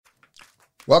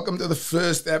Welcome to the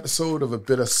first episode of A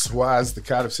Bit of Swaz, the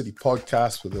Cardiff City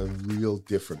podcast with a real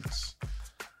difference.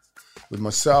 With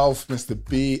myself, Mr.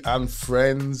 B, and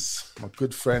friends. My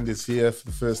good friend is here for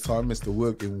the first time, Mr.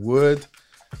 Working Word,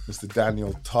 Mr.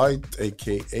 Daniel Tite,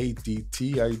 a.k.a.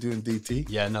 DT. How you doing, DT?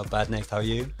 Yeah, not bad, Nick. How are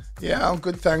you? Yeah, I'm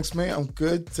good, thanks, mate. I'm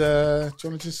good. Do you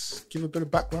want to just give a bit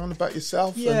of background about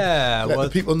yourself? Yeah. And let the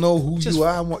people know who you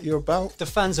are and what you're about? The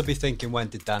fans will be thinking, when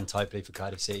did Dan Tite play for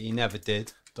Cardiff City? He never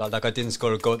did. Like, I didn't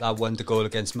score that wonder goal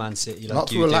against Man City. Like Not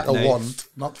through a lack of want.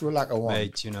 Not through a lack of want.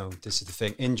 Mate, you know, this is the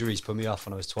thing. Injuries put me off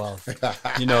when I was 12.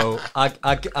 You know,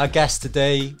 I guess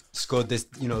today scored this,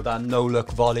 you know, that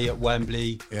no-look volley at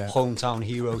Wembley. Yeah. Hometown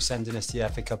hero sending us to the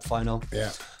FA Cup final.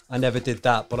 Yeah. I never did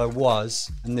that, but I was,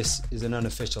 and this is an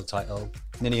unofficial title,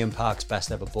 Ninian Park's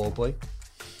best ever ball boy.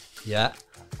 Yeah.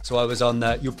 So I was on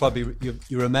the,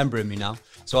 you're remembering me now.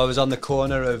 So I was on the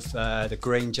corner of the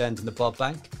Grange End and the Bob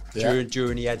Bank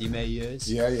during the Eddie May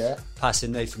years. Yeah.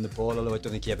 Passing Nathan the ball, although I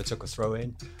don't think he ever took a throw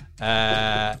in.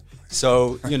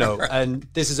 So, you know, and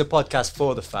this is a podcast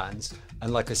for the fans.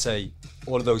 And like I say,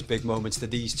 all of those big moments that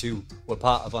these two were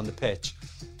part of on the pitch,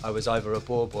 I was either a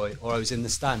ball boy or I was in the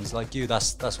stands like you.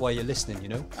 That's why you're listening, you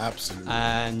know? Absolutely.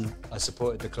 And I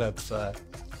supported the club for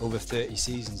over 30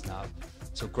 seasons now.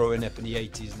 So growing up in the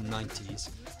 80s and 90s.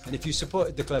 And if you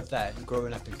supported the club then,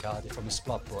 growing up in Cardiff, I'm a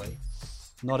Splot boy,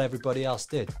 not everybody else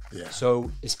did. Yeah.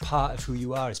 So it's part of who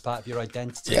you are. It's part of your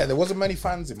identity. Yeah, there wasn't many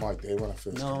fans in my day when I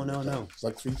first came. No. It's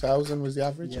like 3,000 was the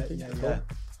average, I think. Yeah.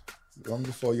 Long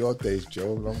before your days,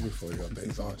 Joe. Long before your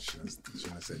days. Oh, shouldn't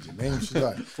have said your name, should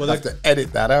I? Well, I have to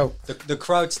edit that out. The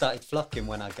crowd started flocking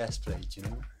when our guest played, you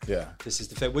know? Yeah. This is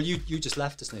the thing. Well, you just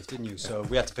left us, Nick, didn't you? So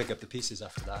we had to pick up the pieces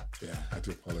after that. Yeah, I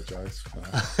do apologise.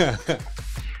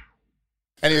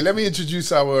 Anyway, let me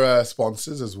introduce our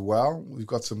sponsors as well. We've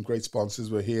got some great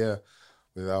sponsors. We're here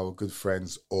with our good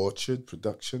friends Orchard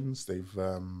Productions.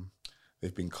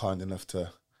 They've been kind enough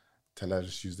to let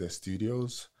us use their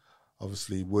studios.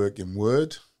 Obviously, Working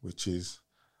Word, which is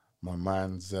my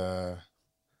man's own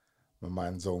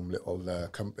little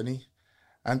company,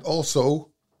 and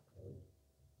also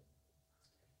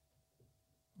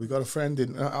we got a friend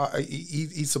in.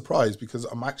 He's surprised because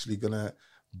I'm actually gonna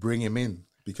bring him in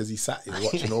because he sat here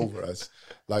watching over us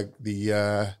like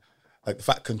the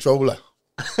fat controller.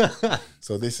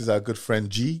 So this is our good friend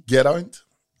G. Get out.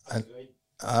 And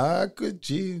good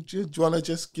G. Do you want to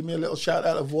just give me a little shout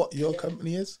out of what your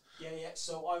company is? Yeah.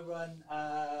 So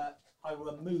I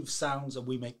run Move Sounds and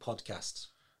we make podcasts.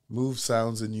 Move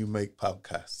Sounds and you make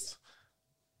podcasts.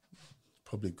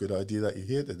 Probably a good idea that you're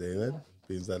here today then,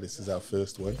 being that this is our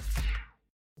first one.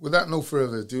 Without no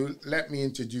further ado, let me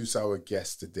introduce our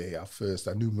guest today, our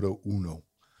numero uno,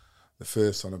 the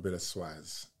first on A Bit of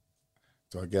Swaz.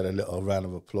 Do I get a little round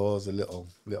of applause, a little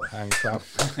hand clap?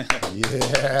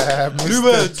 Yeah,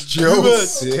 Mr.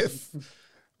 Joseph.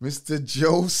 Mr.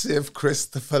 Joseph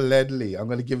Christopher Ledley. I'm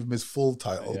going to give him his full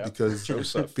title because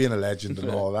Joseph, being a legend and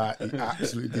all that, he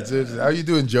absolutely deserves it. How are you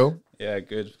doing, Joe? Yeah,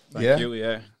 good. Thank you.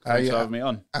 Yeah, thanks for having me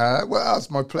on. Well, it's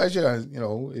my pleasure. You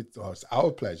know, it's our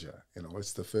pleasure. You know,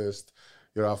 it's the first.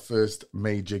 You're our first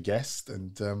major guest,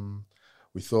 and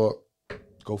we thought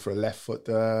go for a left foot.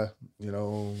 You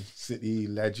know, City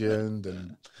legend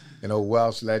and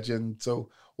Welsh legend. So,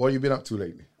 what have you been up to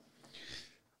lately?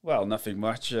 Well, nothing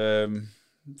much.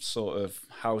 Sort of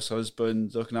house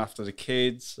husband, looking after the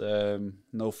kids.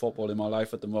 No football in my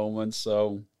life at the moment,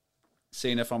 so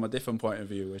seeing it from a different point of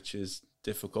view, which is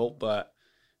difficult, but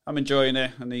I'm enjoying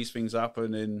it, and these things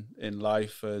happen in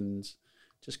life, and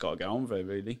just got to get on with it,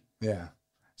 really. Yeah.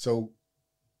 So,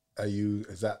 are you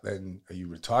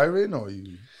retiring, or are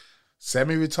you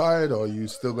semi-retired, or are you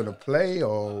still going to play,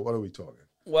 or what are we talking?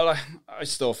 Well, I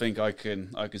still think I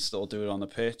can still do it on the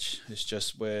pitch. It's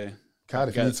just where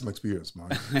Cardiff needs some experience, man.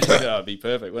 That'd be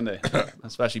perfect, wouldn't it?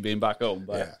 Especially being back home.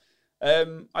 But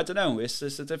I don't know. It's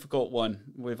a difficult one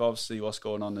with obviously what's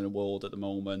going on in the world at the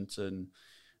moment, and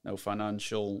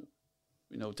financial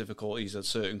difficulties at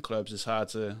certain clubs. It's hard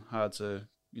to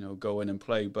go in and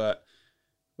play, but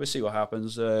we'll see what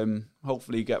happens.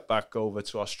 Hopefully, get back over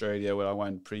to Australia where I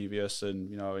went previous,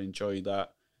 and I enjoyed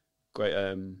that. Great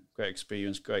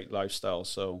experience, great lifestyle.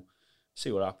 So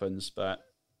see what happens, but.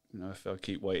 If I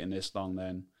keep waiting this long,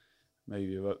 then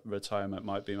maybe retirement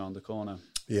might be around the corner.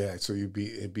 Yeah, so it'd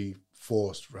be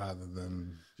forced rather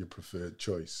than your preferred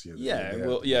choice. It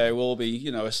will be.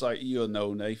 It's like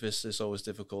Nath. It's always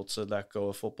difficult to let go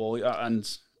of football, and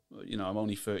I'm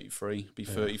only 33, be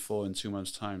 34 in 2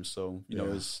 months' time. So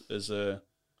as a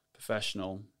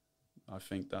professional, I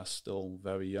think that's still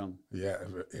very young. Yeah,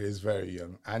 it is very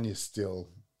young, and you're still,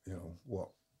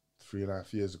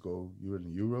 3.5 years ago you were in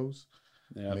the Euros.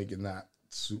 making that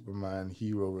Superman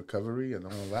hero recovery and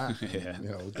all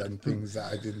that. Done things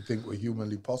that I didn't think were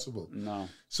humanly possible. No.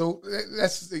 So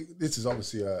this is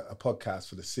obviously a podcast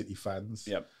for the City fans.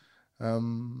 Yep.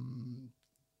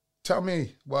 Tell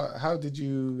me, how did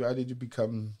you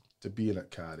become to being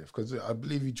at Cardiff? Because I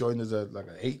believe you joined as an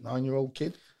 8-9-year-old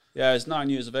kid. Yeah, I was 9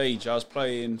 years of age. I was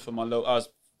playing for I was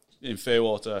in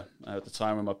Fairwater at the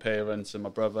time with my parents and my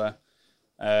brother,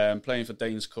 playing for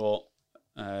Danes Court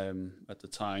at the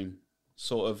time.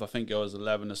 Sort of, I think I was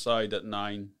 11 aside at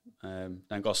 9,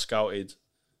 then got scouted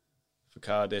for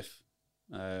Cardiff,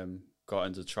 got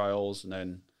into trials, and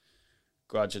then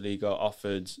gradually got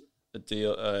offered a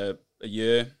deal, a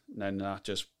year, and then that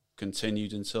just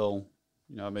continued until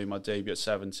I made my debut at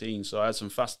 17. So I had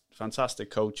some fantastic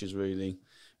coaches. Really, it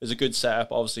was a good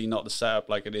setup. Obviously, not the setup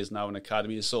like it is now in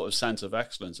academy. It's sort of centre of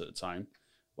excellence at the time,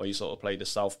 where you sort of played the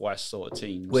Southwest sort of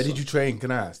teams. Where did you train?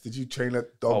 Can I ask? Did you train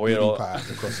at Dog Beauty Park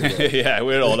across the road? Yeah,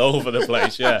 we're all over the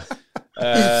place. Yeah,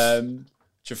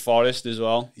 Treforest as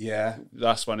well. Yeah,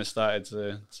 that's when I started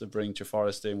to bring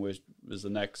Treforest in, which was the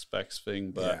next best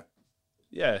thing. But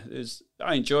yeah,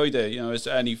 I enjoyed it. It's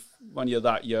when you're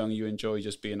that young, you enjoy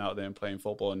just being out there and playing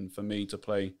football. And for me to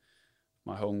play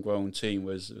my homegrown team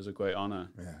was a great honour.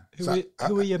 Yeah.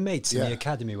 Who were your mates in the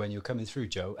academy when you were coming through,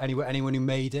 Joe? Anyone who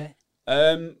made it?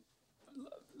 Do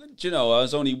you know, I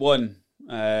was only one.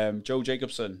 Joe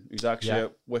Jacobson, who's actually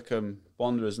at Wycombe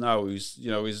Wanderers now.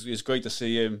 It's great to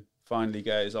see him finally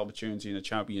get his opportunity in the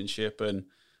Championship, and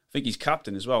I think he's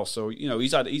captain as well. So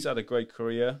he's had a great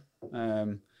career.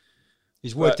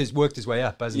 He's worked his way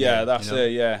up, hasn't he? Yeah, that's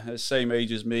it. Yeah, the same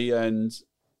age as me, and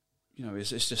it's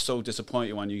just so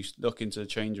disappointing when you look into the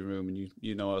changing room and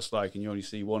you know what it's like, and you only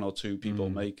see one or two people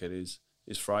make it.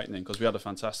 Is frightening, because we had a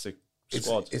fantastic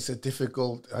squad. It's a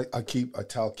difficult. I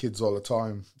tell kids all the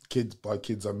time. Kids, by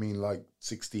kids I mean like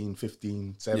 16,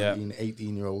 15, 17,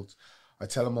 18-year-olds. I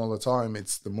tell them all the time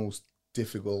it's the most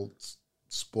difficult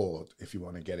sport if you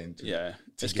want to get into. Yeah,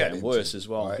 it's getting worse as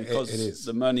well, right? Because it is.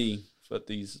 The money for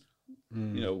these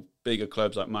bigger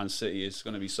clubs like Man City is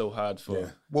going to be so hard for. Yeah.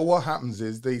 Well, what happens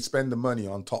is they spend the money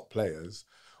on top players,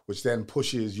 which then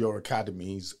pushes your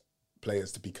academies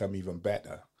players to become even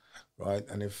better, right?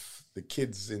 And if the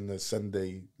kids in the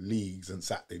Sunday leagues and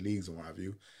Saturday leagues and what have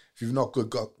you, if you've not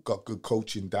got good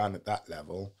coaching down at that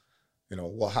level,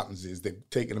 what happens is they're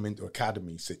taking them into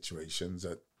academy situations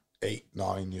at 8,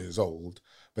 9 years old,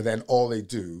 but then all they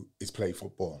do is play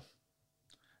football.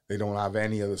 They don't have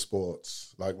any other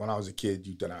sports. Like when I was a kid,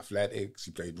 you done athletics,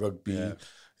 you played rugby,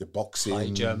 you boxing, high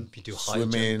jump, you do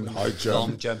swimming, high jump,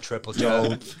 long jump, triple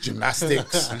jump,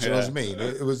 gymnastics. Do you know what I mean?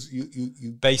 It was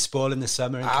you baseball in the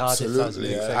summer in Cardiff. That was a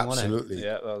big thing, absolutely, wasn't it?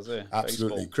 Yeah, that was it.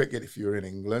 Absolutely, baseball. Cricket if you're in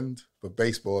England, but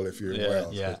baseball if you're in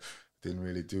Wales. Yeah. Didn't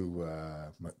really do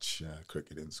much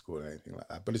cricket in school or anything like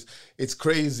that. But it's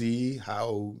crazy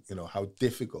how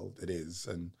difficult it is,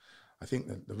 and I think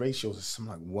that the ratios are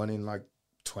something like 1 in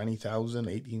 20,000,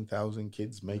 18,000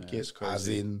 kids make it, as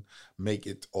in make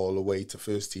it all the way to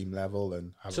first team level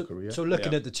and have a career. So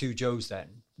looking at the two Joes then,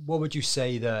 what would you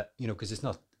say that, because it's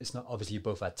not obviously you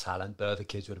both had talent, but other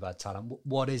kids would have had talent.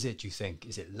 What is it, do you think?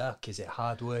 Is it luck? Is it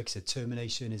hard work? Is it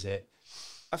determination? Is it?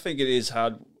 I think it is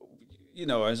hard.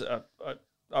 As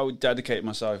I would dedicate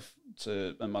myself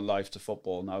and my life to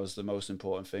football, and that was the most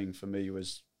important thing for me,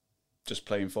 was just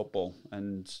playing football.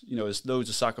 And there's loads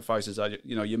of sacrifices.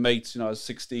 Your mates, I was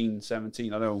 16,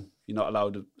 17. I know you're not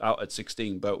allowed out at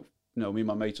 16, but me and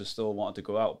my mates still wanted to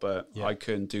go out, but I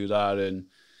couldn't do that. And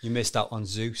you missed out on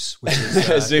Zeus, which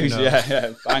is Zeus,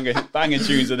 yeah, banging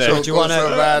tunes in there. Do you want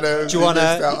to? You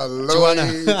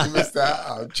missed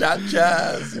out on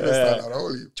Chat-Chaz. You missed out on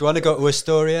Holy. Do you want to go to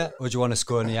Astoria, or do you want to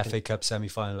score in the FA Cup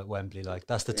semi-final at Wembley?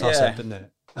 That's the toss-up, isn't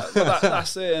it?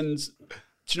 That's it. And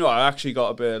do you know, I actually got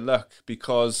a bit of luck,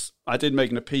 because I did make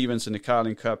an appearance in the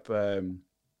Carling Cup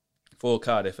for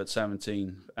Cardiff at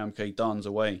 17, MK Dons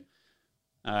away,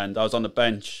 and I was on the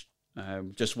bench.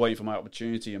 Just waiting for my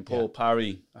opportunity, and Paul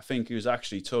Parry, I think it was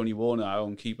actually Tony Warner, our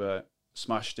own keeper,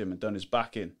 smashed him and done his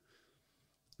back in.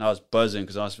 And I was buzzing,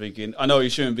 because I was thinking, I know he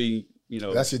shouldn't be,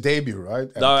 That's your debut, right?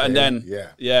 No, and then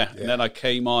and then I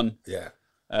came on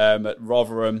at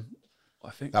Rotherham. I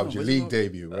think that was your league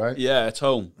debut, right? Yeah, at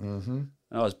home. Mm-hmm.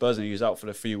 And I was buzzing. He was out for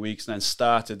a few weeks, and then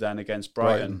started then against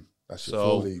Brighton. That's your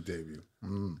full league debut.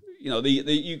 Mm.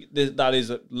 That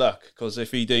is luck, because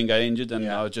if he didn't get injured, then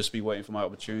I would just be waiting for my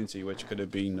opportunity, which could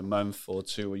have been a month or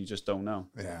two, where you just don't know.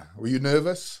 Yeah. Were you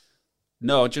nervous?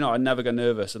 No, do you know, I never get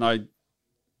nervous, and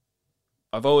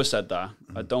I've always said that.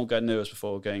 I don't get nervous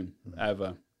before a game,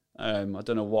 ever. I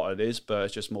don't know what it is, but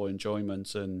it's just more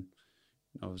enjoyment, and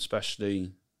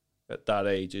especially at that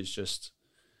age, it's just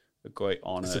a great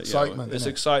honour. It's excitement. It's isn't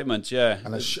it? excitement, yeah.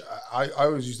 And I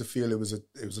always used to feel it was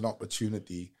an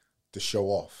opportunity to show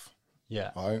off.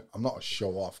 Yeah. Right? I'm not a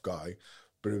show off guy,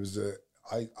 but it was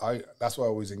that's why I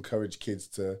always encourage kids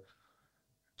to.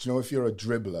 Do you know, if you're a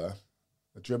dribbler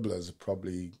is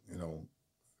probably, you know,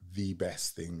 the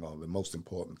best thing or the most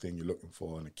important thing you're looking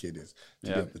for in a kid is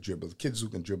to be able to dribble. The kids who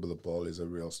can dribble the ball is a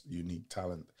real unique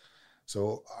talent.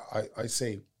 So I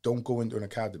say, don't go into an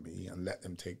academy and let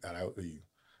them take that out of you.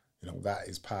 You know, that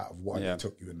is part of why they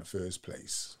took you in the first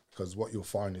place. Because what you'll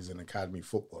find is in academy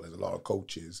football, there's a lot of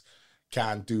coaches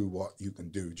can't do what you can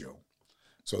do, Joe.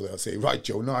 So they'll say, right,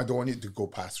 Joe, no, I don't want you to go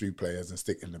past 3 players and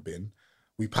stick in the bin.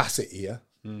 We pass it here.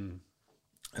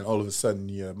 And all of a sudden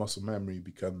your muscle memory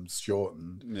becomes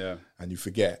shortened, and you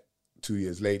forget. 2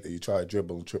 years later, you try to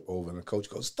dribble and trip over, and the coach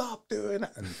goes, "Stop doing it,"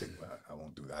 and you think, "Well, I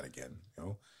won't do that again." You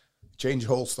know, change the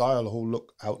whole style, the whole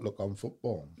outlook on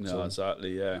football. No,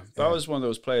 exactly, yeah. But I was one of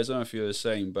those players. I don't know if you're the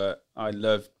same, but I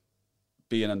loved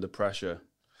being under pressure.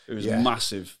 It was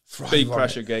massive, big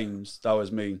pressure games. That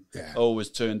was me. Yeah.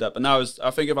 Always turned up, and I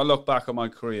think if I look back on my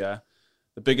career,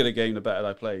 the bigger the game, the better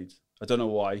I played. I don't know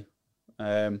why.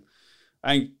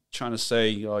 I ain't trying to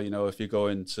say, oh, you know, if you're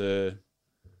going to,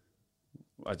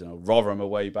 I don't know, Rotherham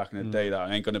away back in the day, that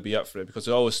I ain't going to be up for it, because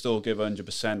I always still give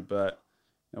 100%. But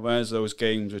you know, when there's those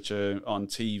games which are on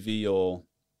TV or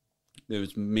there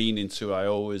was meaning to, I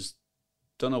always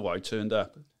don't know why I turned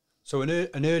up. So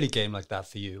an early game like that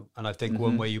for you, and I think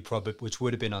one where you probably, which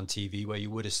would have been on TV, where you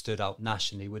would have stood out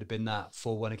nationally, would have been that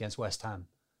 4-1 against West Ham.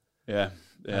 Yeah.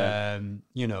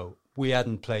 You know, we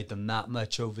hadn't played them that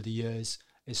much over the years.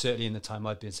 It's certainly in the time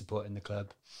I've been supporting the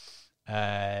club.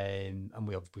 And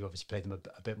we obviously played them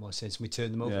a bit more since we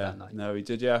turned them over that night. No, we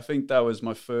did. Yeah, I think that was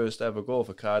my first ever goal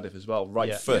for Cardiff as well.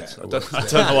 Right foot. I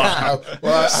don't know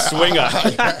what. Swinger.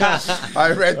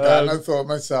 I read that and I thought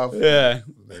myself, they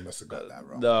must have got that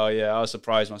wrong. No, I was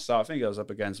surprised myself. I think I was up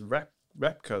against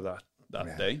Repco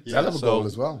that day. Hell of a goal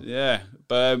as well. Yeah,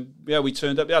 but we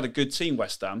turned up. They had a good team,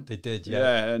 West Ham. They did,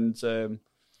 and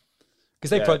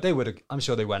because they would have. I'm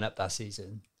sure they went up that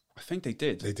season. I think they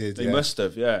did. They did. They must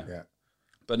have. Yeah.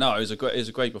 But no, it was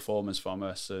a great performance from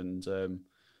us, and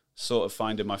sort of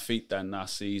finding my feet then that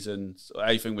season.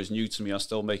 Everything was new to me. I was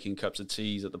still making cups of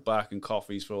teas at the back and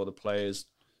coffees for all the players.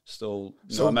 Still,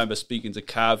 I remember speaking to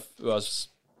Cav, who was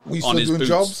on his boots.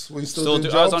 Jobs? Were you still doing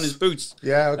jobs? I was on his boots.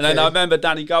 Yeah, okay. And then I remember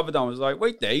Danny Gabardon was like,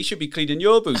 "Wait there, you should be cleaning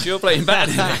your boots. You're playing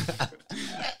better."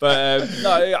 But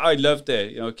no, I loved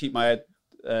it. You know, keep my head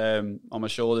on my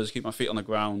shoulders, keep my feet on the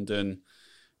ground, and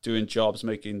doing jobs,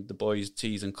 making the boys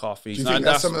teas and coffees. Do you think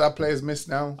that's some of that players miss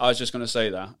now? I was just going to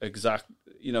say that.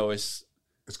 You know, it's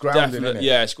grounding, isn't it?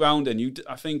 Yeah, it's grounding.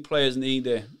 I think players need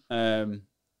it. You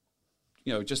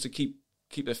know, just to keep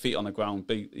their feet on the ground.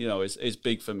 Big, you know, it's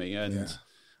big for me, and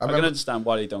I can understand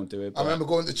why they don't do it. I remember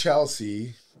going to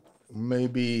Chelsea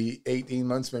maybe 18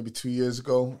 months, maybe 2 years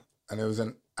ago, and there was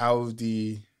an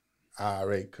Audi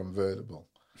R8 convertible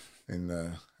in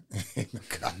the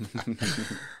car.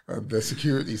 And the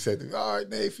security said, "All right,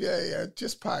 Nath, yeah,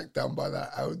 just parked down by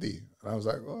that Audi." And I was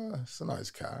like, "Oh, it's a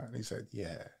nice car." And he said,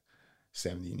 "Yeah,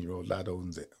 17-year-old lad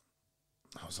owns it."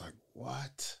 I was like,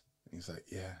 "What?" And he's like,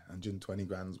 "Yeah, 120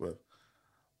 grand's worth."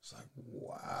 It's like,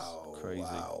 wow, crazy.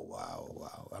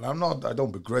 Wow. And I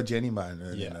don't begrudge any man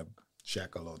earning a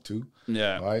shekel or two.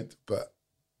 Yeah. Right? But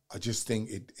I just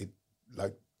think it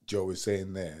like Joe was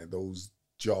saying there, those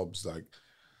jobs, like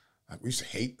we used to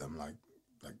hate them, like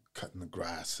cutting the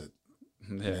grass at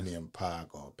Millennium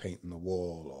Park, or painting the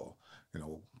wall, or, you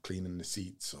know, cleaning the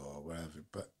seats or whatever.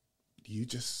 But you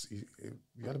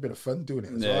had a bit of fun doing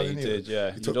it as well, didn't you? Did,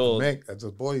 yeah. You took the mic as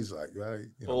the boys, like, you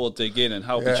know. All dig in and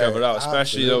help each other out,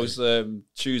 especially those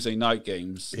Tuesday night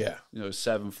games. Yeah. You know,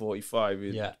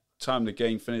 7:45. Yeah. Time the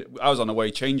game finished. I was on the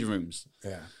way changing rooms.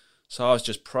 Yeah. So I was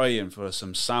just praying for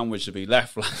some sandwich to be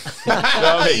left. You know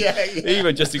what I mean?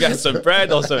 Even just to get some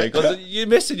bread or something. Because you're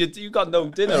missing, you got no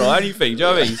dinner or anything. Do you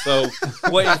know what I mean? So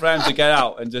waiting for them to get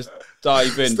out and just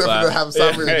dive in. Stuff to have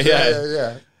sandwich.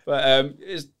 Yeah. But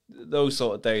it's those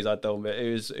sort of days I don't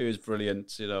miss. It was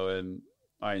brilliant, you know, and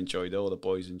I enjoyed it. All the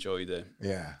boys enjoyed it.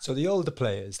 Yeah. So the older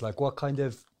players, like,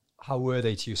 how were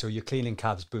they to you? So you're cleaning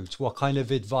Cavs' boots. What kind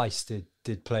of advice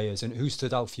did players, and who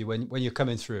stood out for you when you're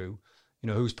coming through? You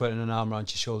know, who's putting an arm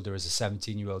around your shoulder as a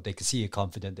 17-year-old? They can see you're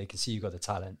confident. They can see you got the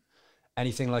talent.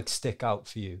 Anything like stick out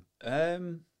for you?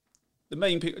 The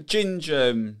main people,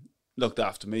 Ginge looked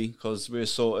after me, because we're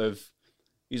sort of,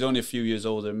 he's only a few years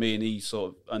older than me, and he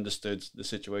sort of understood the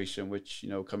situation, which, you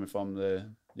know, coming from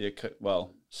the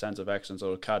Centre of Excellence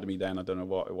or Academy then, I don't know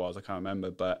what it was, I can't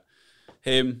remember, but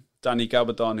him, Danny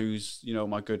Gabardon, who's, you know,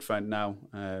 my good friend now,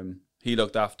 he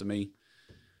looked after me.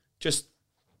 Just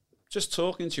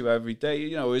talking to you every day,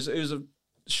 you know, it was a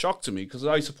shock to me because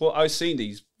I've seen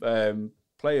these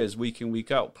players week in,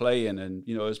 week out playing, and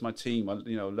you know, as my team, I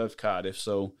love Cardiff,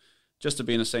 so just to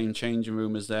be in the same changing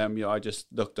room as them, you know, I just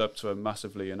looked up to them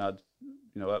massively and had,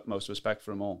 you know, utmost respect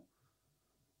for them all.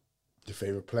 Your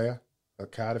favourite player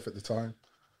at Cardiff at the time?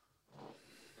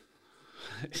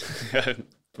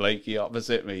 Blakey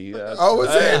opposite me. Oh, was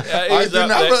it? I didn't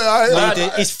have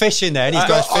it. He's fishing there, and he's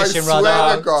got his fishing rod I swear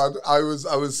out. to God, I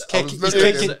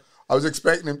was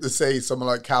expecting him to say someone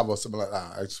like Cav or something like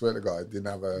that. I swear to God, I didn't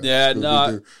have a. Yeah,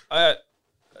 no,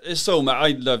 it's so mad.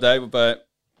 I loved it, but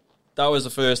that was the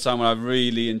first time when I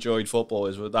really enjoyed football.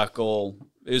 Is with that goal.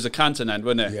 It was a canton end,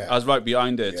 wasn't it? Yeah. I was right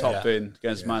behind it, top in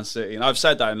against Man City, and I've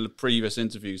said that in the previous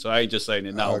interview, so I ain't just saying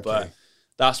it now. Okay. But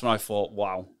that's when I thought,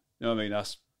 wow, you know what I mean?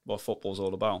 That's what football's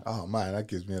all about. Oh man, that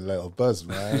gives me a little buzz,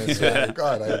 man. I swear to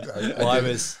God,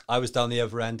 I was down the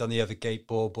other end on the other gate,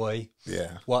 ball boy.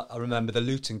 Yeah. What I remember the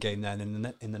Luton game then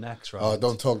in the next round. Oh,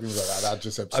 don't talk to me about that. That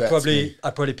just upsets me.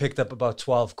 I probably picked up about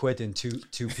 12 quid in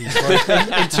 2p coins,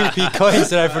 in 2p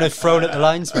coins that everyone had thrown at the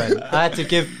linesman. I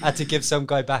had to give some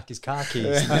guy back his car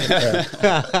keys.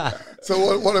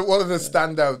 So what are the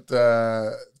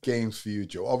standout games for you,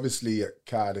 Joe? Obviously at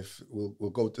Cardiff, we'll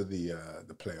go to the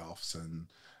playoffs and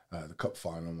the cup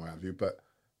final and what have you. But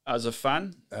as a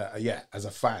fan, as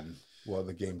a fan, what are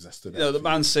the games that stood out? You know, the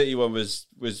Man City one was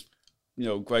you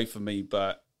know, great for me,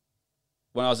 but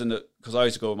when I was because I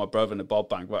used to go with my brother in the Bob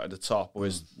Bank right at the top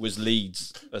was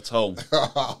Leeds at home.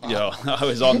 You know, I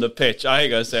was on the pitch. I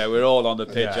ain't gonna say it, we were all on the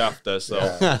pitch after. So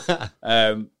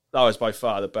that was by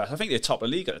far the best. I think they topped the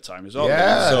league at the time as well.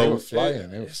 Yeah, so they were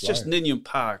flying. It's just Ninian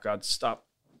Park. I'd stop.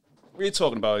 We were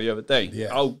talking about it the other day. Yeah.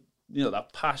 How, you know,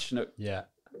 that passionate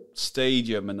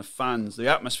stadium and the fans, the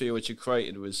atmosphere which it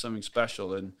created was something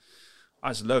special, and I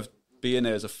just loved being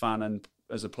there as a fan and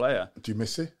as a player. Do you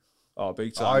miss it? Oh,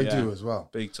 big time. I do as well.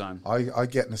 Big time. I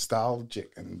get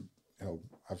nostalgic, and you know,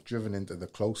 I've driven into the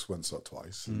close once or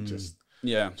twice and just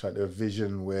try to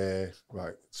envision where,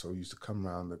 right, so we used to come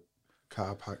around the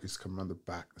car park, used to come around the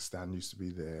back, the stand used to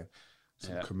be there,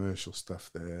 some commercial stuff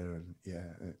there, and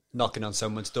knocking on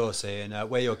someone's door saying,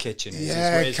 where your kitchen is.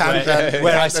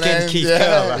 Where I skinned Keith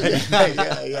Curl.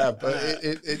 Right? But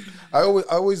I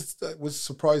always was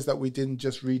surprised that we didn't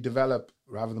just redevelop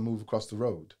rather than move across the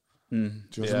road. Do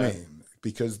you know what I mean?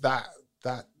 Because that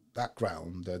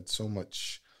ground had so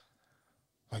much,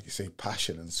 like you say,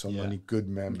 passion and so many good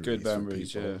memories. Good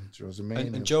memories, Do you know what I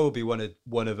mean? And Joe will be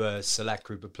one of a select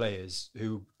group of players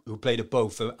who played at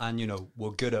both and, you know,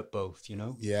 were good at both, you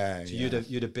know? Yeah. So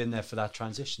you'd have been there for that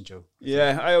transition, Joe.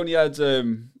 Yeah, I only had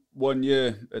 1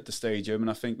 year at the stadium, and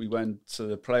I think we went to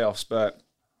the playoffs, but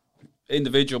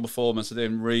individual performance, I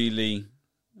didn't really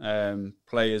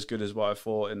play as good as what I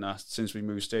thought in that since we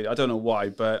moved stadium. I don't know why,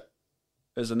 but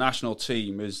as a national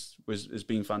team has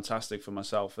been fantastic for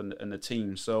myself and the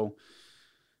team. So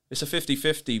it's a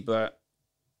 50-50, but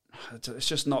it's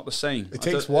just not the same. It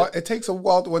takes a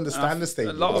while to understand the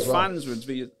stadium. A lot of fans would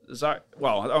be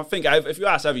I think if you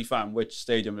ask every fan which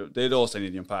stadium, they'd all say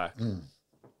Ninian Park.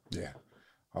 Yeah,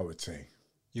 I would say.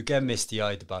 You get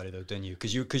misty-eyed about it though, don't you?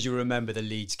 Because you remember the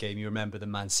Leeds game, you remember the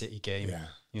Man City game. Yeah.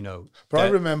 You know. But I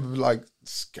remember like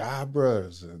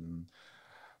Scarboroughs and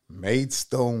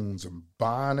Maidstones and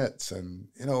Barnets, and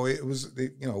you know, it was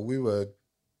we were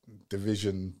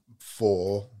Division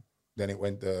 4, then it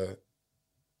went to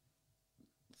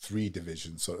 3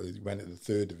 divisions, so it went to the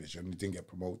 3rd division. It didn't get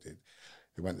promoted.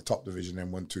 It went to top division,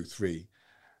 then 1, 2, 3,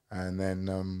 and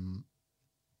then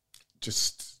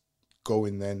just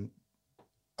going then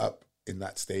up in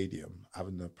that stadium,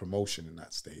 having the promotion in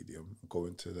that stadium,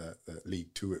 going to the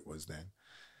League 2 it was then.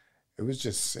 It was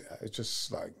just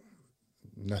like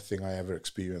nothing I ever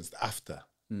experienced after.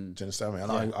 Do you understand me?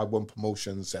 And I won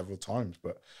promotions several times,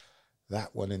 but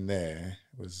that one in there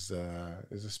was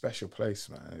a special place,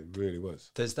 man. It really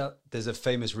was. There's a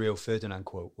famous Rio Ferdinand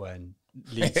quote when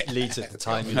Leeds at the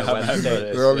time, you know, when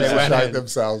they always shite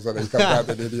themselves when they come down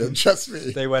to Indian. Trust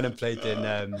me. They went and played they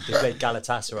played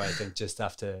Galatasaray, I think, just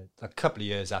after a couple of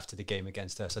years after the game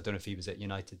against us. I don't know if he was at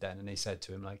United then, and they said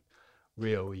to him like,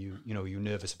 Rio, are you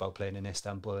nervous about playing in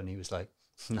Istanbul? And he was like,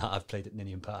 no, I've played at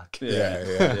Ninian Park.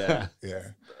 Yeah.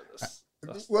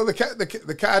 Well,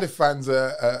 the Cardiff fans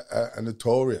are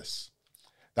notorious.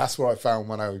 That's what I found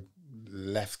when I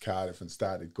left Cardiff and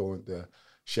started going to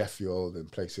Sheffield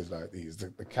and places like these.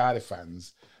 The Cardiff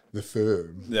fans, the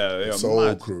firm, the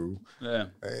Soul Crew,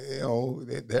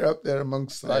 they're up there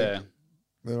amongst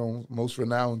most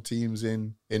renowned teams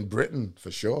in Britain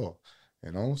for sure.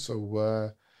 You know,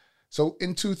 so So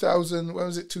in 2000, when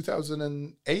was it?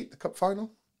 2008, the cup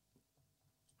final.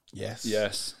 Yes.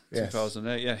 Yes.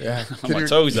 2008. Yeah. Yeah. On my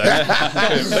toes there.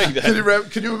 Yeah.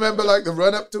 Can you remember like the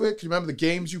run up to it? Can you remember the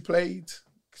games you played?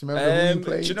 Can you remember who you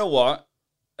played? Do you know what?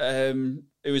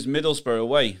 It was Middlesbrough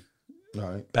away.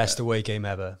 Right. Best away game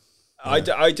ever. I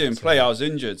didn't play. I was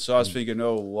injured, so I was thinking,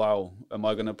 oh wow, am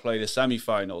I going to play the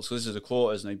semi-finals? So this is the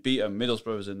quarters, and they beat them.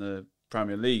 Middlesbrough was in the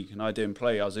Premier League, and I didn't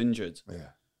play. I was injured. Yeah.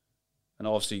 And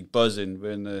obviously buzzing.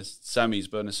 We're in the semis,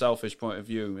 but in a selfish point of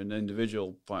view, in an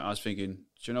individual point, I was thinking, do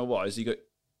you know what?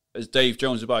 As Dave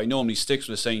Jones about, he normally sticks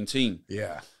with the same team.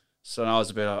 Yeah. So I was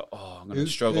a bit like, oh, I'm going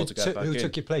to struggle to get back in. Who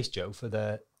took your place, Joe, for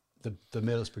the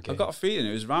Middlesbrough game? I got a feeling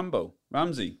it was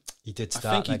Ramsey. He did I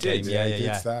start think he that did. game. Yeah, Yeah. he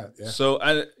did start. Yeah. So,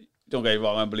 and don't get me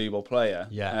wrong, unbelievable player.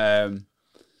 Yeah.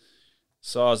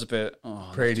 So I was a bit,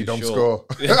 Prayed he don't sure. score.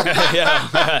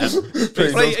 Yeah. Prayed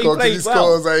he don't score. He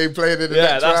scores. He played in the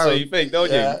next that's round. what you think,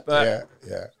 don't Yeah, you? But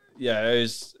yeah. it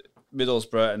was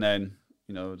Middlesbrough, and then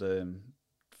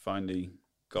finally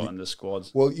got in the squad.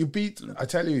 Well, you beat. I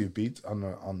tell you beat on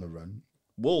the run.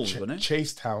 Wolves, wasn't it?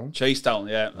 Chase Town.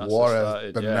 Yeah. That's What what a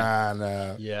started,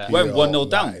 banana. Yeah. deal Went 1-0 that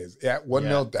down. is. Yeah,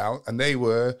 1-0 down. And they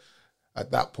were,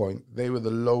 at that point, they were the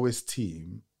lowest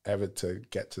team ever to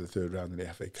get to the third round of the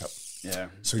FA Cup. Yeah.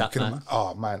 So That you can, man.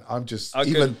 oh man, I'm just, I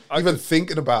even could-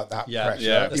 thinking about that pressure,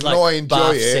 Yeah. It's even like though I enjoy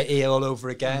Bath it, City all over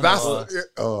again. that's, or-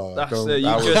 That's don't, it, you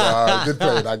that was, just- I did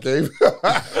play that game.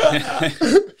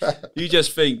 You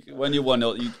just think when you're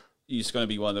 1-0, it's going to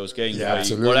be one of those games Yeah, where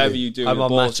absolutely. whatever you do, I'm the on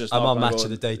ball's match. just I'm not on gonna match go- of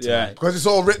the day Yeah. tonight. Because it's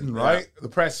all written, right? The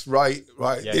press, right.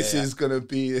 Yeah, this yeah. is going to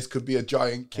be, this could be a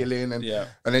giant killing. And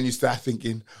then you start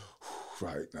thinking,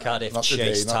 right. No, Cardiff not today,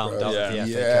 chased not Town today. down Yeah.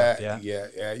 the FA Cup.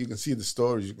 Yeah. You can see the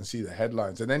stories, you can see the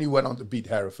headlines. And then he went on to beat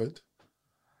Hereford.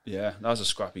 Yeah, that was a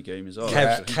scrappy game as well.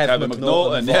 Kevin McNaughton,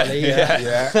 McNaughton volley, yeah.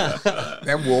 Yeah.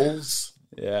 Then Wolves.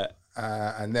 Yeah.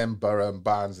 And then Borough and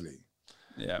Barnsley.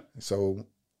 Yeah. So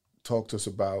talk to us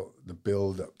about the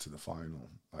build up to the final,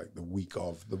 like the week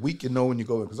you know when you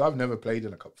go in, because I've never played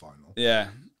in a cup final. Yeah.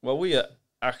 Well, we are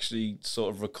actually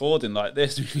sort of recording like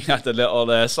this. We had a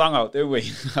little song out, didn't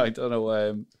we? I don't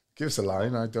know. Give us a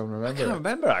line, I don't remember. I can't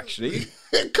remember actually.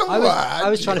 Come on. I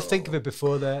was trying to think of it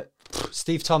before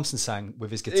Steve Thompson sang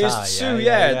with his guitar. There's two,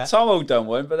 yeah. Tomo done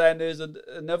one, but then there's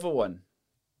another one.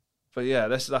 But yeah,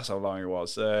 that's how long it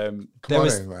was. Come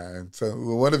on in, man. So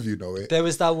one of you know it. There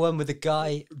was that one with the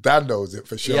guy. Dan knows it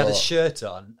for sure. He had a shirt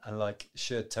on and like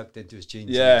shirt tucked into his jeans.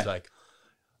 Yeah. And he was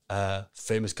like,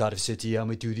 famous Cardiff City,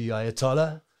 Amadou the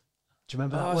Ayatollah. Do you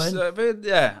remember that one?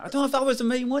 Yeah, I don't know if that was the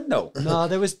main one though. No,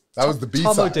 there was. That was the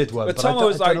B-side. Tomo did one. But But Tomo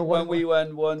was I like don't know when we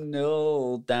went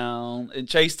 1-0 down in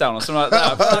Chase Down or something like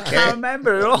that. But I can't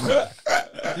remember it all.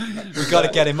 we got to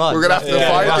get him on. We're gonna have to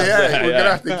find it. yeah, We're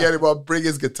gonna have to get him on, bring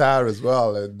his guitar as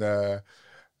well, and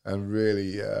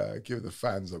really give the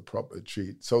fans a proper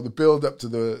treat. So the build up to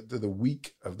the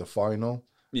week of the final,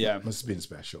 Yeah, must have been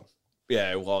special.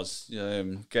 Yeah, it was.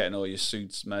 Getting all your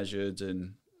suits measured,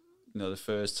 and the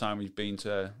first time we've been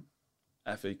to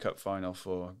a FA Cup final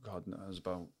for God, no, it was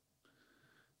about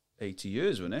 80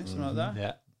 years, wasn't it? Something like that.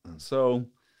 Yeah. So,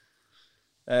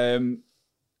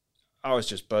 I was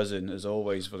just buzzing as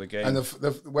always for the game. And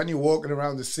when you're walking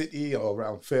around the city or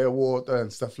around Fairwater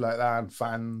and stuff like that, and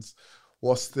fans,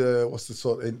 what's the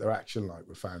sort of interaction like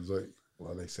with fans? Like,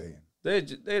 what are they saying?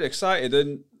 They're excited,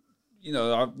 and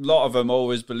a lot of them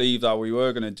always believed that we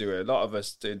were going to do it. A lot of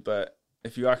us did, but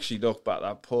if you actually look back,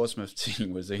 that Portsmouth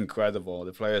team was incredible.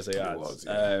 The players they had. Was,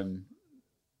 yeah.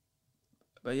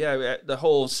 But yeah, the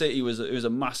whole city was a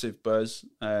massive buzz.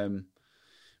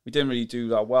 We didn't really do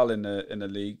that well in the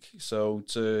league, so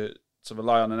to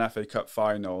rely on an FA Cup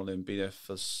final and be there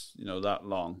for that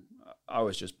long, I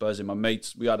was just buzzing. My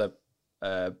mates, we had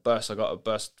a bus. I got a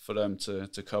bus for them to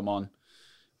come on.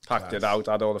 Packed it out,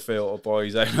 had all the filter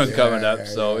boys coming up.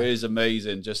 So it is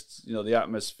amazing, just the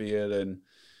atmosphere and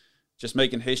just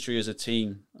making history as a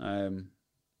team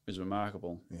is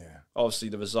remarkable. Yeah, obviously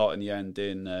the result in the end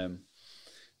didn't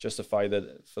justify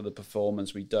that for the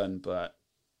performance we done, but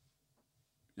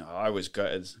I was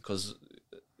gutted because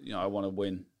I want to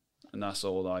win, and that's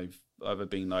all I've ever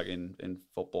been like in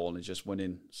football, is just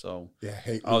winning. So yeah,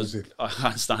 hate I losing.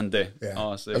 can't stand it. Yeah.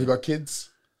 Honestly. Have you got kids?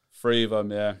 3 of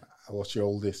them, yeah. What's your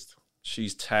oldest?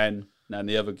 She's 10, and then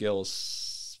the other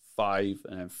girl's 5,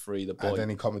 and then 3 the boy. Had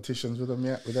any competitions with them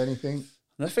yet? With anything?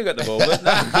 Nothing at the moment.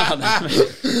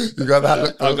 You got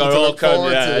that? I've got to all look forward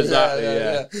come, yeah, to. exactly,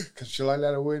 yeah. Shall I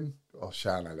let her win, or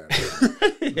shall I let her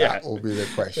win? Yeah. That will be the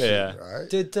question, Yeah. right?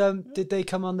 Did they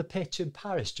come on the pitch in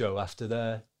Paris, Joe, after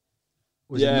the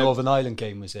it Northern Ireland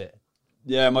game? Was it?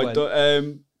 Yeah, my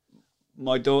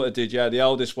My daughter did, yeah. The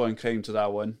eldest one came to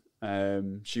that one.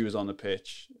 She was on the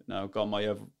pitch. Now I've got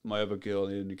my other girl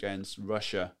in against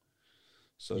Russia.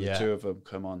 So the two of them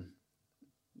come on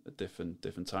at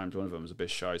different times. One of them was a bit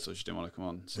shy, so she didn't want to come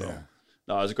on. So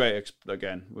no, it was a great.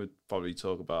 Again, we'll probably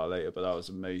talk about it later, but that was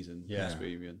an amazing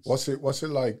experience. What's it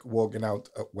like walking out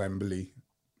at Wembley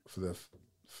for the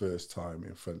first time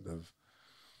in front of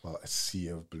a sea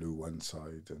of blue one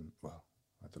side, and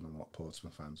I don't know what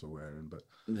Portsmouth fans were wearing, but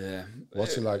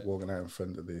what's it like walking out in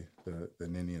front of the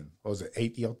Ninian? What was it,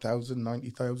 80,000,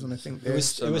 90,000, I think? It was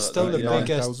still the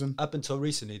biggest, up until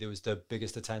recently, there was the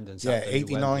biggest attendance. Yeah,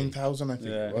 89,000, I think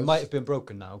it was. It might have been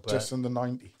broken now, but... Just under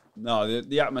 90. No,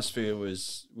 the atmosphere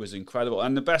was incredible.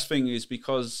 And the best thing is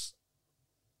because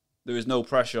there was no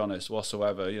pressure on us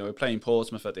whatsoever. You know, we're playing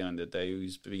Portsmouth at the end of the day,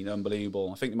 who's been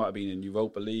unbelievable. I think they might have been in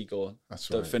Europa League or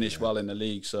finished well in the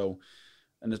league. So,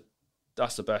 and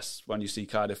that's the best when you see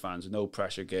Cardiff fans, no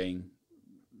pressure game,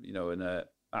 you know, in an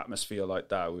atmosphere like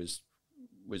that was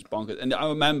bonkers. And I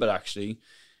remember actually,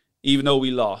 even though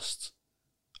we lost,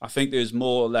 I think there's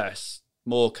more or less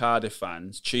more Cardiff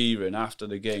fans cheering after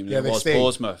the game than it was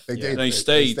Portsmouth. They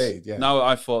stayed. No,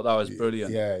 I thought that was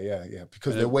brilliant. Yeah.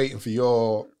 Because they're waiting for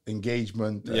your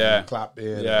engagement and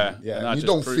clapping. Yeah. And you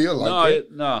don't feel like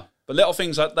it. No. But little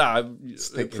things like that,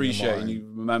 I appreciate, and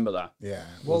you remember that. Yeah.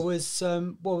 What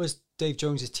was Dave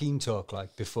Jones's team talk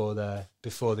like before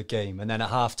the game, and then at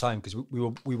half time, because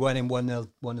we went in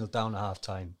 1-0 down at half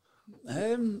time?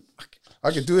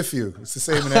 I could do it for you. It's the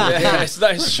same in every game. It's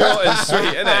nice, short and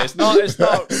sweet, isn't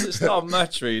it? It's not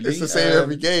much really. It's the same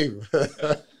every game.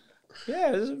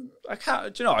 I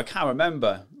can't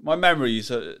remember. My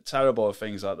memories are terrible of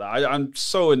things like that. I'm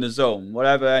so in the zone.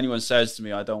 Whatever anyone says to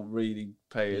me, I don't really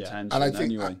pay attention.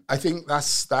 And I think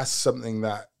that's something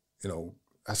that, you know,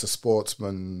 as a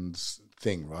sportsman's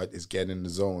thing, right, is getting in the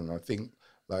zone. I think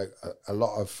like a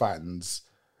lot of fans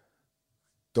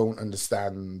don't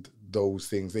understand those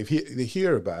things. They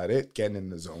hear about it, getting in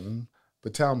the zone.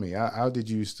 But tell me, how did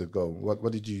you used to go?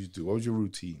 What did you do? What was your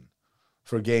routine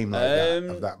for a game like that,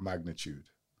 of that magnitude?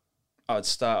 I'd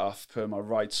start off putting my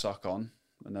right sock on,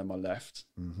 and then my left,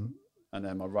 and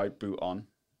then my right boot on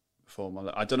before my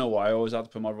left. I don't know why I always had to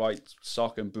put my right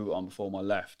sock and boot on before my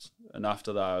left, and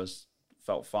after that I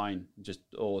felt fine. I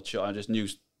just knew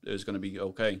it was going to be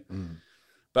okay.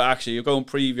 But actually, you're going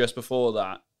previous before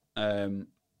that.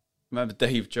 Remember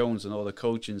Dave Jones and all the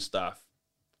coaching staff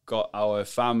got our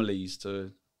families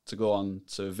to go on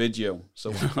to video. So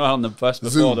we were on the bus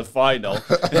before the final.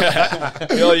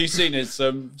 All you've seen is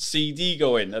some CD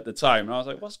going at the time. And I was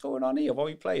like, what's going on here? What are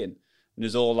we playing? And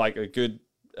there's all like a good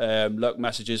luck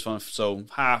messages from, so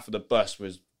half of the bus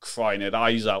was crying their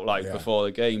eyes out before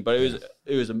the game. But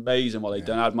it was amazing what they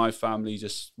done. I had my family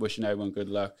just wishing everyone good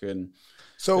luck. And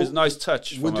so it was a nice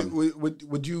touch.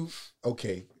 Would you,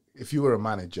 okay, if you were a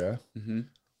manager,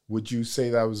 would you say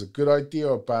that was a good idea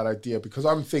or a bad idea? Because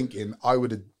I'm thinking I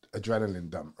would adrenaline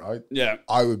dump, right? Yeah.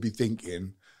 I would be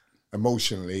thinking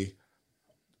emotionally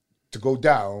to go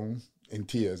down in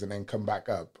tears and then come back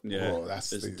up. Yeah,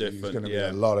 that's it's different. It's going to be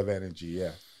a lot of energy.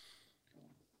 Yeah.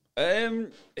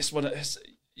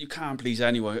 You can't please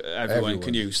everyone,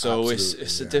 can you? So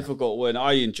it's a difficult one.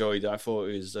 I enjoyed it. I thought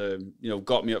it was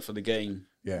got me up for the game.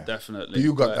 Yeah, definitely. But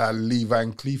you got that Lee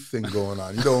Van Cleef thing going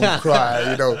on. You don't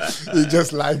cry. You're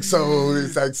just like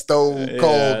it's like stone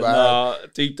cold, man. No,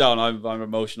 deep down, I'm an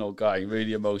emotional guy,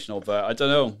 really emotional. But I don't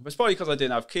know. It's probably because I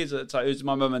didn't have kids at the time. It was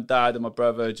my mum and dad and my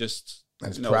brother. Just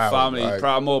proud, family,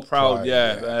 right? more proud.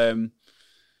 Yeah.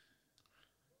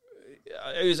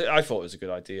 I thought it was a good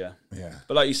idea. Yeah.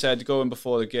 But like you said, going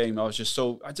before the game, I was just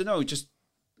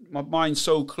my mind's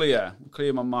so clear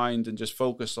my mind and just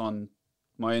focus on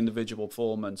my individual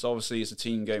performance. Obviously, it's a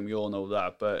team game. We all know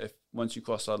that. But once you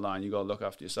cross that line, you got to look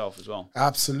after yourself as well.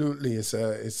 Absolutely, it's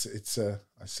a.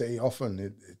 I say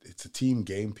often it's a team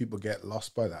game. People get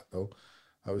lost by that, though.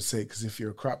 I would say because if you're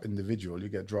a crap individual, you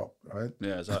get dropped, right?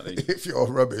 Yeah, exactly. If you're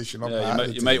rubbish, you're not.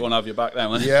 Your mate won't have your back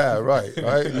then, won't Yeah, right.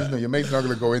 Your mate's not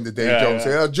going to go into Dave Jones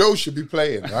and say, "Oh, Joe should be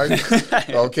playing," right?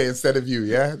 Okay, instead of you,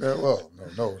 yeah.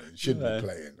 No, he should be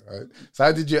playing, right? So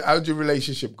how did your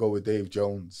relationship go with Dave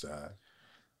Jones?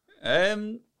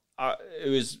 It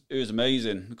was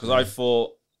amazing because I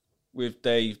thought with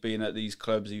Dave being at these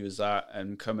clubs he was at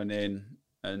and coming in,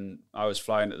 and I was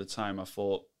flying at the time, I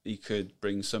thought he could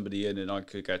bring somebody in and I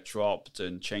could get dropped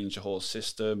and change the whole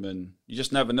system. And you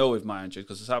just never know with managers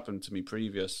because it's happened to me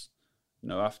previous,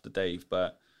 after Dave.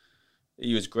 But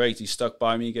he was great. He stuck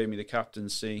by me, gave me the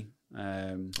captaincy.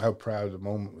 How proud of the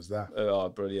moment was that? Oh,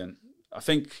 brilliant. I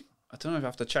don't know if I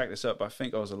have to check this up, but I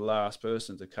think I was the last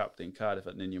person to captain Cardiff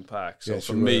at Ninian Park. So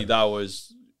for me, that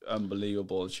was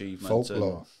unbelievable achievement.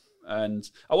 Folklore. And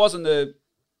I wasn't the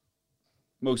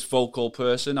most vocal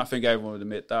person. I think everyone would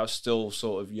admit that. I was still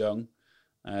sort of young.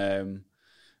 But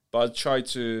I tried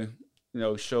to,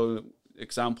 show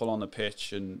example on the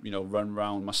pitch and, run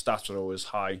around. My stats were always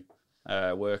high.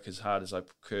 Work as hard as I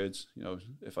could.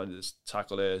 If I just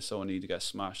tackle it, someone need to get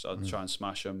smashed, I'd try and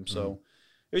smash them. So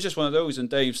it was just one of those. And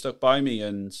Dave stuck by me,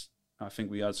 and I think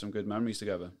we had some good memories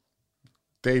together.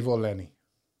 Dave or Lenny?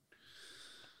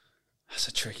 That's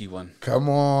a tricky one. Come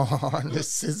on,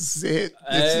 this is it.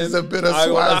 This is a bit of I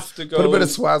would swaz. have to go, Put a bit of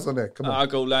swaz on it. Come on. I'll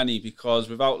go Lenny, because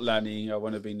without Lenny, I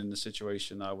wouldn't have been in the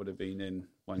situation I would have been in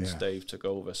once Dave took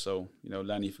over. So,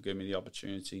 Lenny for giving me the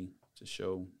opportunity to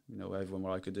show, everyone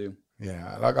what I could do.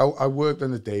 Yeah, like I worked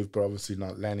under Dave, but obviously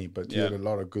not Lenny. But you heard a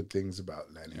lot of good things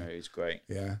about Lenny. Yeah, he's great.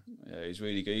 Yeah, he's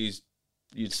really good.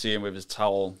 You'd see him with his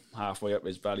towel halfway up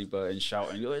his belly button,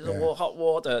 shouting, "There's hot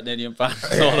water!" And then you back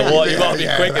all the water. You got to be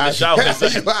quick in the shower. That's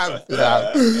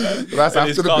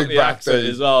after the big back accent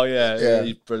as well. Yeah,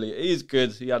 he's brilliant. He's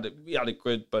good. He had a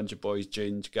good bunch of boys: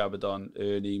 Ginge, Gabadon,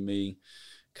 Ernie, me,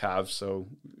 Cav. So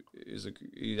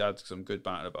he had some good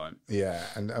banter about him. Yeah,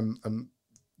 and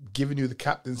giving you the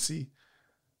captaincy,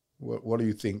 what are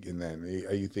you thinking then?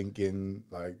 Are you thinking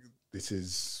like, this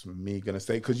is me gonna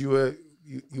stay? Because you were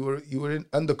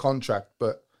under contract,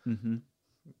 but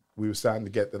we were starting to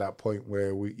get to that point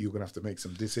where you were gonna have to make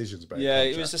some decisions about. Yeah,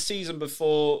 it was the season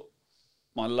before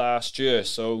my last year,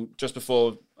 so just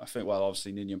before, I think. Well,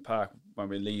 obviously Ninian Park when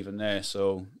we were leaving there,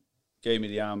 so gave me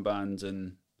the armband,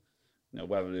 and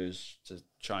whether it was to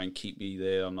try and keep me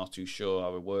there, I'm not too sure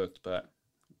how it worked, but.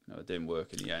 It didn't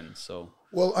work in the end. So,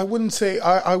 well, I wouldn't say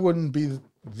I wouldn't be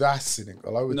that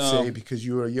cynical. I would say, because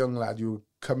you were a young lad, you'd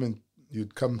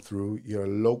come through. You're a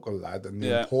local lad, and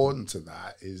the importance of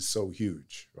that is so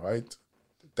huge, right?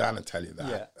 Dan will tell you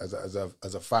that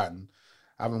as a fan,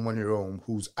 having one of your own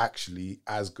who's actually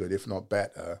as good, if not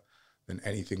better, than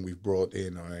anything we've brought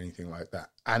in or anything like that.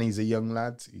 And he's a young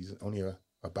lad. He's only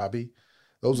a babby.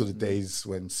 Those are the days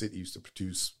when City used to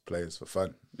produce players for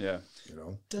fun. Yeah,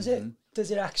 Does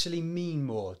it actually mean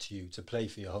more to you to play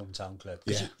for your hometown club?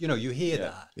 Because you hear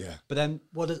that. Yeah. But then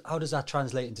how does that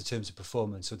translate into terms of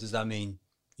performance? So does that mean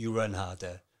you run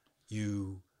harder,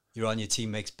 you're on your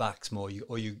teammates' backs more,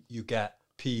 or you get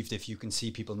peeved if you can see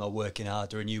people not working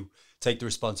harder, and you take the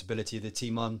responsibility of the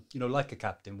team on, like a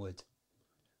captain would?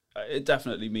 It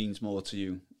definitely means more to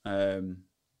you.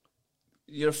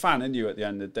 You're a fan, aren't you, at the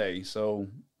end of the day? So,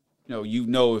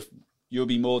 if you'll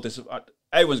be more disappointed.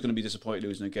 Everyone's going to be disappointed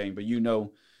losing a game, but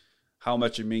how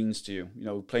much it means to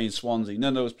you. Playing Swansea,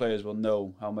 none of those players will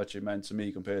know how much it meant to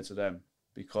me compared to them,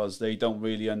 because they don't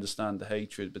really understand the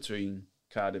hatred between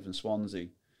Cardiff and Swansea.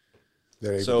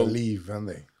 They're able to leave, aren't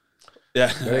they?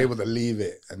 Yeah. They're able to leave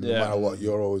it, and no matter what,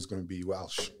 you're always going to be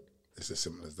Welsh. It's as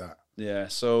simple as that. Yeah,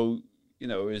 so,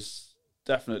 it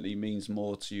definitely means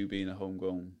more to you being a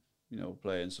homegrown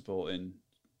player and supporting,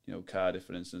 Cardiff,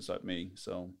 for instance, like me.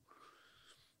 So,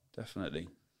 definitely.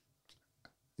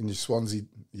 In your Swansea,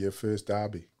 your first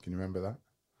derby, can you remember that?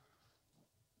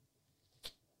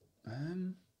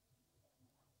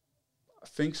 I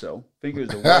think so. I think it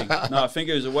was away. No, I think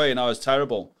it was away, and I was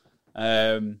terrible.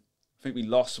 I think we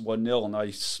lost 1-0, and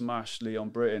I smashed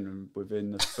Leon Britton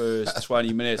within the first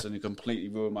 20 minutes, and it completely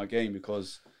ruined my game,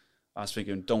 because I was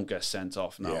thinking, don't get sent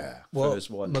off now. Yeah. Well,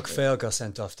 McPhail got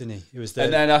sent off, didn't he? It was the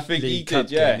and then I think League he Cup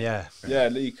did, game, yeah,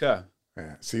 League Cup.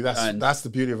 Yeah. See, that's the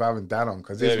beauty of having Dan on,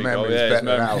 because his There we memory go, is yeah,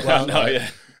 better his now. memory. No,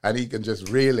 And he can just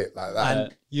reel it like that.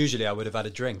 And usually I would have had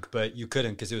a drink, but you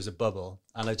couldn't because it was a bubble.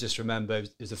 And I just remember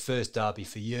it was the first derby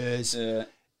for years. Yeah.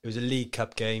 It was a League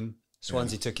Cup game.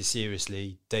 Swansea took it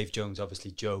seriously. Dave Jones,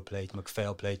 obviously, Joe played,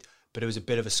 McPhail played. But it was a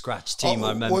bit of a scratch team.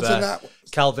 I remember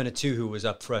Calvin Atuhu was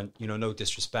up front. No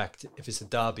disrespect. If it's a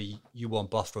derby, you want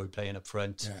Bothroyd playing up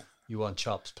front. Yeah. You want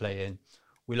Chops playing.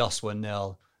 We lost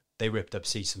 1-0. They ripped up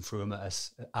seats and threw them at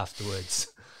us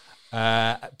afterwards.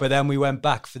 But then we went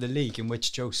back for the league, in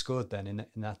which Joe scored then in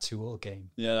that 2-2 game.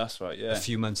 Yeah, that's right, yeah. A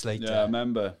few months later. Yeah, I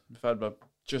remember. I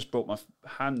just broke my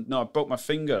hand. No, I broke my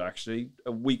finger, actually,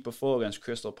 a week before against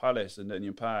Crystal Palace in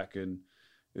Ninian Park, and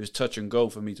it was touch and go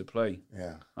for me to play.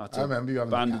 Yeah. I remember you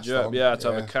having bandage a cast up. on. Yeah, I had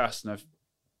to have a cast, and a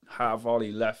half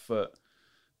volley left foot,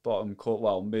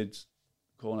 mid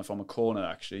corner from a corner,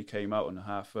 actually, came out on a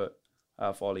half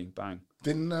volley, bang.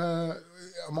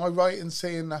 Am I right in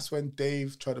saying that's when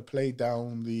Dave tried to play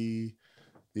down the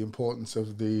importance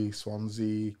of the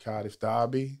Swansea Cardiff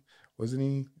derby? Wasn't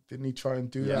he? Didn't he try and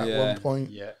do that at one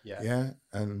point? Yeah.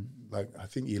 And I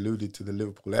think he alluded to the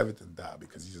Liverpool Everton derby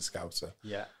because he's a Scouser.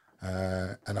 Yeah.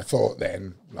 And I thought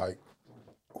then,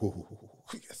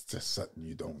 it's just something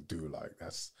you don't do. Like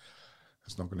that's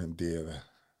not going to endear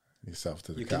yourself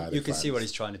to the You can see what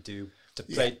he's trying to do to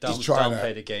play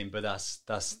downplay the game, but that's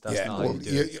not how you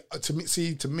do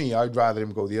it. To me, I'd rather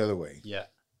him go the other way. Yeah,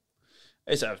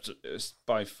 it's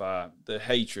by far the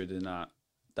hatred in that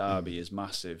derby is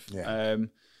massive. Yeah.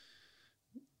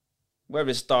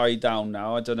 Whether it's died down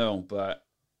now, I don't know, but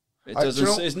it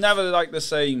doesn't. It's never like the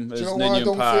same as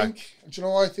Ninian Park. Do you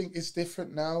know why I think it's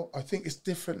different now? I think it's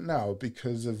different now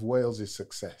because of Wales'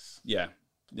 success. Yeah.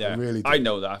 Yeah, I really do. I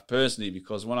know that personally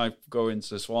because when I go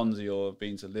into Swansea or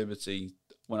been to Liberty,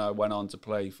 when I went on to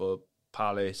play for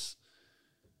Palace,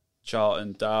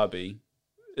 Charlton, Derby,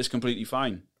 it's completely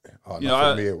fine. Oh,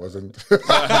 not for me, it wasn't.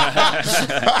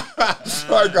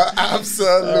 I got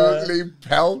absolutely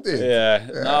pelted. Yeah.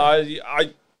 No,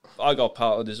 I got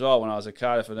pelted as well when I was at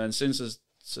Cardiff, and then since the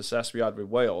success we had with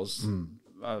Wales,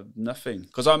 nothing.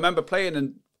 Because I remember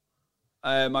playing,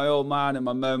 and my old man and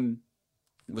my mum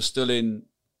was still in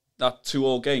that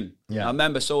 2-2 game. Yeah. I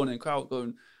remember someone in the crowd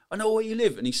going, "I know where you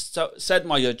live," and he said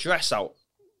my address out.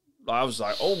 I was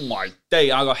like, "Oh my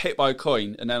day!" I got hit by a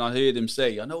coin, and then I heard him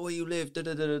say, "I know where you live." Da,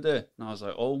 da, da, da, da. And I was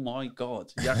like, "Oh my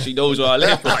god, he actually knows where I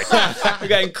live." Like, I'm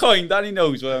getting coined, and he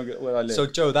knows where I live. So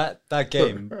Joe, that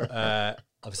game,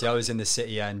 obviously I was in the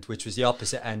City end, which was the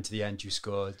opposite end to the end you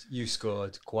scored. You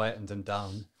scored, quietened them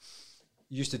down.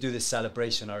 You used to do this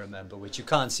celebration, I remember, which you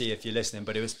can't see if you're listening,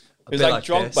 but it was a bit like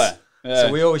Drogba. this. Yeah.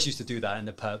 So we always used to do that in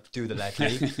the pub, do the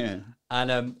Ledley. Yeah.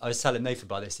 And I was telling Nathan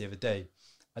about this the other day.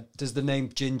 Does the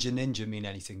name Ginger Ninja mean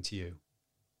anything to you?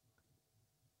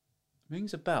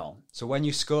 Rings a bell. So when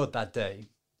you scored that day,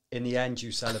 in the end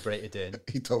you celebrated in.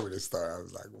 He told me this story. I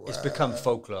was like, wow. It's become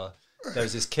folklore. There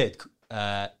was this kid,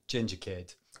 ginger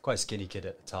kid, quite a skinny kid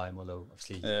at the time, although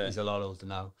obviously he's a lot older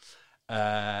now,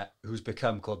 who's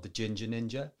become called the Ginger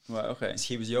Ninja. Right, okay.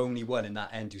 He was the only one in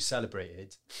that end who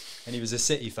celebrated, and he was a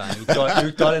City fan who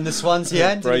got in the Swansea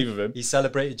end. Brave of him. He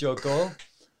celebrated your goal.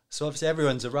 So obviously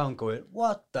everyone's around going,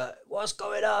 what's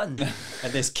going on?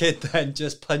 And this kid then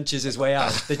just punches his way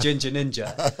out, the Ginger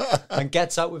Ninja, and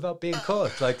gets out without being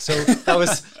caught. Like, so that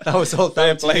was all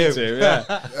down to you.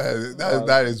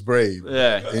 That is brave.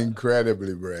 Yeah.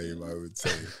 Incredibly brave, I would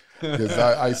say. Because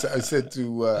I said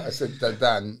to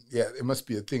Dan, yeah, it must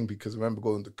be a thing because I remember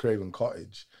going to Craven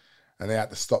Cottage and they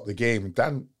had to stop the game.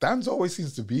 Dan's always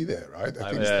seems to be there, right?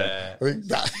 I think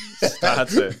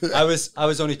That's it. I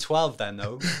was only 12 then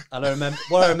though, and I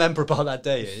remember about that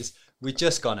day is we'd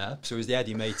just gone up, so it was the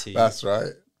Eddie May team. That's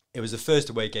right. It was the first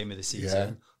away game of the season.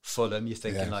 Yeah. Fulham, you're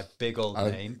thinking like big old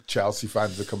name. Chelsea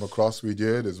fans that come across, we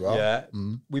did as well. Yeah,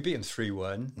 we beat them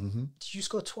 3-1. Did you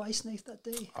score twice, Nate, that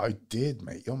day? I did,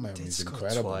 mate. Your memory is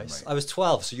incredible, twice. mate. I was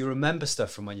 12, so you remember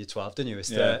stuff from when you're 12, didn't you?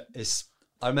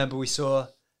 I remember we saw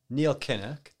Neil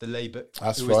Kinnock, the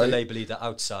Labour leader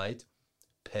outside,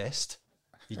 pissed.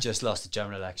 He just lost the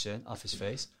general election off his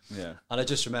face. Yeah. And I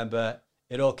just remember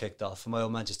it all kicked off and my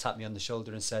old man just tapped me on the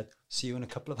shoulder and said, "See you in a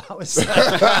couple of hours." Good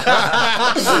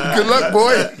luck,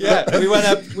 boy. Yeah.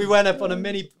 We went up on a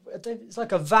mini, it's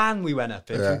like a van we went up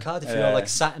in from Cardiff. We all like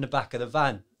sat in the back of the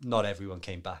van. Not everyone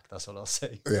came back, that's all I'll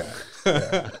say. Yeah.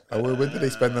 When did they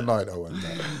spend the night? I wonder.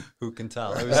 Who can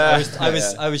tell?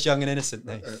 I was young and innocent,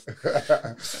 Nate.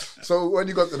 So when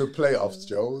you got to the playoffs,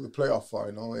 Joe, the playoff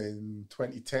final in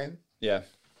 2010,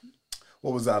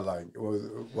 what was that like?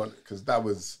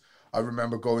 Because I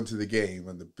remember going to the game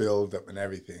and the build up and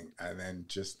everything, and then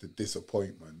just the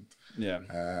disappointment. Yeah.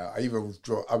 I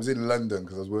was in London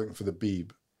because I was working for the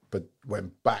Beeb, but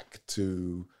went back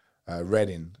to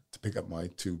Reading to pick up my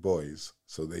two boys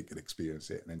so they could experience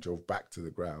it, and then drove back to the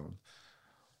ground,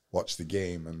 watched the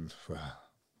game, and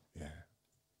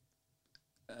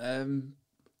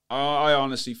I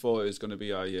honestly thought it was going to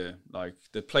be our year. Like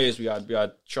the players we had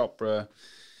Chopra,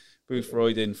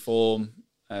 Boothroyd in form.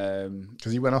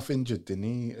 Because he went off injured, didn't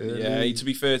he? Yeah, to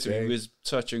be fair to him, he was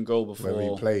touch and goal before whether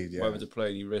he played. Whether to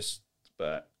play, he risked,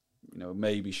 but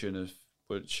maybe shouldn't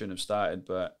have started.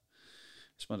 But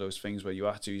it's one of those things where you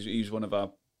have to. He's one of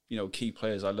our key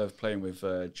players. I love playing with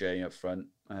Jay up front.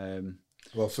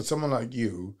 Well, for someone like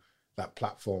you, that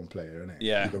platform player, isn't it?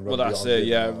 Yeah, well that's it.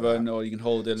 Yeah, run or you can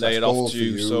hold it, lay it off to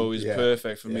you. So he's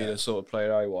perfect for me, the sort of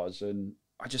player I was, and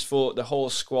I just thought the whole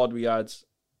squad we had.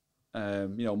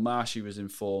 Marshy was in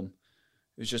form.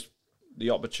 It was just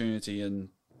the opportunity and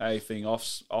everything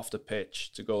off the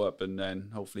pitch to go up and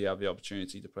then hopefully have the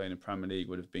opportunity to play in the Premier League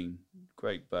would have been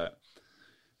great. But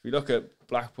if you look at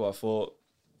Blackpool, I thought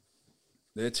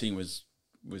their team was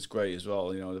great as well.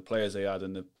 The players they had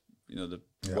and the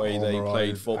way they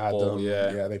played football. Adam,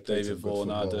 they played David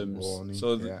Vaughan, Adams.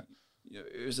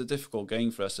 It was a difficult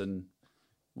game for us. And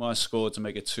when I scored to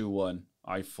make it 2-1.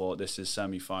 I thought this is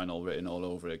semi-final written all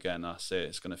over it again. That's it.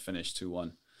 It's going to finish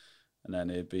 2-1. And then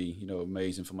it'd be,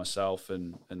 amazing for myself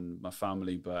and my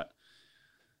family. But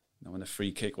when the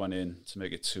free kick went in to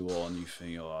make it 2-2, and you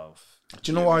think,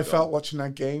 do you know what I felt watching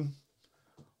that game?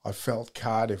 I felt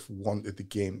Cardiff wanted the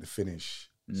game to finish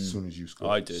as soon as you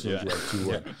scored. I did, yeah.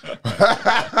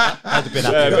 I'd have been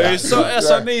happy But with it's that.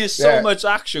 so, I mean, it's so much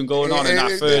action going on in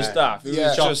that first half. It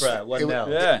was just, Chopra, 1-0.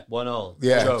 Yeah. 1-0.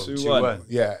 Yeah. Joe, 2-1. 2-1.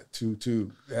 Yeah,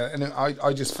 2-2. And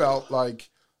I just felt like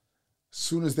as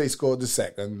soon as they scored the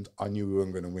second, I knew we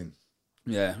weren't going to win.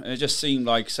 Yeah, and it just seemed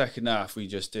like second half we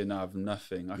just didn't have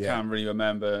nothing. I can't really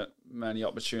remember many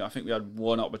opportunities. I think we had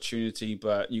one opportunity,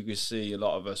 but you could see a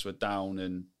lot of us were down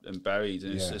and buried,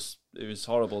 and it was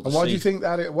horrible to see. And why do you think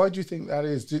that is? Why do you think that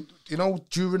is?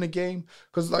 During a game,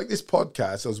 because like this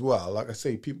podcast as well, like I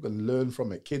say, people can learn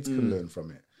from it. Kids can learn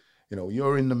from it.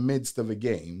 You're in the midst of a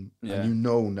game, and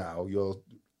now you're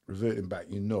reverting back.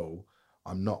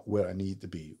 I'm not where I need to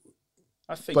be.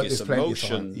 I think it's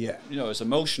emotion. It's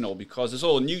emotional because it's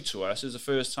all new to us. It's the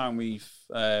first time we've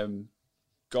gone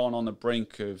on the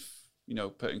brink of,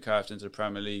 putting Cardiff into the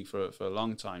Premier League for a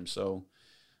long time. So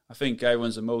I think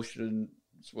everyone's emotions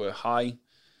were high.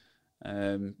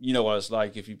 You know what it's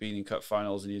like if you've been in cup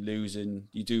finals and you're losing,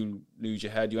 you do lose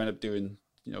your head. You end up doing,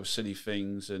 silly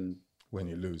things. And when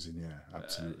you're losing, yeah,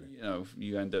 absolutely.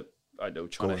 You end up, trying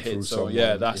Going to hit. So,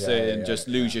 someone. that's it. And just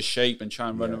lose your shape and try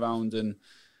and run around. And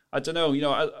I don't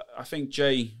know, I think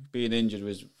Jay being injured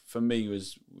was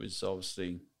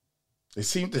obviously it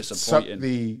seemed to suck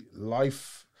the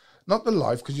life, not the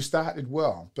life, because you started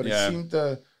well, but it seemed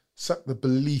to suck the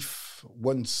belief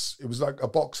once. It was like a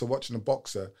boxer watching a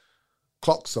boxer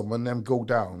clock someone, then go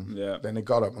down. Yeah. Then they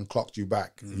got up and clocked you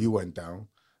back. You went down.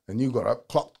 Then you got up,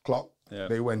 clock. Yeah.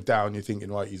 They went down. You're thinking,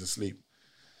 right, he's asleep.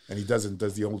 And he does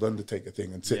the old Undertaker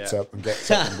thing and sits up and gets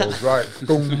up and goes, right,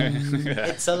 boom.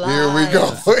 It's alive. Here we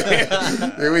go.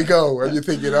 Here we go. And you're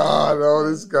thinking, no,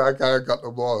 this guy can't got the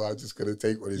ball. I'm just going to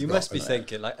take what he's got. You must be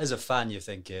thinking, like, as a fan, you're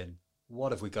thinking,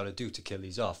 what have we got to do to kill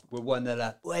these off? We're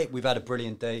 1-0 wait, we've had a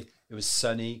brilliant day. It was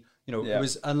sunny. It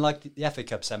was unlike the FA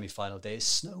Cup semi-final day. It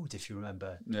snowed, if you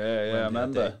remember. Yeah, I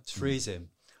remember. It's freezing.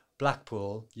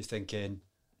 Blackpool, you're thinking,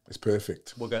 it's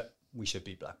perfect. We should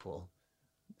beat Blackpool.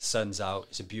 Sun's out,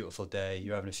 it's a beautiful day,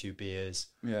 you're having a few beers.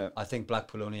 Yeah. I think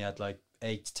Blackpool only had like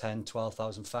 8, 10,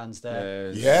 12,000 fans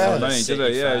there. It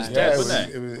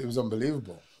was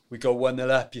unbelievable. We go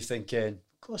 1-0 up, you're thinking,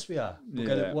 of course we are.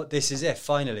 This is it,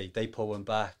 finally. They pull one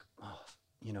back.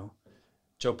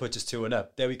 Joe puts us 2-1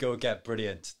 up. There we go again,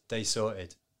 brilliant. They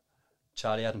sorted.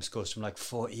 Charlie Adams scores from like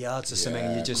 40 yards or something,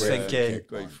 and you're just thinking,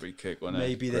 great free kick, wasn't it?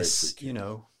 Maybe this,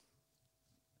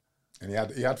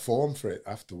 And he had form for it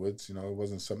afterwards. It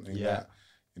wasn't something that,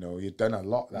 he'd done a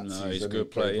lot that season. He's a good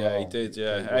player. Yeah, he did.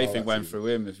 Yeah, everything went through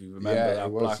him. If you remember that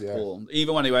Blackpool,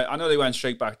 even when he went, I know they went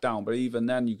straight back down, but even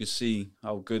then you could see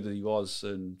how good he was,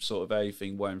 and sort of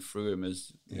everything went through him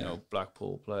as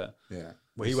Blackpool player. Yeah.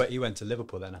 Well, he went to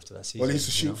Liverpool then after that season. Well, he used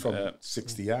to shoot from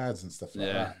 60 yards and stuff like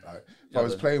that. Like, if I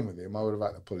was playing with him, I would have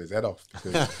had to pull his head off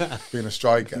because being a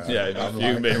striker, I'm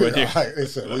like,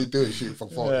 listen, what are you doing? Shoot from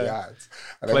 40 yards.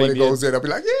 And then when he goes in, I'll be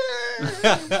like,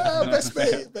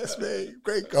 best mate,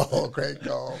 great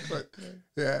goal.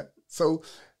 But so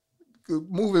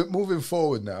moving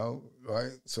forward now,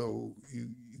 right? So you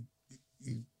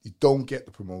don't get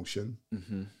the promotion.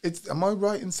 Mm-hmm. Am I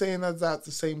right in saying that at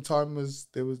the same time as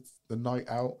there was the night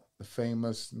out, the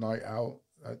famous night out?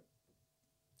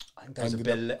 I think that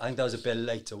was a bit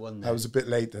later, wasn't it? That was a bit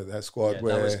later. That squad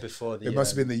where that was before it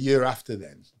must have been the year after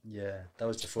then. Yeah, that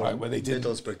was before when they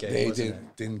Middlesbrough game.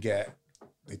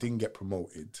 They didn't get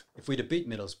promoted. If we'd have beat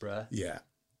Middlesbrough,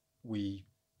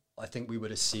 I think we would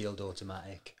have sealed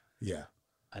automatic. Yeah.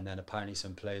 And then apparently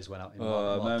some players went out in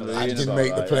I didn't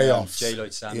make the playoffs. J.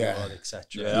 Lloyd Samuel,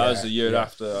 etc. Yeah, that was the year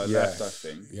after I left, I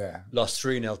think. Yeah. Lost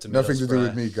 3-0 to Middlesbrough. Nothing to do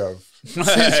with me, Gov.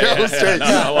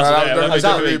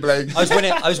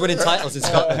 I was winning titles in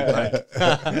Scotland.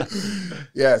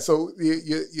 Yeah, so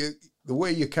the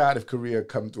way your Cardiff career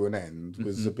come to an end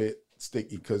was a bit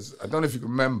sticky because I don't know if you can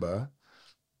remember,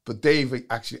 but Dave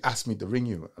actually asked me to ring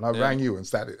you, and I rang you and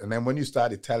then when you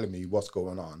started telling me what's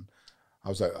going on, I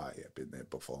was like, been there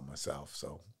before myself,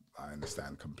 so I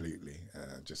understand completely.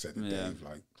 I just said to Dave,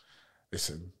 like,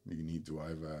 listen, you need to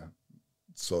either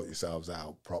sort yourselves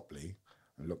out properly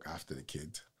and look after the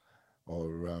kid, or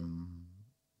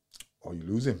you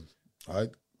lose him,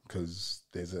 right? Because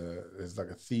there's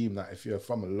like a theme that if you're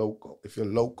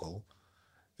local,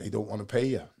 they don't want to pay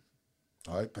you,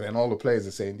 right? But then all the players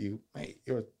are saying to you, mate,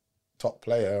 you're a top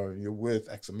player and you're worth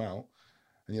X amount,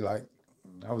 and you're like,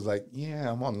 I was like,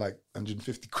 yeah, I'm on like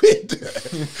 150 quid.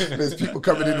 There's people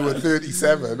coming in with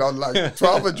 37 on like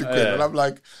 1,200 quid. And I'm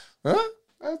like, huh?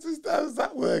 How's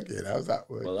that working? How's that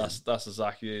working? Well, that's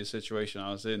exactly the situation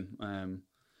I was in.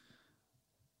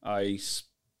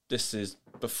 This is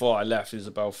before I left. It was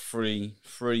about three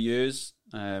years.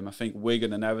 I think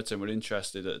Wigan and Everton were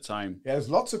interested at the time. Yeah, there's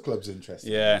lots of clubs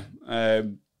interested. Yeah,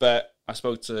 but I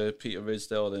spoke to Peter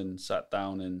Ridsdale and sat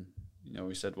down, and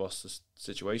we said, "What's the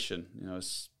situation?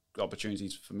 It's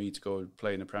opportunities for me to go and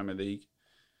play in the Premier League."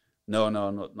 No,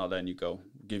 not letting you go.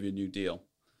 We'll give you a new deal.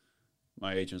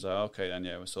 My agent was like, "Okay, then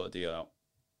yeah, we'll sort a deal out."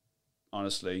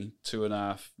 Honestly,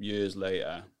 2.5 years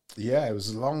later. Yeah, it was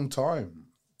a long time.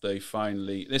 They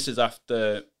finally. This is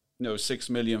after 6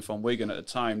 million from Wigan at the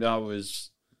time. That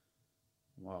was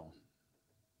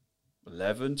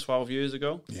 11, 12 years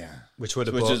ago. Yeah, which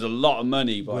is a lot of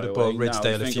money. By would the have way, bought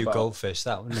Ridsdale a few goldfish.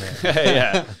 That wouldn't it?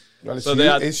 Yeah. Well, so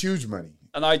it's huge money.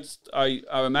 And I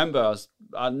remember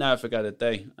I'll never forget a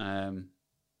day. I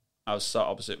was sat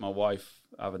opposite my wife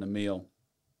having a meal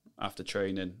after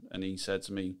training, and he said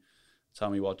to me, "Tell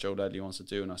me what Joe Ledley wants to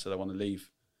do." And I said, "I want to leave.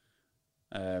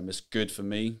 It's good for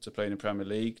me to play in the Premier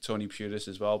League. Tony Pulis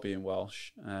as well, being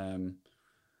Welsh.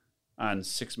 And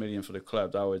 6 million for the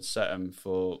club, that would set him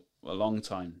for a long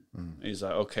time." He's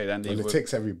like, "Okay, then." Well, it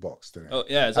ticks every box, doesn't it? Oh,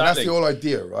 yeah, exactly. And that's the whole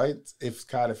idea, right? If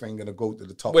Cardiff ain't going to go to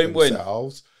the top Win-win.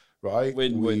 themselves, right?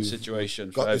 Win-win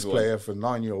situation got for this everyone. player for a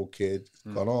 9-year-old kid,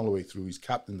 gone all the way through. He's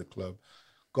captained the club,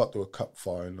 got to a cup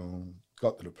final,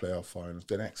 got to the playoff finals,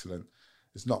 done excellent.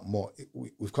 It's not more.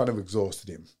 We've kind of exhausted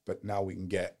him, but now we can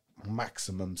get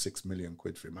maximum 6 million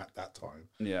quid for him at that time.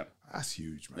 Yeah, that's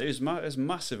huge, man. It's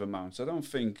massive amounts. I don't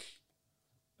think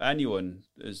anyone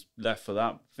is left for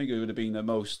that. I think it would have been the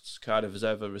most Cardiff has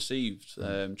ever received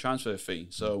transfer fee.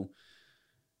 So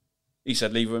he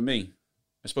said, "Leave it with me."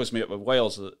 I was supposed to meet up with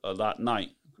Wales that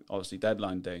night, obviously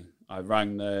deadline day. I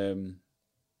rang the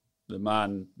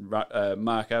man,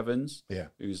 Mark Evans,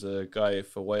 who's the guy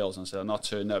for Wales, and said, "I'm not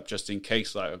turning up just in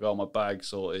case. Like, I've got my bag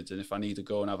sorted, and if I need to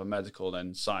go and have a medical,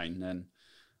 then sign. Then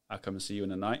I'll come and see you in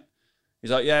the night." He's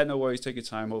like, "Yeah, no worries. Take your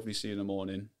time. Hopefully see you in the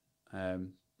morning." I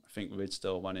think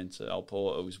Ridsdale went into Al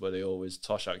Porto's where they always,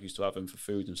 Toshak used to have him for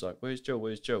food, and was like, "Where's Joe?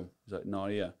 Where's Joe?" He's like, "Not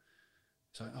here."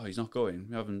 He's like, "Oh, he's not going.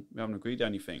 We haven't agreed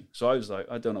anything." So I was like,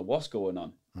 I don't know what's going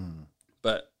on.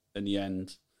 But in the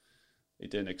end, he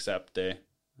didn't accept it.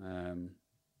 And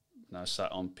I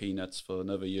sat on peanuts for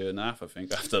another year and a half, I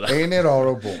think, after that. Ain't it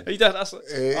horrible?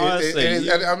 Honestly.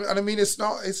 And I mean, it's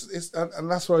not,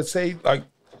 and that's what I'd say, like,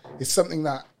 it's something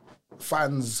that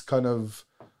fans kind of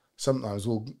sometimes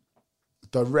will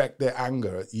direct their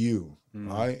anger at you,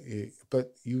 right?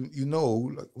 But you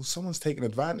know, like, well, someone's taking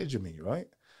advantage of me, right?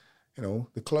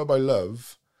 The club I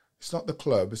love, it's not the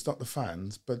club, it's not the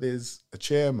fans, but there's a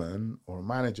chairman or a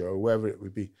manager or whoever it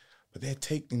would be, but they're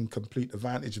taking complete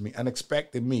advantage of me and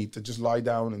expecting me to just lie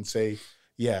down and say,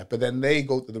 yeah, but then they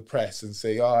go to the press and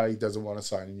say, he doesn't want to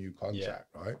sign a new contract,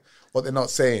 right? What they're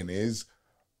not saying is,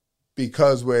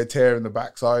 because we're tearing the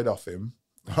backside off him,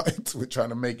 right, we're trying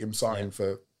to make him sign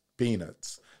for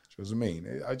peanuts. Do you know what I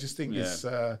mean? I just think it's,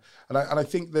 and I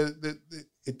think that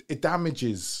it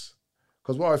damages,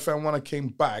 because what I found when I came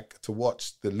back to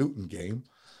watch the Luton game,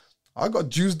 I got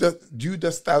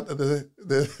Judas out of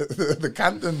the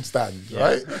Canton stand,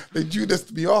 right? They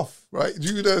Judas me off, right?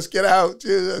 Judas, get out,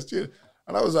 Judas.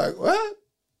 And I was like, what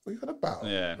are you on about?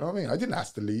 Yeah. You know what I mean? I didn't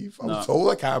ask to leave. I was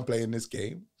told I can't play in this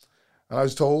game. And I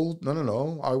was told,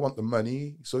 no, I want the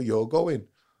money, so you're going.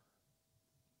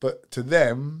 But to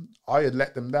them, I had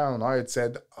let them down. I had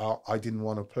said I didn't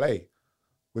want to play,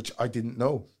 which I didn't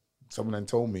know. Someone then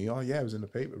told me, it was in the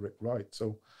paper, Rick, right?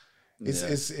 So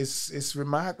it's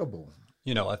remarkable.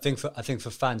 I think for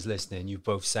fans listening, you've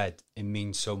both said it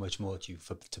means so much more to you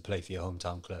to play for your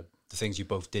hometown club. The things you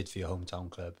both did for your hometown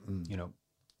club,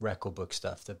 record book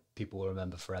stuff that people will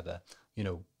remember forever.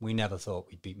 We never thought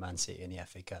we'd beat Man City in the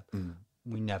FA Cup.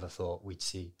 We never thought we'd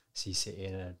see City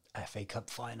in an FA Cup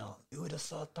final. Who would have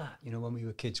thought that? When we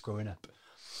were kids growing up.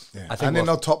 Yeah. And they're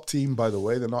not top team, by the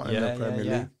way. They're not in the Premier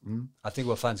League. I think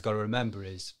what fans got to remember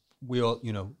is we all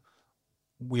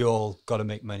got to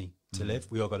make money to live.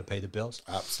 We all got to pay the bills.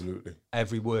 Absolutely.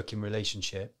 Every working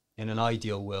relationship, in an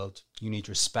ideal world, you need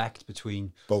respect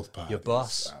between both parties, your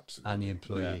boss and the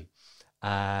employee.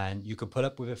 Yeah. And you can put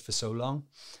up with it for so long.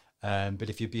 But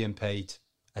if you're being paid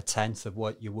a tenth of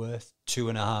what you're worth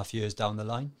 2.5 years down the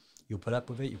line, you put up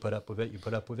with it, you put up with it, you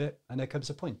put up with it, and there comes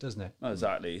a point, doesn't it?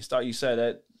 Exactly. It's like you said,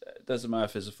 it doesn't matter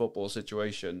if it's a football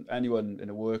situation. Anyone in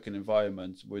a working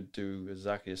environment would do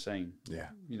exactly the same. Yeah.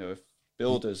 If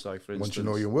builders, like, for instance. Once you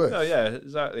know your worth. Oh, yeah,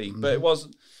 exactly. But it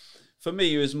wasn't, For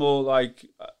me, it was more like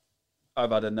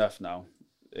I've had enough now.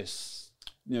 It's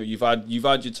you've had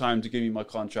your time to give me my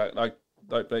contract. Like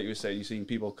Blake was saying, you've seen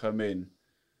people come in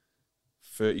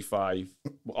 35,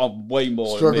 way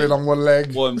more struggling than me. on one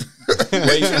leg.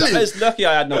 It's lucky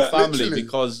I had no family Literally.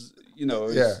 because you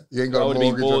ain't got a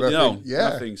mortgage or nothing.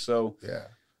 Nothing. So yeah.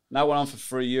 now I went on for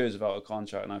 3 years without a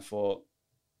contract, and I thought,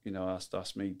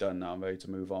 that's me done now. I'm ready to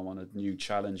move on a new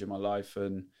challenge in my life,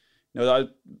 and I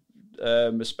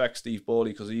respect Steve Borley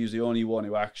because he was the only one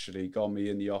who actually got me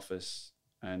in the office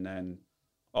and then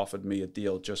offered me a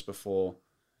deal just before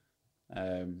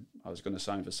I was going to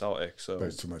sign for Celtic. So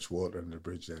there's too much water under the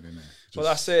bridge then, isn't it? Well,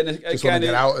 that's it. And again,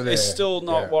 it's still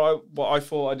not what I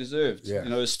thought I deserved. Yeah.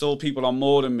 There's still people on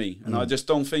more than me, and I just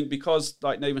don't think because,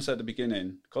 like Nathan said at the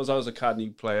beginning, because I was a academy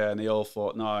player, and they all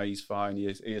thought, "No, he's fine.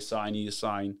 He's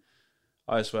sign."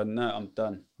 I just went, "No, I'm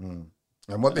done." And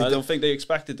I don't think they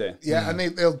expected it. Yeah, and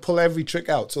they'll pull every trick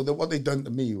out. So what they done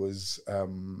to me was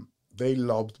they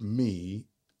lobbed me,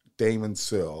 Damon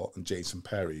Searle, and Jason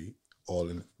Perry all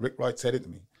in. Rick Wright said it to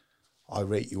me. I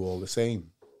rate you all the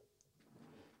same.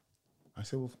 I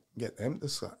said, well, get them to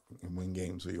suck and win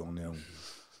games with you on their own.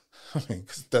 I mean,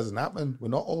 because it doesn't happen. We're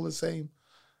not all the same.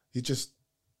 You're just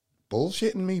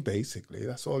bullshitting me, basically.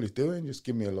 That's all he's doing. Just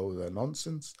give me a load of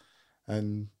nonsense.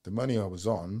 And the money I was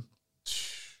on,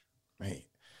 mate,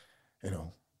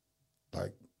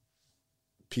 like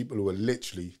people who are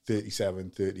literally 37,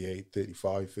 38,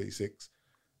 35, 36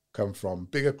 come from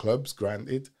bigger clubs,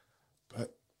 granted,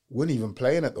 but weren't even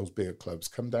playing at those bigger clubs.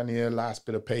 Come down here, last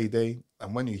bit of payday,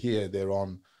 and when you hear they're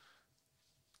on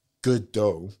good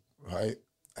dough, right?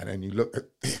 And then you look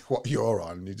at what you're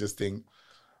on, and you just think,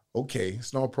 okay,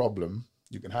 it's no problem.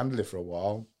 You can handle it for a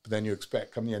while, but then you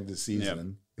expect, come the end of the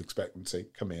season, you expect them to say,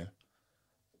 come here.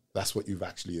 That's what you've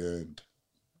actually earned,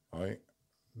 right?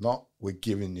 Not we're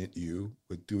giving it you,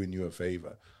 we're doing you a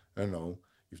favor. No,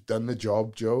 you've done the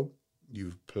job, Joe.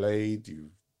 You've played,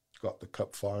 you've got the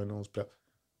cup finals.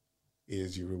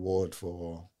 Here's your reward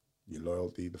for your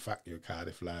loyalty, the fact you're a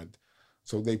Cardiff lad.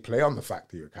 So they play on the fact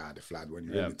that you're a Cardiff lad when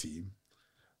you're in the team,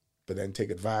 but then take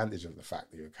advantage of the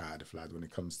fact that you're a Cardiff lad when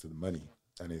it comes to the money.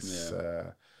 And it's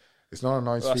not a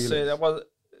nice feeling.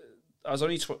 I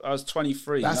was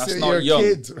 23. That's not you're young.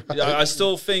 A kid, right? I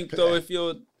still think though, if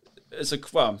you're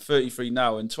I'm 33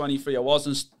 now, and 23, I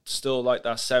wasn't still like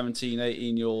that 17,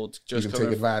 18-year-old. Just you can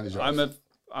take advantage of.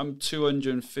 I'm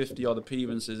 250 odd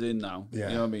appearances in now. Yeah.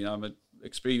 You know what I mean? I'm an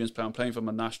experienced player. I'm playing for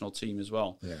my national team as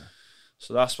well. Yeah.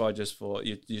 So that's why I just thought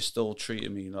you're still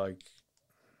treating me like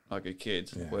a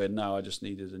kid. Yeah. Where now I just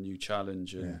needed a new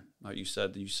challenge. And like you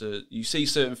said, you see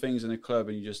certain things in the club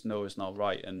and you just know it's not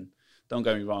right. And don't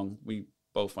get me wrong, we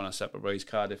both went our separate ways.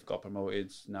 Cardiff got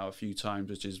promoted now a few times,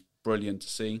 which is brilliant to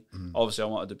see. Obviously, I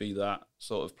wanted to be that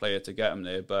sort of player to get him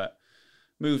there, but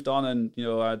moved on, and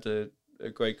I had a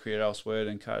great career elsewhere,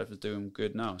 and Cardiff is doing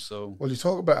good now. So, well, you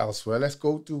talk about elsewhere. Let's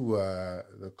go to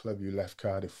the club you left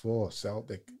Cardiff for,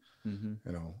 Celtic.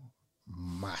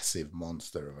 Massive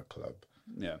monster of a club.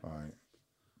 Yeah, right.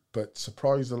 But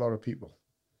surprised a lot of people.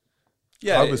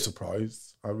 Yeah, I was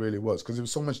surprised. I really was, because there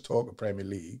was so much talk of Premier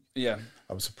League. Yeah,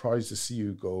 I was surprised to see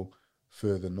you go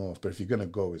further north. But if you're going to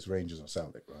go, it's Rangers or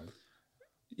Celtic, right?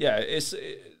 Yeah,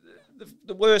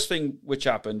 the worst thing which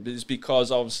happened is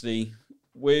because obviously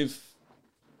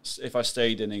if I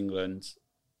stayed in England,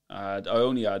 I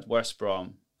only had West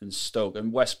Brom and Stoke,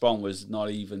 and West Brom was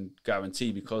not even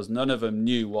guaranteed because none of them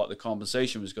knew what the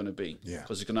compensation was going to be. Yeah,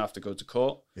 because they're going to have to go to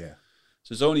court. Yeah.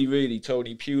 So it's only really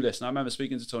Tony Pulis. And I remember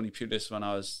speaking to Tony Pulis when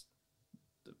I was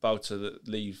about to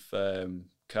leave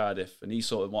Cardiff, and he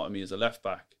sort of wanted me as a left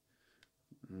back.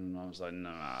 And I was like,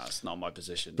 nah, that's not my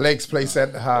position. Blake's play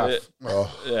centre half. My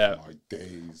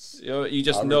days. You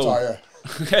just I'll know. Retire.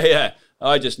 Yeah,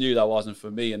 I just knew that wasn't for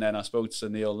me. And then I spoke to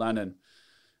Neil Lennon,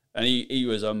 and he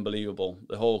was unbelievable.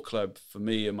 The whole club, for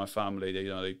me and my family,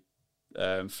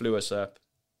 they flew us up,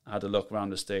 had a look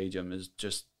around the stadium, is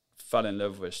just fell in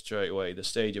love with it straight away. The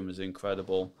stadium was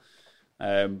incredible.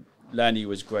 Lenny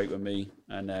was great with me,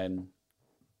 and then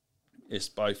it's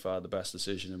by far the best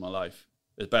decision in my life.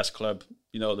 The best club,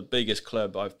 the biggest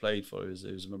club I've played for. It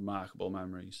was remarkable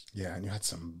memories. Yeah, and you had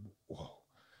some. Whoa,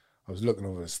 I was looking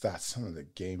over the stats. Some of the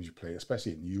games you played,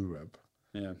 especially in Europe.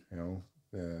 Yeah,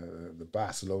 the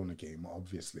Barcelona game,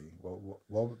 obviously.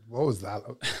 What was that?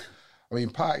 I mean,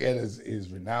 Parkhead is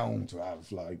renowned to have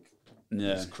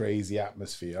this crazy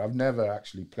atmosphere. I've never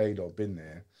actually played or been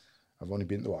there. I've only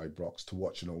been to Ibrox to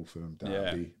watch an Old Firm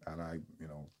derby, and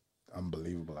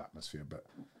unbelievable atmosphere. But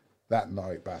that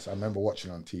night, I remember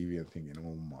watching on TV and thinking,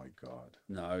 oh my God.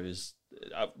 No, it was.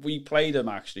 We played them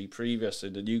actually previous to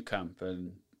the new camp,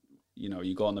 and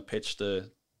you go on the pitch the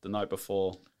night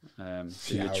before, do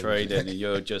your Yeah, training,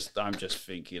 and I'm just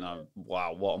thinking,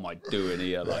 wow, what am I doing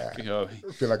here? Like, I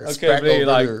feel like a I speck can't believe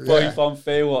over like you. both on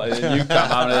Fairwater, and then you come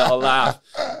having a little laugh.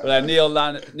 But then Neil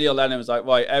Lennon was like,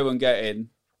 right, everyone get in,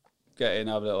 have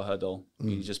a little huddle.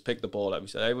 He just picked the ball up. He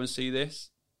said, everyone see this?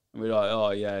 And we're like,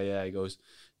 oh yeah. He goes,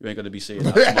 you ain't going to be seeing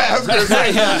that tomorrow. I was going to say,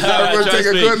 everyone take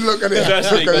a good look at it.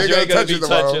 Trust me, because you ain't going to be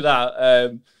tomorrow. touching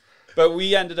that. But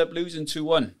we ended up losing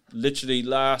 2-1. Literally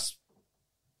last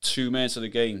 2 minutes of the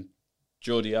game,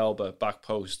 Jordi Alba, back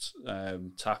post,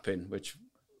 tapping, which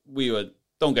we were,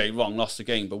 don't get it wrong, lost the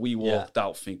game, but we walked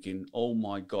out thinking, oh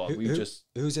my God,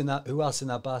 who's in that? Who else in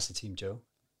that Barca team, Joe?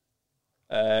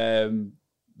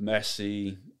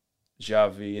 Messi,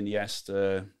 Xavi,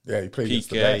 Iniesta. Yeah, he played against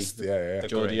the Piqué, best. Yeah.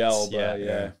 Jordi Alba,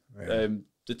 yeah.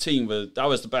 The team that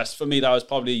was the best. For me, that was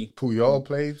probably... Puyol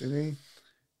played, didn't he?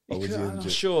 I'm not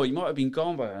sure. He might have been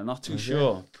gone by then. I'm not too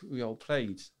sure. Puyol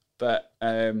played. But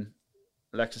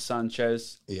Alexis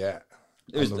Sanchez. Yeah.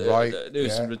 It was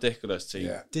a ridiculous team.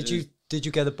 Yeah. Did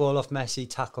you get the ball off Messi,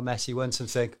 tackle Messi once and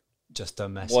think, just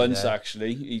done Messi once there?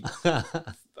 Actually.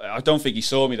 I don't think he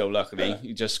saw me though, luckily.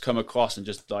 He just come across and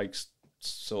just like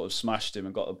sort of smashed him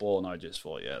and got the ball, and I just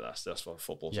thought, yeah, that's what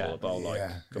football's all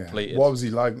about, completed. What was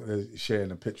he like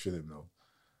sharing a pitch with him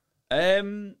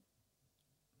though?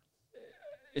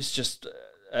 It's just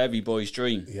every boy's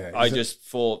dream. Yeah, I just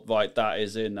thought, right, that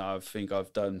is in. I think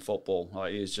I've done football.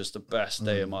 Like, it's just the best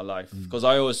day of my life. Because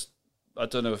I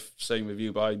don't know if same with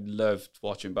you, but I loved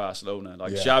watching Barcelona.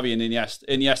 Like Xavi and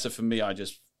Iniesta for me, I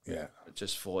just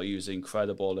thought he was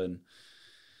incredible, and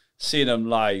seeing him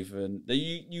live, and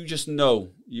you just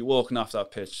know you're walking off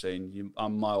that pitch saying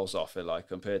I'm miles off it, like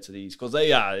compared to these, because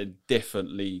they are in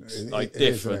different leagues,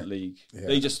 different league. Yeah.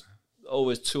 They just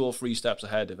always 2 or 3 steps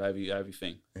ahead of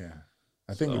everything. Yeah,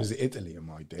 I think it was Italy in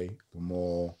my day. The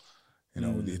more,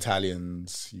 the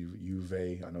Italians,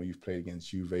 Juve. I know you've played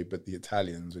against Juve, but the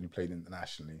Italians, when you played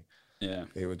internationally,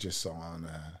 they were just on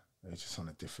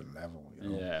a different level.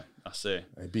 Yeah, that's it.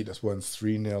 They beat us once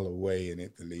 3-0 away in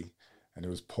Italy, and it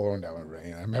was pouring down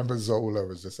rain. I remember Zola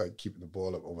was just like keeping the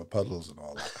ball up over puddles and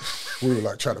all that. We were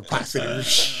like trying to pass it and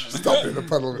stop in the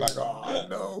puddle. We're like, oh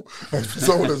no. And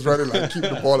Zola's running like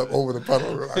keeping the ball up over the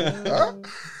puddle. We're like, huh?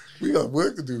 We got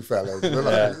work to do, fellas.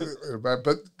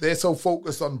 But they're so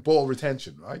focused on ball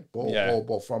retention, right?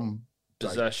 Ball from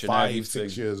possession, like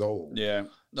 5-6 years old. Yeah,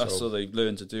 that's what they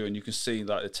learned to do. And you can see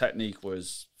that the technique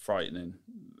was frightening.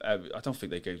 I don't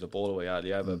think they gave the ball away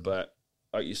hardly ever, but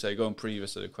like you say, going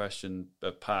previous to the question,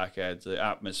 the Parkhead, the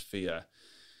atmosphere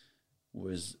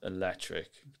was electric.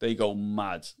 They go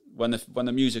mad when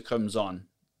the music comes on.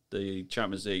 The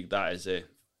Champions League, that is it.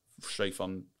 Straight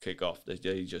from kickoff,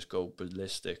 they just go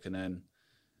ballistic. And then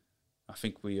I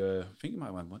think we might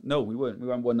have won. No, we weren't. We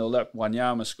went 1-0 up.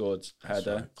 Wanyama scored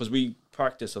header because we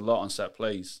practice a lot on set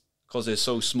plays because they're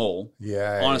so small.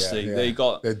 Yeah, honestly, they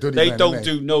don't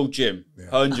do no gym.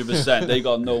 100%. They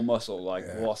got no muscle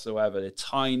whatsoever. They're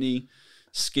tiny,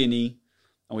 skinny,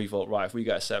 and we thought, right, if we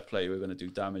get a set play, we're going to do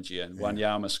damage here. And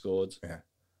Wanyama scored, and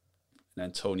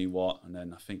then Tony Watt, and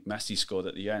then I think Messi scored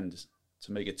at the end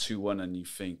to make it 2-1. And you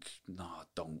think,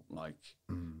 don't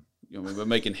we're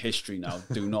making history now.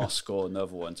 Do not score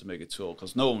another one to make it 2-0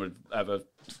 because no one would ever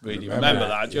really remember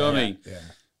that. Do you know what I mean? Yeah.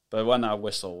 But when that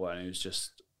whistle went, it was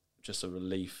just a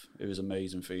relief. It was an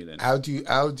amazing feeling. How do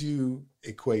you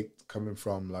equate coming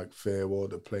from like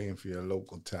Fairwater, playing for your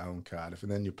local town, Cardiff,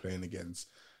 and then you're playing against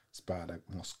Spartak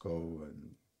Moscow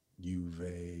and Juve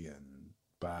and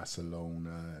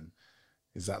Barcelona, and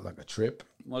is that like a trip?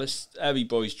 Well, it's every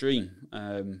boy's dream.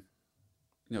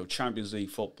 Champions League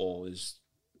football is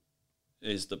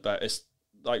the best. It's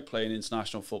like playing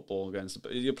international football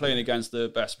you're playing against the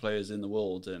best players in the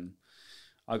world, and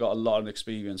I got a lot of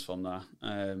experience from that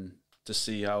to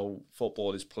see how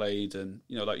football is played. And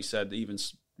like you said, even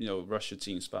Russia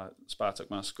team, Spartak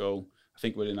Moscow. I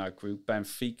think we're in our group,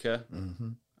 Benfica,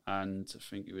 and I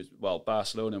think it was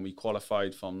Barcelona, and we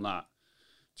qualified from that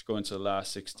to go into the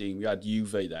last 16. We had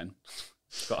Juve then.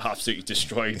 Got absolutely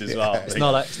destroyed as well. It's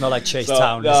not like Chase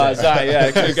Town, is it? Exactly,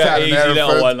 it could get an easy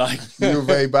little one like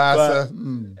Juve, Barca.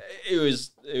 It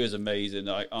was amazing.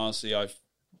 Honestly, I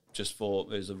just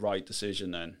thought it was the right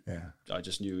decision then. Yeah. I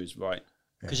just knew it was right.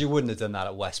 Because you wouldn't have done that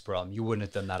at West Brom. You wouldn't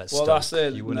have done that at Stoke. That's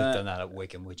it. You wouldn't have done that at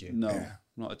Wigan, would you? No,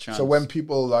 not a chance. So when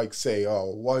people say,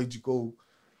 "Oh, why'd you go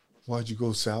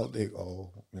Celtic?"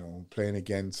 or playing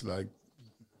against like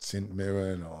St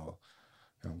Mirren or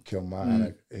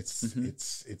Kilmarnock, it's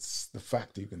the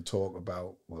fact that you can talk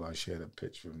about. Well, I shared a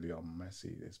pitch with Lionel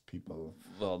Messi. There's people.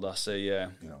 Well, that's it. Yeah.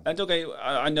 And okay,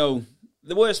 I know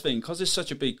the worst thing because it's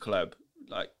such a big club.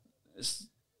 Like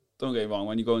don't get me wrong,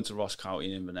 when you go into Ross County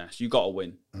and Inverness, you got to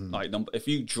win. Like, if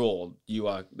you draw,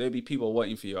 there'll be people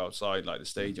waiting for you outside like the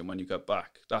stadium when you get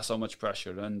back. That's how much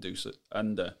pressure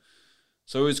under.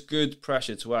 So it's good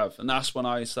pressure to have, and that's when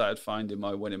I started finding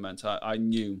my winning mentality. I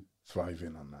knew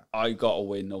thriving on that. I got to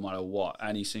win no matter what,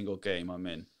 any single game I'm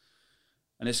in,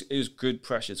 and it was good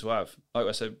pressure to have. Like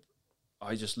I said,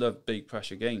 I just love big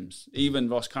pressure games. Even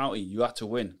Ross County, you had to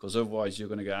win because otherwise you're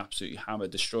going to get absolutely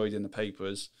hammered, destroyed in the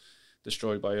papers,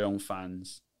 destroyed by your own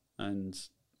fans, and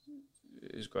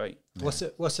it was great. What's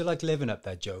it like living up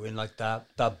there, Joe? In like that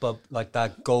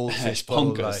goldfish It's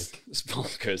bowl, bonkers. like It's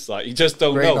bonkers. Like, you just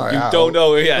don't Great know. night You out. don't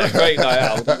know. Yeah, great night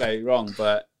out. Don't get me wrong,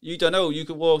 but you don't know. You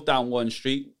could walk down one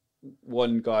street,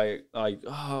 one guy like,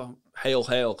 oh, hail,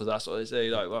 hail, because that's what they say.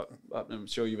 Like, what? I'm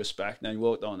sure you respect. And then you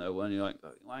walk down there, and you're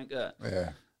like that.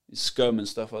 Yeah. Scum and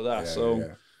stuff like that. Yeah,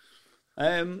 So,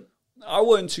 yeah. I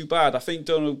wasn't too bad. I think,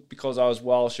 don't know, because I was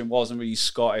Welsh and wasn't really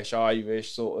Scottish,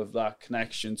 Irish, sort of that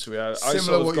connection to it. I Similar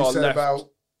sort of what got you said left. about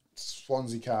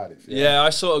Swansea Cardiff. Yeah, I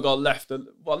sort of got left,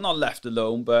 well, not left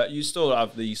alone, but you still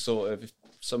have these sort of,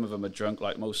 some of them are drunk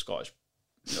like most Scottish,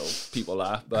 people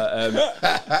are. But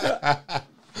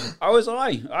I was all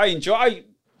right. I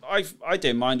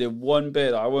didn't mind it one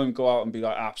bit. I wouldn't go out and be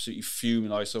like absolutely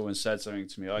fuming like someone said something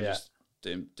to me. I just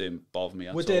didn't bother me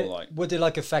at all. Would it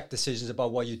like affect decisions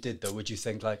about what you did though? Would you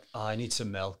think like, I need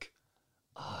some milk?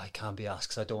 I can't be asked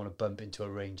because I don't want to bump into a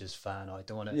Rangers fan. Or I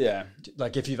don't want to. Yeah.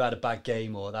 Like if you've had a bad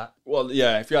game or that. Well,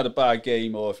 yeah. If you had a bad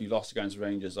game or if you lost against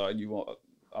Rangers, I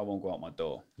won't go out my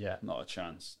door. Yeah. Not a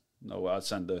chance. No, I'd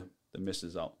send the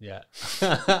missus out. Yeah.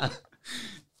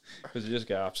 Because you just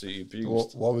get absolutely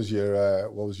abused. What was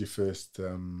your first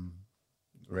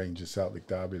Rangers Celtic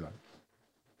derby like?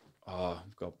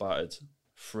 Got battered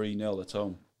 3-0 at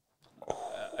home.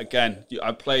 Again,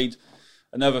 I played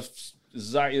another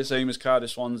exactly the same as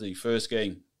Cardiff Swansea. First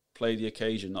game, played the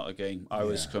occasion, not a game. I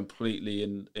was completely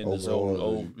in the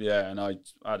zone. And I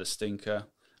had a stinker.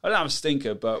 I didn't have a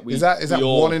stinker, but is that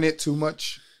wanting it too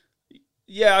much?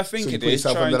 Yeah, I think it is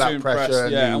trying to impress.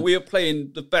 And we were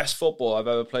playing the best football I've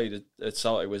ever played at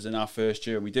Celtic was in our first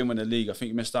year. We didn't win the league. I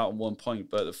think we missed out on 1 point,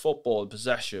 but the football, the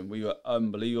possession, we were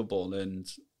unbelievable. And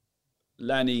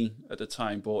Lenny at the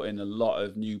time brought in a lot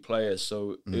of new players,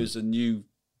 so it was a new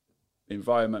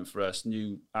environment for us,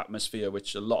 new atmosphere,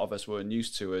 which a lot of us weren't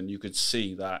used to, and you could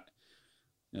see that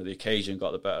the occasion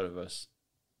got the better of us.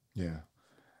 Yeah,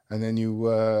 and then you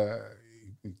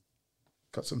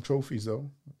got some trophies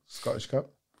though. Scottish Cup,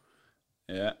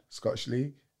 Scottish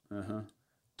League,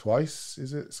 twice,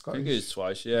 is it Scottish? I think it is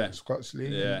twice, yeah. Scottish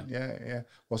League, yeah.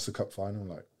 What's the cup final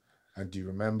like? And do you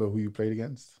remember who you played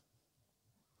against?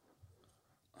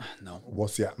 No.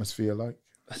 What's the atmosphere like?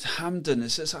 It's Hampden.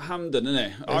 It's at Hampden,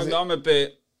 isn't it? I'm a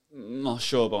bit not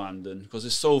sure about Hampden because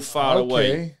it's so far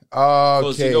away.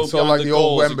 Okay, so like the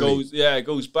old Wembley. It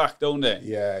goes back, don't it?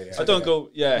 Yeah. I don't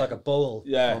go. Yeah, like a bowl.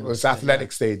 Yeah, it's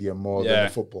athletic stadium more than a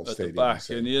football at stadium. The back,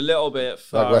 and you're a little bit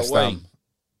far like West away. Ham.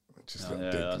 Just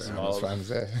that's fans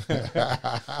there.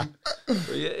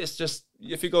 It's just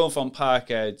if you're going from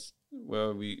Parkhead,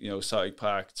 where we Celtic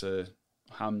Park to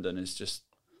Hampden, it's just.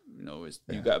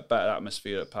 You get a better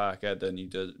atmosphere at Parkhead than you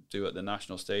do at the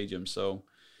National Stadium. So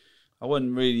I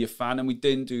wasn't really a fan, and we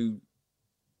didn't do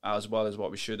as well as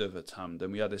what we should have at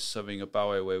Hampden. We had this something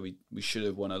about it where we should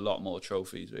have won a lot more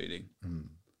trophies, really.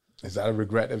 Is that a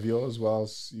regret of yours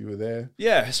whilst you were there?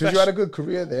 Yeah. Because you had a good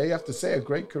career there. You have to say, a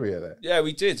great career there. Yeah,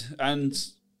 we did. And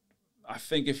I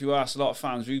think if you ask a lot of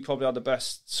fans, we probably had the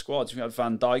best squads. We had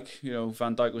Van Dijk.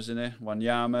 Van Dijk was in it.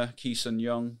 Wanyama, Keeson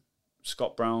Young.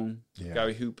 Scott Brown,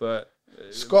 Gary Hooper.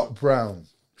 Scott Brown.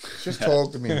 Just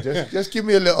talk to me. Just give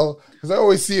me a little, because I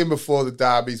always see him before the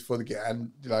derbies, before the game,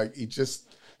 and like he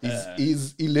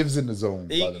lives in the zone.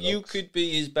 You could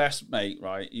be his best mate,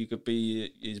 right? You could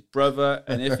be his brother,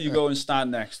 and if you go and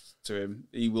stand next to him,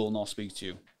 he will not speak to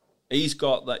you. He's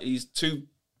got that. He's two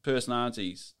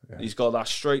personalities. Yeah. He's got that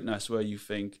straightness where you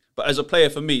think. But as a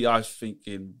player, for me, I was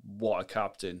thinking, what a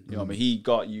captain. You know what I mean? He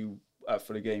got you up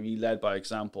for the game. He led by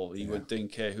example. He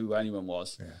didn't care who anyone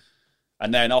was. Yeah.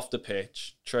 And then off the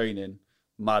pitch, training,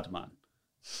 madman.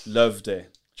 Loved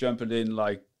it. Jumping in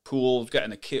like pools,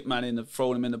 getting a kit man in,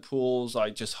 throwing him in the pools,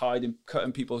 like just hiding,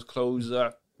 cutting people's clothes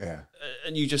up. Yeah.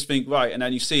 And you just think, right, and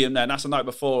then you see him then, that's the night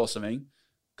before or something.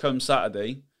 Come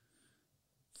Saturday,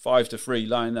 5-3,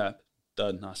 line up,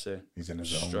 done, that's it. He's in his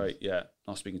zone. Straight,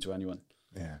 not speaking to anyone.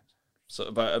 Yeah.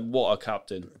 So, but what a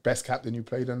captain. Best captain you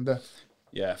played under?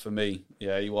 Yeah, for me.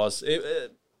 Yeah, he was.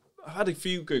 I had a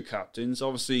few good captains.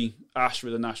 Obviously, Ash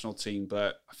with the national team,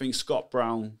 but I think Scott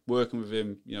Brown, working with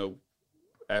him,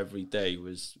 every day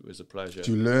was a pleasure.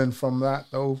 Do you learn from that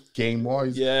though, game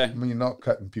wise? Yeah. I mean, you're not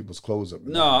cutting people's clothes up.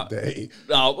 No, day.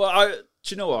 no. Well,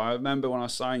 do you know what? I remember when I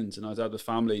signed and I was at the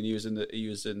family, and he was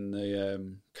in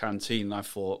the canteen, and I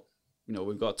thought, you know,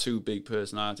 we've got two big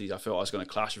personalities. I felt I was going to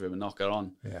clash with him and knock it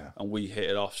on. Yeah. And we hit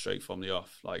it off straight from the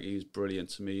off. Like, he was brilliant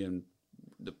to me, and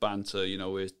the banter, you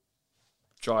know, we're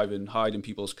driving, hiding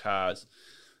people's cars,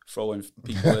 throwing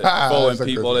people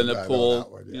in the pool,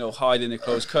 one, yeah. You know, hiding their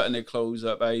clothes, cutting their clothes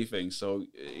up, everything. So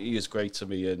he is great to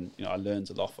me, and you know, I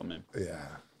learned a lot from him. Yeah.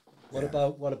 What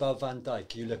about Van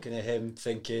Dijk? Are you looking at him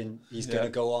thinking he's going to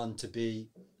go on to be,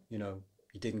 you know,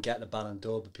 he didn't get the Ballon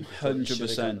d'Or, but people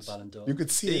 100%. Ballon d'Or. You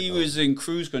could see he was in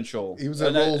cruise control. He was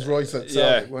a Rolls Royce at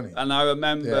Celtic, wasn't he? And I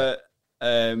remember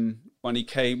when he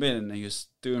came in and he was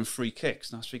doing free kicks,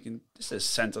 and I was thinking, this is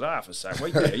centre half a sec.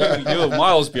 Wait there, you're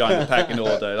miles behind the pecking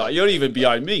order. Like, you're even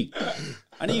behind me.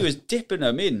 And he was dipping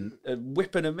them in,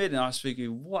 whipping them in, and I was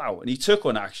thinking, wow. And he took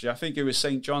one, actually. I think it was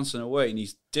St. Johnstone away, and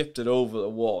he's dipped it over the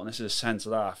wall, and this is a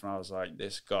centre half. And I was like,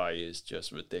 this guy is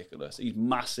just ridiculous. He's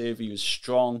massive. He was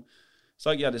strong. It's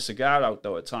like he had a cigar out,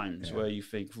 though, at times, where you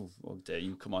think, oh, dare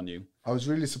you, come on, you. I was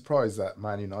really surprised that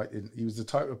Man United, he was the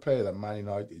type of player that Man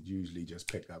United usually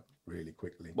just pick up really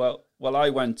quickly. Well, I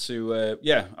went to,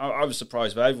 I was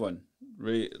surprised by everyone,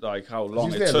 really, like how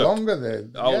long it took. Longer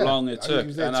than, how long it took.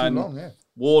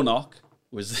 Warnock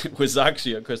was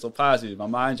actually at Crystal Palace with my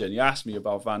manager, and he asked me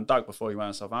about Van Dijk before he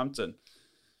went to Southampton.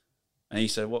 And he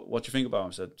said, what do you think about him?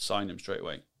 I said, sign him straight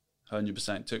away.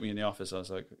 100%. Took me in the office. I was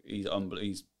like, he's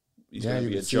unbelievable. He's going to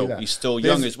be a joke. He's still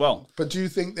young as well. But do you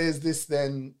think there's this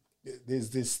thing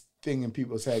in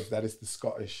people's heads that it's the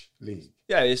Scottish league?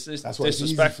 Yeah, it's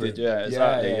disrespected. Yeah,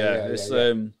 exactly.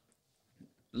 A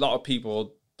lot of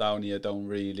people down here don't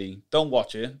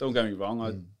watch it. Don't get me wrong.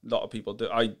 A lot of people do.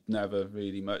 I never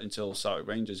really met until Celtic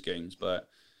Rangers games, but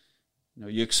you know,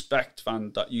 you expect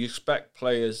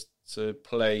players to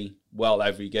play well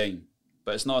every game,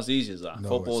 but it's not as easy as that.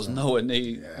 Football's nowhere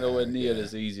near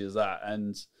as easy as that,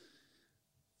 and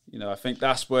you know, I think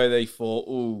that's where they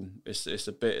thought, it's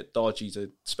a bit dodgy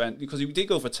to spend, because he did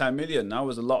go for 10 million. That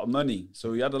was a lot of money,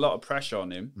 so he had a lot of pressure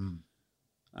on him,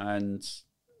 and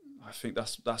I think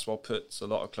that's what puts a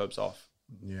lot of clubs off.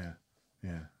 Yeah.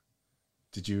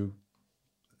 Did you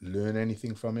learn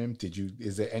anything from him?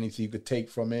 Is there anything you could take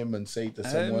from him and say to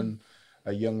someone,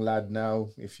 a young lad now,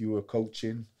 if you were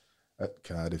coaching at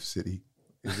Cardiff City?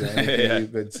 Is there anything you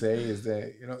could say? Is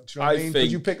there, you know, do you know what I mean?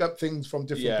 Because you pick up things from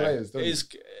different players, don't you?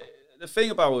 The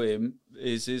thing about him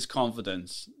is his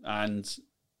confidence, and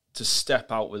to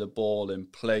step out with a ball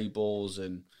and play balls,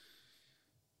 and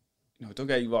you know, don't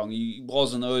get me wrong, he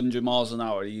wasn't 100 miles an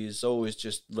hour. He is always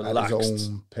just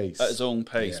relaxed at his own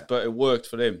pace. But it worked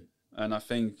for him. And I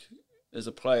think as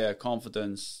a player,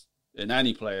 confidence in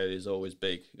any player is always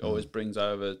big. It always brings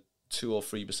over 2 or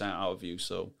 3% out of you.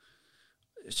 So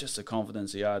it's just the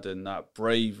confidence he had and that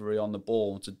bravery on the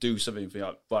ball to do something for you.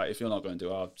 Right, if you're not going to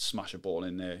do it, I'll smash a ball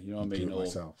in there. You know what I mean? Do it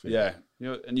myself, you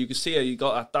know, and you can see it. He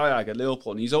got that diag at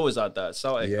Liverpool, and he's always had that.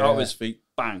 Celtic, out of his feet,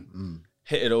 bang,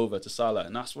 hit it over to Salah,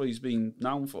 and that's what he's been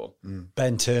known for.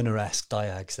 Ben Turner-esque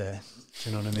diags there. Do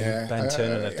you know what I mean? Yeah. Ben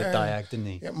Turner left a diag, didn't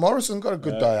he? Yeah, Morrison got a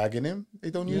good diag in him. They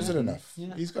don't use it enough.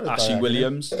 Yeah. He's got a Ashley diag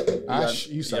Williams. Ash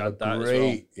used to have a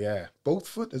great, both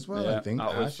foot as well, I think.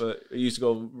 Ash. He used to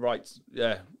go right,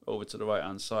 over to the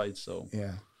right-hand side. So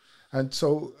and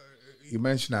so you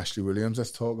mentioned Ashley Williams.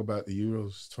 Let's talk about the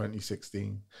Euros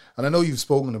 2016. And I know you've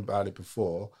spoken about it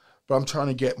before, but I'm trying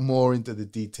to get more into the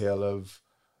detail of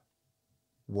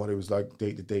what it was like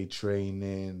day-to-day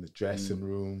training, the dressing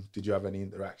room. Did you have any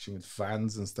interaction with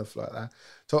fans and stuff like that?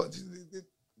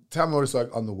 Tell me what it's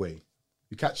like on the way.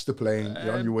 You catch the plane,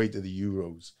 you're on your way to the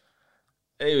Euros.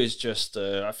 It was just,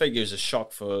 I think it was a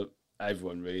shock for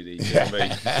everyone, really. You know what I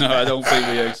mean? No, I don't think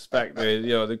we expected,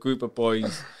 the group of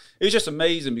boys. It was just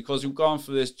amazing because we've gone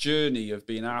through this journey of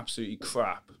being absolutely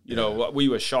crap. You know, we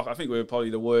were shocked. I think we were probably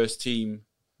the worst team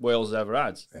Wales ever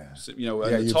had. Yeah. So, and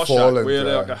the Toshak, we were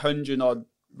like 100-odd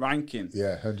ranking.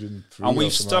 Yeah, 103. And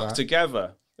we've stuck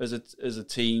together as a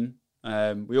team.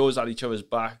 We always had each other's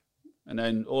back. And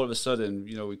then all of a sudden,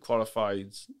 we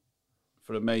qualified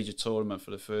for a major tournament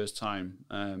for the first time.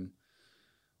 It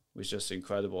was just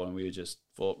incredible. And we just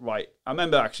thought, right. I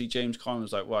remember actually James Conn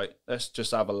was like, right, let's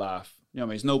just have a laugh.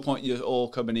 There's no point you all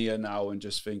coming here now and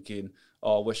just thinking,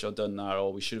 oh, I wish I'd done that,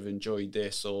 or we should have enjoyed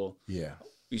this, or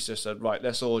we just said, right,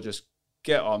 let's all just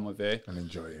get on with it and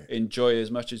enjoy it. Enjoy it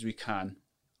as much as we can.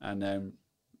 And then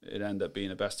it ended up being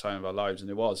the best time of our lives, and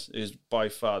it was by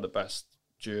far the best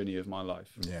journey of my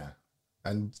life. Yeah.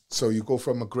 And so you go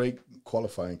from a great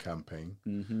qualifying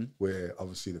campaign where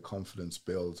obviously the confidence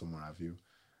builds and what have you,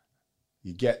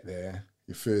 You get there,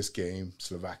 your first game,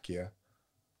 Slovakia.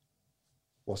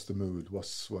 What's the mood? What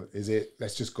is it?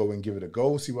 Let's just go and give it a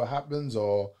go, see what happens,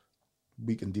 or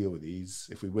we can deal with these.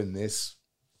 If we win this,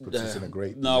 puts us in a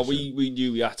great No, position. we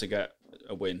knew we had to get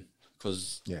a win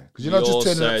because you're not just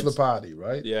turning up for the party,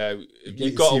 right? Yeah,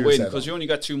 you've got to win because you only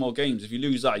got 2 more games. If you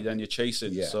lose that, then you're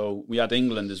chasing. Yeah. So we had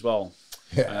England as well.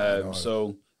 Yeah,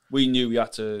 so we knew we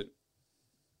had to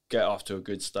get off to a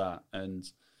good start, and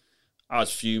I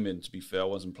was fuming. To be fair, I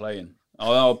wasn't playing.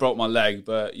 I broke my leg,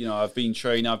 but I've been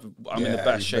training. I'm in the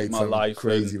best shape of my life.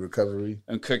 Crazy recovery.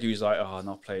 And Cookie was like, "Oh, I'm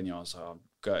not playing you." I was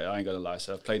like, I ain't gonna lie.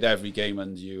 So I've played every game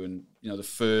under you, and the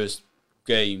first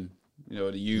game, the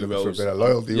Euros. Looking for a bit of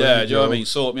loyalty. Yeah, do you know what I mean?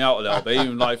 Sort me out a little bit,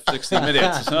 even like 60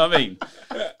 minutes. You know what I mean?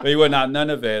 But he wouldn't have none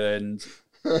of it, and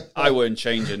I wouldn't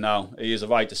change it now. It is the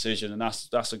right decision, and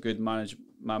that's a good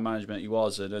management he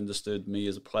was, and understood me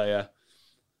as a player.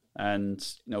 And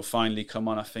finally come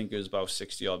on. I think it was about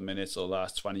 60 odd minutes or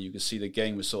last 20. You could see the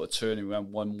game was sort of turning. We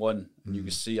went 1-1, and you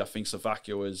could see I think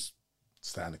Slovakia was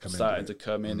starting to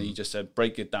come in. And he just said,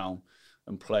 "Break it down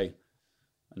and play."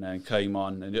 And then came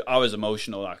on, and I was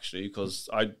emotional actually because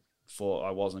I thought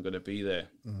I wasn't going to be there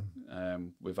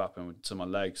with happened to my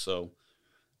leg. So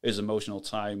it was an emotional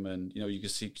time, and you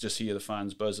could just hear the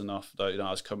fans buzzing off that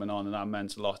I was coming on, and that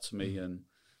meant a lot to me. And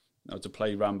to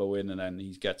play Rambo in, and then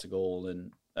he gets a goal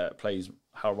and plays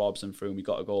Hal Robson through, and we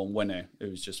got a goal and win it. It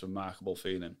was just a remarkable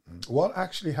feeling. What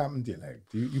actually happened to your leg?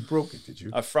 You broke it, did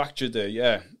you? I fractured it.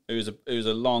 Yeah, it was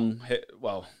a long hit.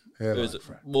 Well, it was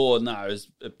more than that. It was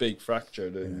a big fracture,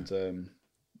 and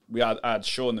we had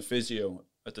Sean the physio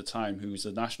at the time, who was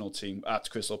the national team at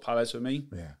Crystal Palace with me.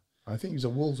 Yeah, I think he was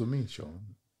at Wolves with me,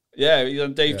 Sean. Yeah, he's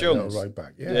on Dave Jones. Right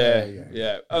back.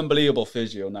 Yeah. Unbelievable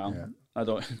physio now. Yeah. I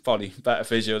don't probably better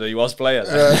physio than he was player.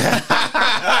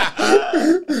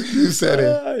 You said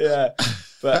it. Yeah,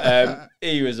 but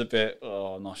he was a bit.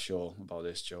 Oh, I'm not sure about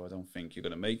this, Joe. I don't think you're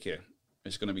going to make it.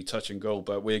 It's going to be touch and go,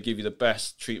 but we'll give you the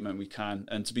best treatment we can.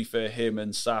 And to be fair, him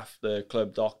and Saf, the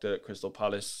club doctor at Crystal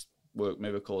Palace, worked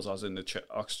miracles. I was in the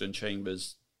oxygen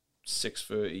chambers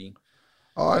 6:30.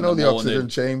 Oh, I know the oxygen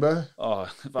chamber. Oh,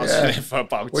 I was in it for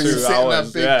about 2 hours. You sit in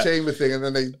that big chamber thing, and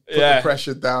then they put the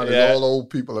pressure down, and all old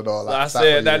people and all that. That's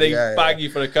it. And then they bag you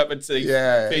for a cup of tea,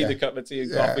 feed the cup of tea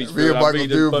and coffee. Me and Michael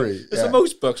Dubry. It's the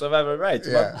most books I've ever read.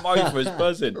 Mine was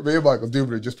buzzing. Me and Michael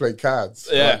Dubry just played cards.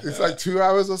 Yeah. It's like 2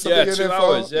 hours or something. Yeah, 2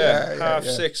 hours. Yeah.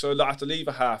 6:30. So I had to leave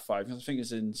at 5:30 because I think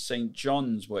it's in St.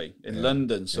 John's Way in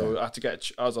London. So I had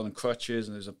to I was on crutches,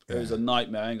 and it was a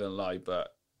nightmare. I ain't gonna lie,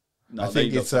 but. No, I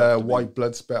think it's white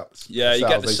blood cells. Yeah, you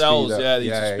get the cells. Yeah, you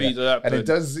just speed it up, and it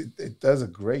does a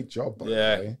great job. By the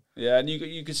way. Yeah, and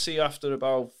you could see after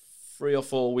about 3 or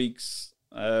 4 weeks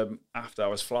after I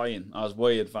was flying, I was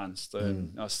way advanced,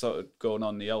 and I started going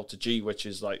on the Alta G, which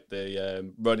is like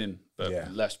the running,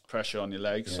 but less pressure on your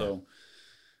legs. So,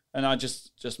 and I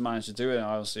just managed to do it. And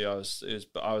honestly, I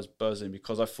was buzzing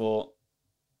because I thought,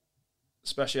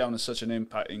 especially having such an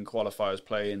impact in qualifiers,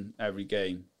 playing every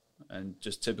game. And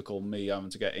just typical me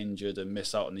having to get injured and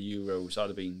miss out on the Euros, I'd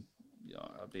have been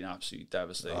absolutely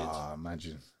devastated. Oh,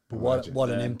 imagine. But what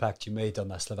an impact you made on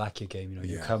that Slovakia game.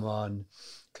 You come on,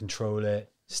 control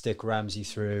it, stick Ramsey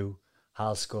through,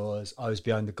 Hal scores, I was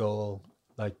behind the goal.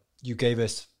 Like, you gave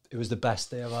us, it was the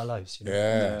best day of our lives. It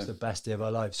was the best day of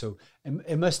our lives. So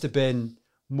it must have been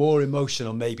more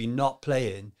emotional maybe not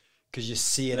playing, because you're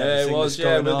seeing everything that's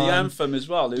going on. With the anthem as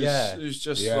well. It was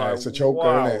just like, it's a choker,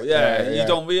 wow. isn't it? You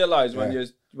don't realise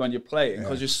when you're playing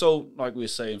because you're so, like we were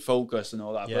saying, focused and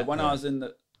all that. But when I was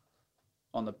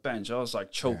on the bench, I was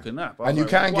like choking up. And you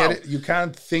can't get it. You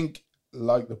can't think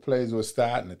like the players were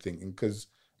starting to thinking, because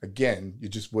again, you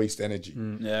just waste energy.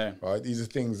 Right. These are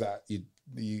things that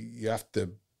you have to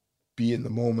be in the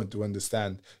moment to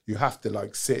understand. You have to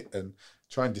like sit and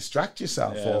try and distract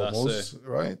yourself almost,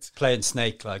 right? Playing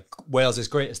Snake, like Wales'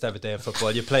 greatest ever day of football.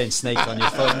 You're playing Snake on your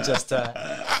phone just to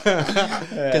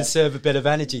conserve a bit of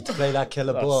energy to play that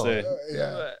killer ball.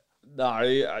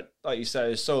 No, like you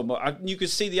said, it's so much. You could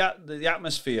see the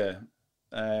atmosphere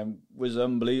was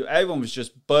unbelievable. Everyone was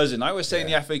just buzzing. I was saying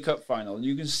the FA Cup final, and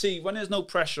you can see when there's no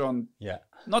pressure on,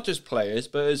 not just players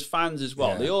but as fans as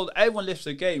well. Everyone lifts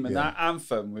the game, and that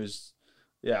anthem was,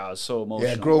 it was so emotional.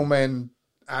 Yeah, grown men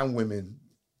and women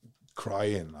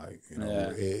crying, like,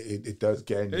 it does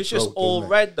get in your It was just throat, all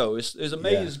red though. It was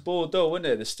amazing. It's Bordeaux, wasn't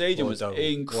it? The stadium was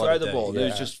incredible. It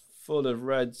was just full of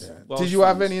reds. Did you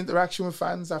have any interaction with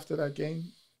fans after that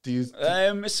game?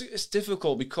 It's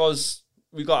difficult because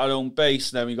we got our own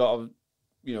base, and then we got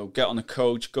to get on the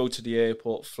coach, go to the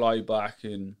airport, fly back,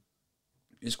 and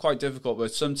it's quite difficult,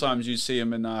 but sometimes you see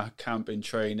them in our camping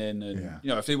training, and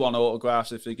if they want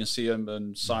autographs, if they can see them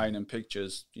and sign and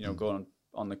pictures, going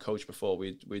on the coach before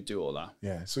we do all that.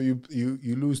 Yeah. So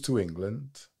you lose to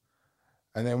England,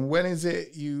 and then when is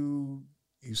it you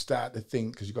start to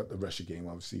think, because you got the Russia game,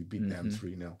 obviously you beat them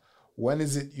 3-0. When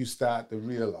is it you start to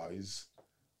realise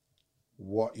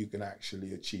what you can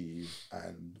actually achieve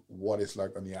and what it's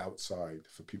like on the outside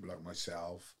for people like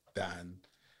myself, Dan,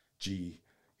 G,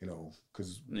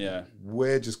 because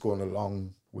we're just going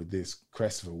along with this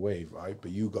crest of a wave, right?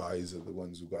 But you guys are the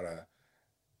ones who got to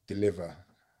deliver,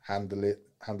 handle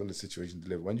the situation,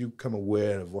 deliver. When you become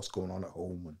aware of what's going on at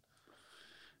home and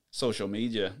social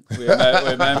media, we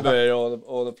remember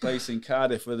all the place in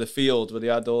Cardiff with the field where they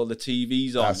had all the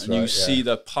TVs on. That's and you see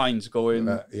the pints going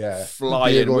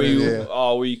flying.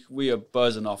 We are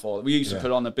buzzing off all. We used to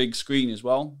put on a big screen as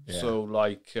well. So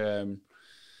like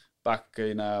back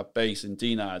in our base in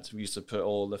Dinard, we used to put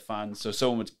all the fans. So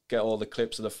someone would get all the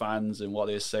clips of the fans and what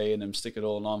they're saying and stick it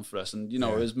all on for us. And it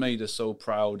has made us so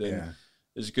proud, and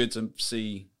it's good to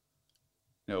see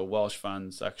Welsh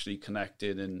fans actually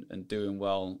connected and doing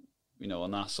well,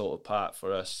 on that sort of part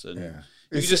for us. And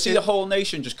you just see the whole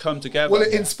nation just come together. Well,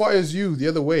 it inspires you the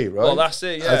other way, right? Well, that's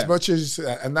it, As much as,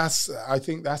 and I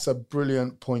think that's a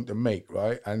brilliant point to make,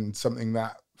 right? And something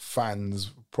that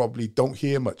fans probably don't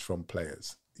hear much from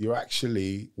players. You're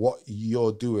actually, what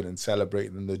you're doing and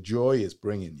celebrating and the joy it's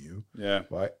bringing you,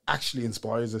 right, actually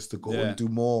inspires us to go and do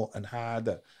more and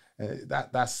harder.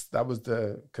 That was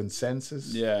the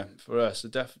consensus. Yeah, for us,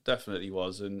 it definitely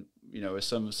was. And,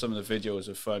 some of the videos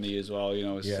are funny as well,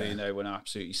 seeing everyone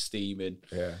absolutely steaming.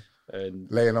 Yeah.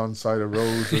 And laying on side of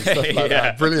roads and stuff like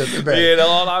that. Brilliant, isn't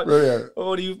it? Brilliant.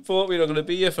 Oh, you thought we were going to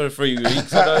be here for 3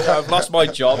 weeks? I've lost my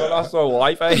job, I lost my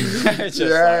wife. I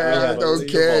don't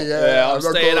care. I'm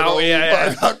staying out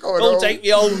here. Don't take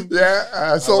me home.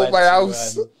 I sold my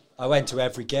house. I went to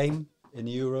every game in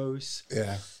Euros.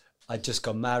 Yeah. I just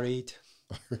got married.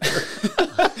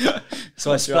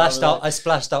 So I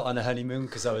splashed out on a honeymoon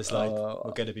because I was like,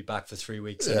 we're going to be back for 3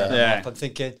 weeks. And then I'm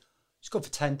thinking, just go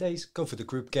for 10 days, go for the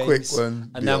group games. Quick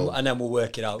one. And then we'll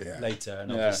work it out later.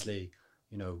 And obviously,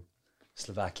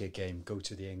 Slovakia game, go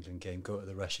to the England game, go to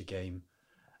the Russia game.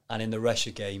 And in the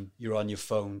Russia game, you're on your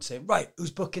phone saying, right,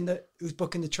 who's booking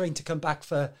the train to come back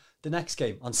for the next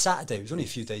game on Saturday? It was only a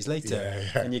few days later.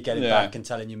 And you're getting back and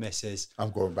telling your missus, I'm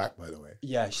going back, by the way.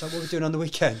 Yeah, she's like, what are we doing on the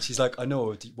weekend? She's like, I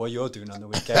know what you're doing on the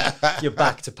weekend. You're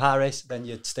back to Paris, then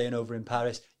you're staying over in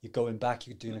Paris, you're going back,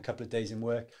 you're doing a couple of days in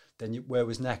work. Then where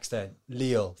was next then?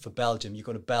 Lille for Belgium. You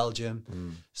go to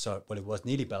Belgium. So, it was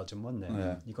nearly Belgium, wasn't it?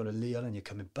 Yeah. You go to Lille and you're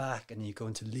coming back, and then you go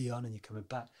into Lyon and you're coming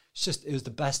back. It was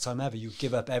the best time ever. You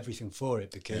give up everything for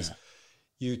it because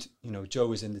Joe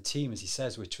was in the team, as he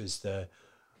says, which was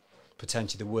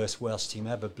potentially the worst Welsh team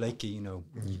ever. Blakey, you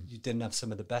didn't have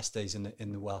some of the best days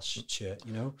in the Welsh shirt,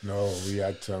 No, we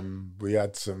had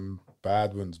some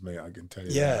bad ones, mate, I can tell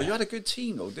you. Yeah. But you had a good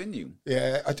team though, didn't you?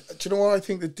 Yeah. Do you know what I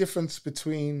think the difference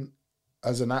between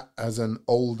as an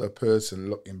older person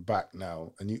looking back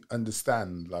now, and you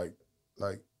understand like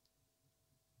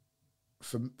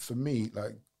for me,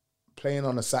 like playing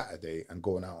on a Saturday and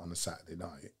going out on a Saturday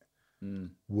night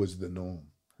was the norm.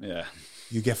 Yeah.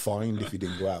 You get fined if you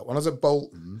didn't go out. When I was at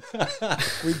Bolton,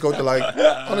 we'd go to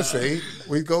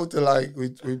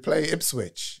we'd play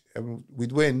Ipswich and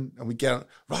we'd win and we'd get,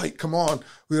 right, come on.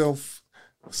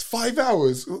 It's 5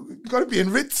 hours. We've got to be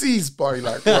in Ritzy's by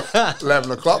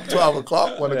 11 o'clock, 12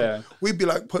 o'clock. 1 o'clock. We'd be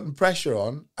putting pressure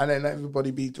on, and then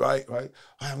everybody be right.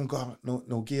 I haven't got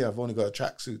no gear. I've only got a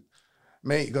tracksuit.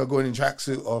 Mate, you got to go in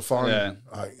tracksuit or fine. Yeah.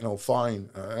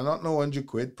 Fine. And not no 100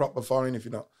 quid, proper fine if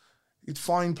you're not. You'd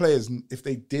fine players if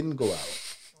they didn't go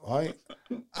out, right?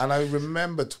 And I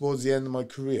remember towards the end of my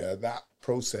career, that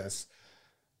process,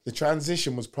 the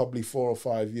transition was probably 4 or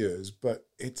 5 years, but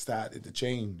it started to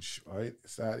change, right? It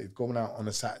started going out on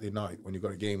a Saturday night when you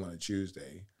got a game on a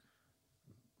Tuesday.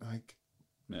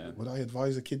 Would I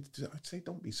advise a kid to do that? I'd say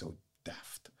don't be so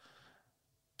daft.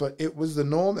 But it was the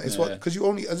norm. It's because you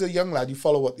only, as a young lad, you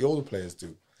follow what the older players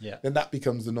do. Yeah. Then that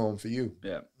becomes the norm for you.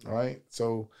 Yeah. Right?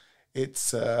 So it's,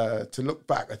 to look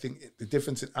back, I think the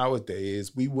difference in our day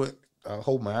is we weren't, I'll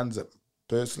hold my hands up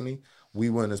personally, we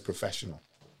weren't as professional.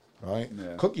 Right?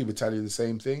 Yeah. Cookie would tell you the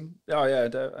same thing. Oh, yeah. You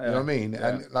know what I mean? Yeah.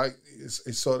 And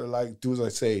it's sort of like, do as I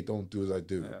say, don't do as I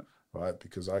do. Yeah. Right?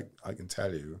 Because I can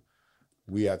tell you,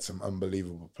 we had some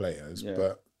unbelievable players,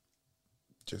 but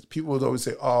just people would always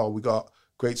say, oh, we got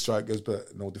great strikers,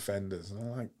 but no defenders. And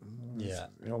I'm like,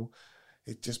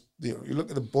 it just, you look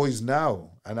at the boys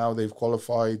now and how they've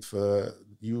qualified for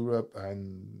Europe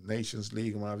and Nations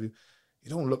League and what have you. you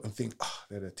don't look and think,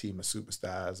 they're a team of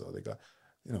superstars, or they got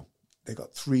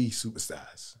 3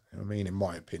 superstars. You know what I mean? In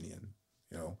my opinion,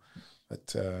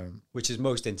 but which is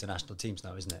most international teams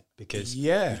now, isn't it? Because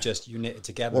yeah, you just knitted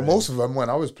together. Well, most of them when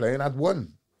I was playing had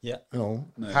 1. Yeah,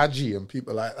 Hadji and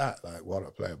people like that. Like, what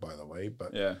a player, by the way.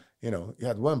 But you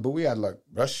had 1, but we had like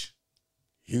Rush,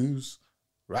 Hughes,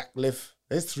 Ratcliffe.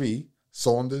 There's 3.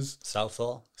 Saunders,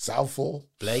 Southall,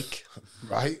 Blake,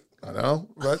 right? I don't know,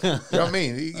 but you know what I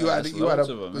mean. You had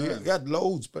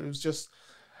loads, but it was just,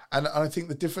 and I think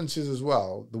the difference is as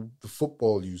well the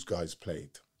football you guys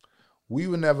played. We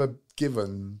were never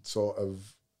given sort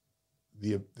of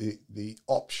the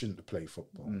option to play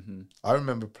football. Mm-hmm. I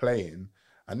remember playing,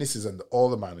 and this is under all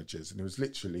the managers, and it was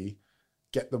literally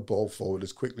get the ball forward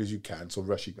as quickly as you can so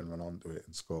Rushy can run onto it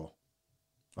and score.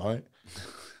 Right?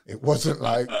 It wasn't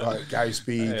like Gary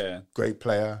Speed, great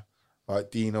player,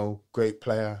 like Dino, great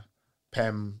player,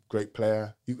 Pem, great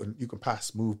player. You can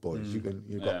pass, move, boys.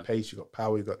 You've got pace, you got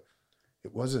power,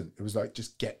 It wasn't. It was like,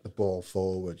 just get the ball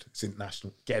forward. It's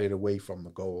international. Get it away from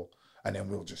the goal, and then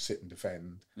we'll just sit and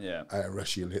defend. Yeah, and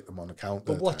Rushy will hit them on the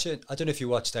counter. But I don't know if you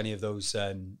watched any of those.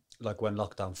 Like when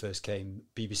lockdown first came,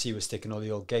 BBC was sticking all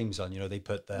the old games on. They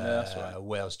put the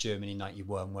Wales Germany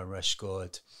 '91 when Rush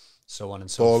scored. So on and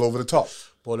so forth. Ball over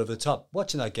the top.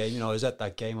 Watching that game, I was at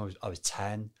that game. I was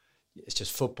 10. It's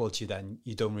just football to you then.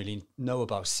 You don't really know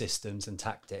about systems and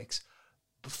tactics.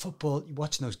 But football,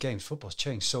 watching those games, football's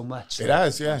changed so much. It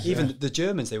has, yeah. Even the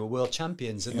Germans, they were world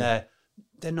champions, and they're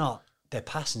not. Their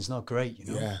passing's not great,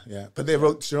 Yeah. But they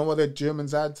wrote. Do you know what the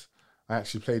Germans had? I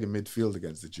actually played in midfield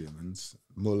against the Germans.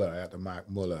 Muller, I had to mark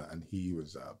Muller, and he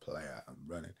was a player and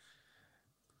running.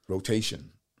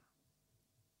 Rotation.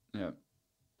 Yeah.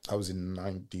 I was in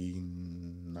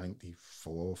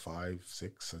 1994, 5,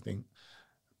 6, I think.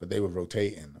 But they were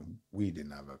rotating, and we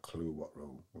didn't have a clue what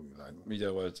role. We were like, we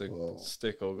don't want to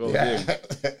stick or go. Yeah.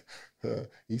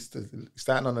 He's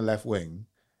starting on the left wing.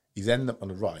 He's ended up on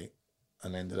the right,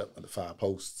 and ended up at the far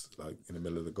post, like in the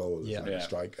middle of the goal as a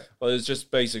striker. Well, it's just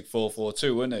basic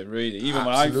 4-4-2, wasn't it? Really, even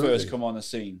when I first come on the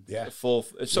scene, if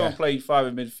someone played 5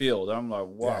 in midfield, I'm like,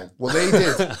 wow. Yeah. Well, they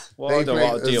did. They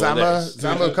played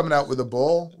Zama coming out with the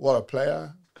ball. What a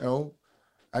player,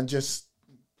 and just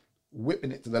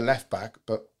whipping it to the left back.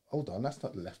 But hold on, that's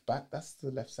not the left back. That's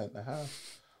the left centre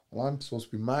half. Well, I'm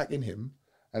supposed to be marking him.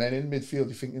 And then in midfield,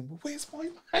 you're thinking, well, where's my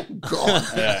man gone?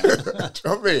 Do you know what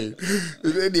I mean?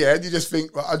 In the end, you just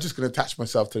think, well, I'm just going to attach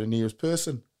myself to the nearest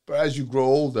person. But as you grow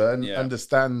older and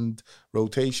understand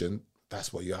rotation,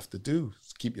 that's what you have to do.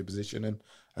 Keep your position and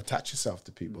attach yourself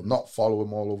to people, not follow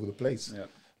them all over the place. Yeah.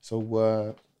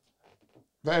 So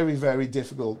very, very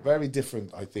difficult, very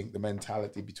different, I think, the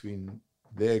mentality between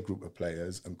their group of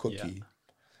players and Cookie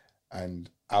and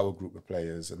our group of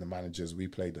players and the managers we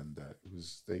played under. It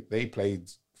was they played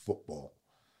football.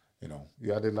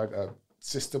 You had like a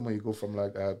system where you go from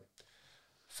like a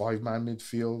 5-man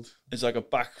midfield. It's like a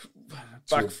back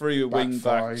 3 wing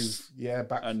backs. Yeah,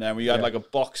 back. And then we had like a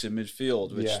box in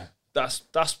midfield, which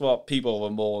that's what people were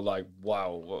more like,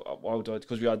 wow,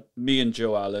 because we had me and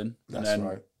Joe Allen, and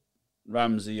then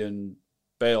Ramsey and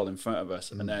Bale in front of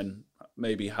us, and then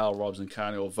maybe Hal Robbs and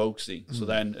Carney or Vokesy. So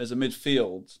then as a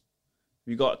midfield,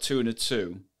 you got a 2 and a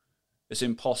 2, it's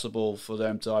impossible for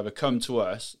them to either come to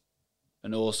us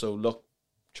and also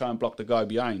try and block the guy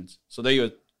behind. So they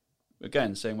were,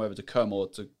 again, saying whether to come or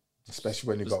to especially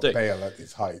when you've got Bale at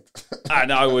his height.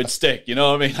 And I would stick, you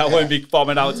know what I mean? I wouldn't be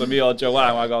bombing out to me or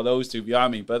Joanne. I got those two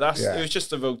behind me. But it was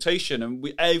just a rotation.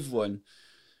 And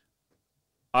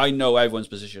I know everyone's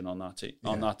position on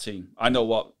that team. I know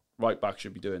what right back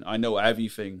should be doing. I know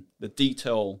everything. The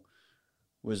detail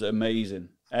was amazing.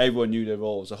 Everyone knew their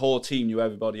roles. The whole team knew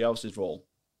everybody else's role.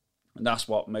 And that's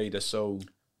what made us so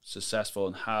successful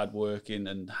and hard working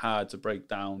and hard to break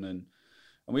down. And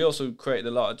we also created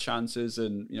a lot of chances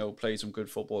and, played some good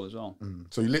football as well.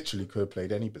 So you literally could have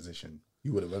played any position.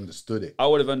 You would have understood it. I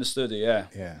would have understood it,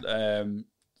 yeah.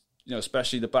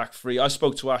 Especially the back 3. I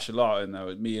spoke to Ash a lot,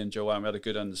 and me and Joanne, we had a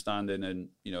good understanding. And,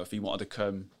 if he wanted to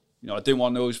come, I didn't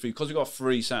want those 3, because we got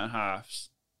 3 centre halves.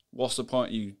 What's the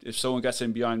point? If someone gets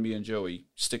in behind me and Joey,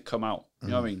 come out. You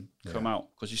know what I mean? Come out,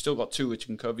 because you still got 2 which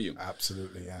can cover you.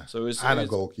 Absolutely, yeah. So a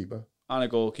goalkeeper. And a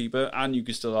goalkeeper, and you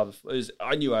can still have.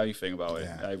 I knew everything about it.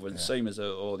 Everyone, same as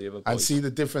all the other boys. And see,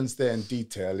 the difference there in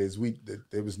detail is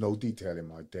there was no detail in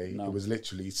my day. No. It was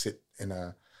literally sit in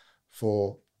a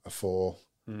 4,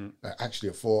 actually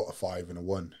a 4, a 5, and a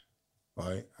 1,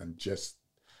 right, and just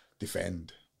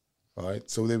defend.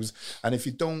 Right, so there was, and if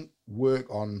you don't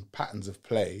work on patterns of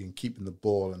play and keeping the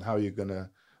ball and how you're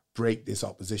gonna break this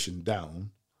opposition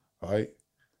down, right,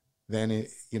 then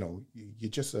you're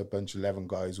just a bunch of 11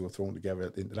 guys who are thrown together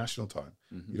at the international time.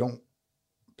 You don't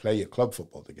play your club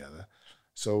football together.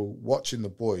 So watching the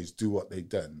boys do what they've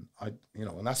done,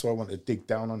 and that's why I want to dig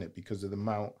down on it, because of the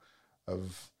amount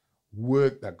of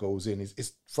work that goes in.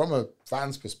 It's from a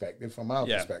fan's perspective, from our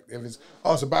perspective, it's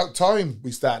about time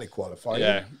we started qualifying.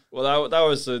 Yeah, well, that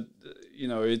was it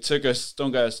took us.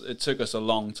 It took us a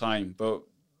long time, but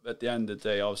at the end of the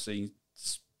day, obviously,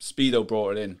 Speedo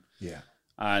brought it in. Yeah,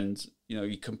 and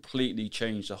he completely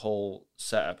changed the whole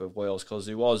setup of Wales, because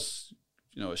it was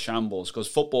a shambles. Because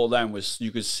football then was,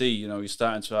 you could see, you're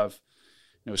starting to have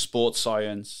sports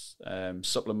science,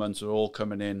 supplements are all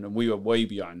coming in, and we were way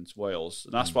behind Wales,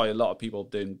 and that's why a lot of people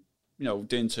didn't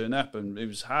turn up, and it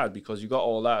was hard because you got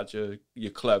all that at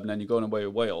your club, and then you're going away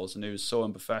with Wales, and it was so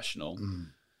unprofessional.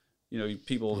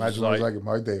 People imagine what it was like in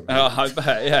my day. I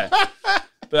bet, yeah.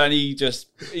 But then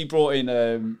he brought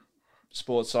in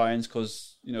sports science,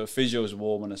 because physios were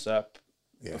warming us up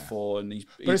before, and he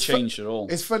changed it all.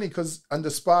 It's funny because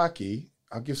under Sparky,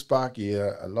 I'll give Sparky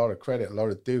a lot of credit, a lot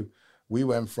of due. We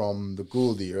went from the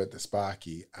Gould era to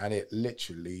Sparky, and it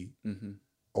literally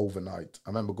overnight. I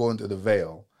remember going to the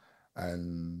Vale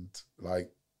and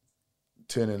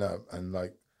turning up, and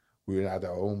we had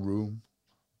our own room.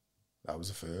 That was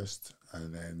the first,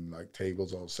 and then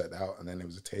tables all set out, and then there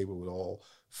was a table with all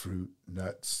fruit,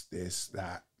 nuts, this,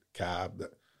 that, carb.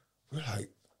 That we're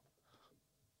like,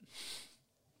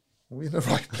 are we in the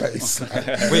right place?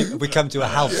 we come to a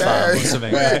health farm or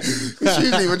something.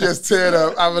 Usually we just turn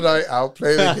up, have a night out,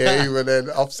 play the game, and then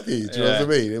off ski. Do you know what I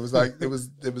mean? It was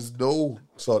there was no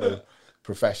sort of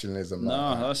professionalism.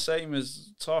 No, that's same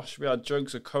as Tosh. We had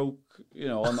jugs of Coke,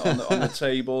 on the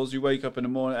tables. You wake up in the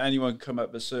morning, anyone come up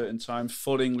at a certain time,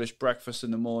 full English breakfast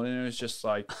in the morning. It was just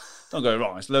don't get it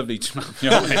wrong, it's lovely to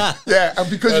Yeah, and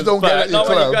because you don't get it at your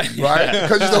club, right?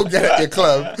 Because you don't get it at your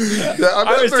club.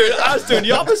 I was doing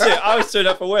the opposite. I was turning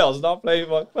up for Wales, not playing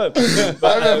for my club.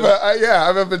 But, I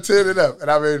remember turning up and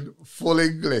having full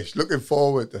English, looking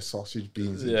forward to sausage,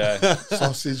 beans,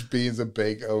 sausage, beans and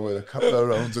bacon with a couple of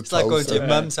rounds of toast. It's like going to your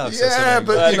mum's house. Yeah, or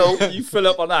but you fill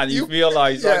up on that, and you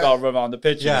realise I got to run around the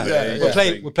pitch. Yeah,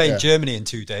 we're playing Germany in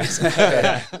 2 days.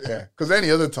 Yeah, because any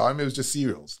other time it was just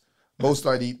cereals. Most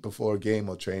I'd eat before a game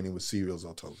or training was cereals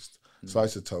or toast.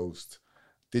 Slice of toast.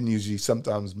 Didn't usually,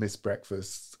 sometimes miss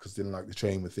breakfast because didn't like to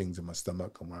train with things in my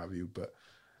stomach and what have you. But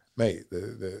mate,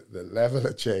 the level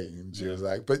of change, it was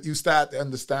but you start to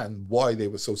understand why they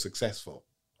were so successful,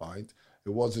 right?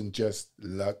 It wasn't just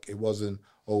luck. It wasn't,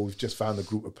 we've just found a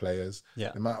group of players.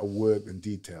 Yeah. The amount of work and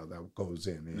detail that goes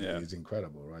in is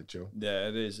incredible, right, Joe? Yeah,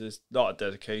 it is. It's a lot of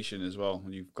dedication as well.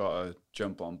 You've got to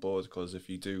jump on board, because if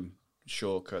you do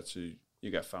shortcuts, you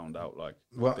get found out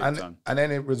big time. And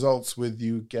then it results with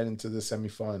you getting to the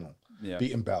semi-final,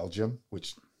 beating Belgium,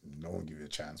 which no one gave you a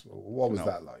chance. What was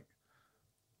that like?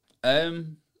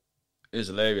 It was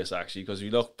hilarious actually, because we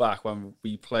look back when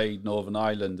we played Northern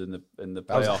Ireland in the playoff.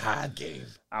 That was a hard game,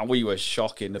 and we were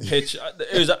shocking. The pitch,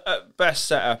 it was a best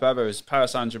setup ever. It was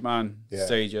Paris Saint-Germain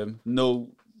Stadium.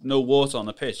 No water on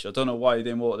the pitch. I don't know why they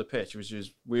didn't water the pitch. It was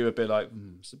just, we were a bit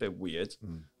it's a bit weird.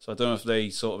 So I don't know if they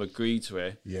sort of agreed to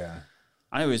it. Yeah.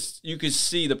 And it was, you could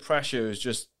see the pressure was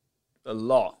just a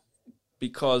lot,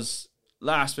 because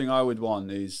last thing I would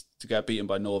want is to get beaten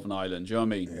by Northern Ireland. Do you know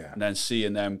what I mean? Yeah. And then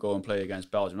seeing them go and play against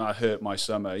Belgium. That hurt my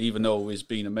summer, even though it's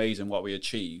been amazing what we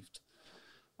achieved.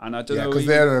 And I don't know, because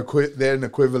they're an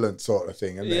equivalent sort of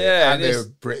thing, and they're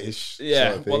British. Yeah,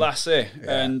 sort of thing. Well, that's it.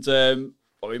 Yeah. And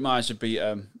we managed to beat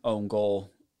them own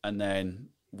goal, and then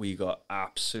we got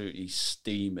absolutely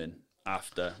steaming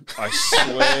after. I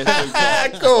swear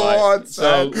to God. Go on,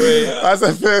 son. That's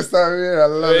the first time here. I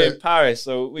love it. In Paris,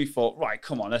 so we thought, right,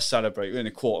 come on, let's celebrate. We're in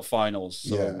the quarterfinals,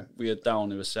 so we had down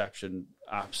the reception.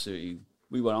 Absolutely,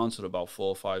 we went on till about 4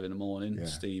 or 5 in the morning,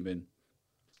 steaming,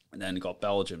 and then got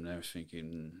Belgium. And I was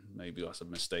thinking maybe that's a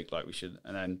mistake, we should,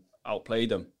 and then outplayed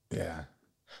them. Yeah,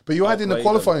 but you had in the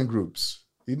qualifying groups.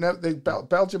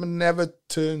 Belgium had never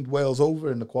turned Wales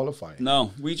over in the qualifying.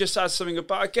 No, we just had something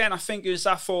about, again, I think it was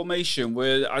that formation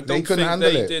where I don't think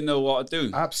they didn't know what to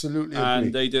do. Absolutely.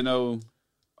 And they didn't know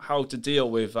how to deal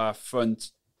with our front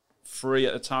three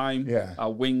at the time,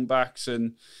 our wing backs.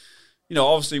 And,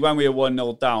 obviously when we were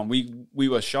 1-0 down, we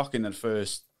were shocking in the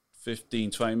first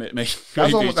 15, 20 minutes.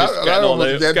 Maybe getting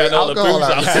all the booze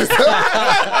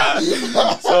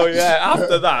out. So,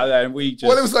 after that, then we just...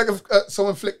 Well, it was like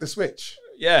someone flicked the switch.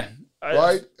 Yeah.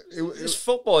 Right? It's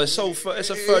football. It's a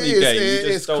funny game.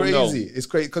 It's crazy. It's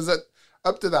crazy. Because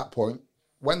up to that point,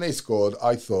 when they scored,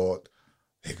 I thought,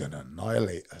 they're going to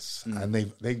annihilate us.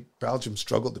 And Belgium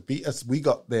struggled to beat us. We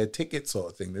got their ticket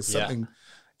sort of thing. There's something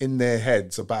in their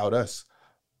heads about us.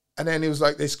 And then it was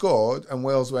like they scored, and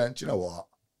Wales went, you know what?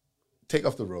 Take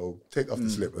off the robe, take off the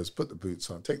slippers, put the boots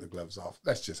on, take the gloves off.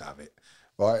 Let's just have it,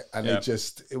 right? And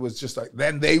it was just like,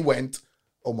 then they went,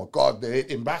 oh my God, they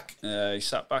hit him back. He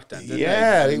sat back then, didn't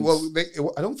they?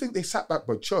 I don't think they sat back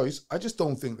by choice. I just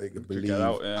don't think they could believe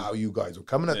how you guys were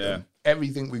coming at them.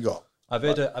 Everything we got. I've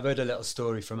heard a little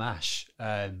story from Ash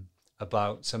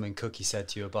about something Cookie said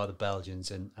to you about the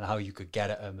Belgians and how you could get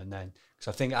at them, and then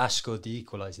because I think Ash scored the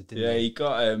equaliser, didn't he? Yeah, he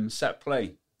got set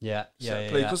play.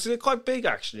 Because they're quite big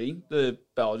actually. The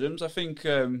Belgians, I think.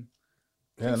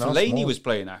 Fellaini was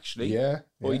playing actually.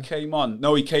 Or he came on.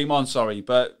 No, he came on. Sorry,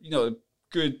 but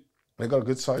good. They got a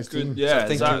good sized team. Yeah, I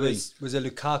think it was it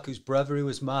Lukaku's brother who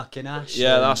was marking Ash.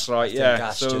 Yeah, that's right.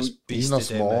 Ash so just he's not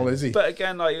small, is he? But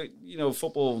again,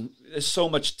 football. There's so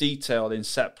much detail in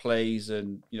set plays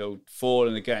and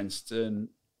falling against, and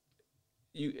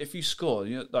if you score,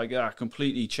 that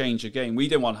completely changed the game. We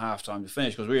didn't want halftime to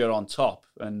finish because we were on top,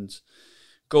 and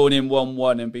going in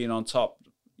 1-1 and being on top,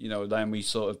 then we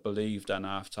sort of believed at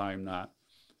halftime that,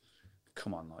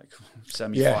 come on,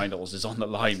 semi-finals is on the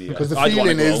line here. Because the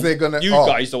feeling is they're going to... You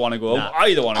guys don't want to go home.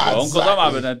 I don't want to go home because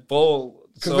I'm having a ball.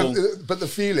 But the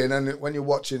feeling, and when you're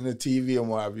watching the TV and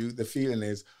what have you, the feeling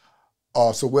is,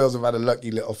 so Wales have had a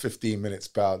lucky little 15-minute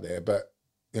spell there, but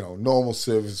normal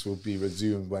service will be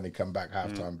resumed when they come back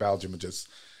halftime. Belgium are just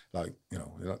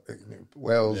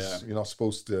Wales, you're not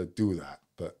supposed to do that,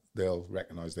 but they'll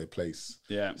recognise their place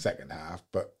second half.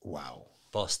 But wow.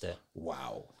 Bossed it.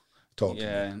 Wow. Talk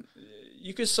to me.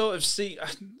 You can sort of see,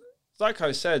 like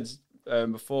I said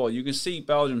before, you can see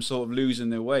Belgium sort of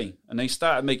losing their way. And they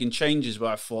started making changes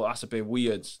where I thought, that's a bit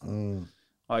weird.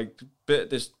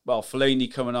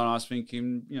 Fellaini coming on, I was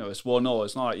thinking, it's 1-0.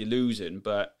 It's not like you're losing,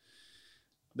 but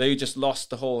they just lost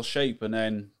the whole shape, and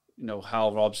then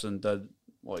Hal Robson did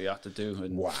what he had to do.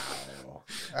 And wow!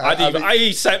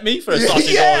 He sent me for a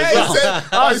sausage roll as well.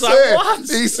 I was like, what?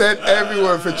 He sent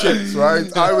everyone for chips, right?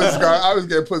 I was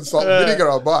going to put salt and vinegar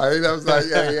on mine. I was like,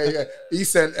 yeah. He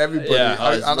sent everybody,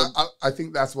 I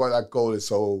think that's why that goal is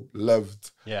so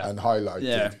loved and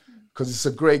highlighted, because it's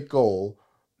a great goal,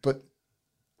 but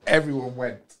everyone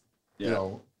went,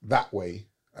 that way.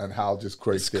 And Hal just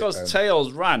crazy. It's because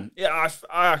Tails ran. Yeah,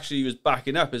 I actually was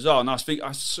backing up as well, and I was like,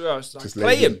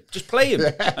 play him,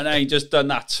 and then he just done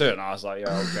that turn. I was like,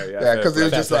 okay, because it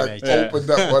was just opened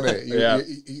up, wasn't it?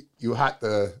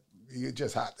 You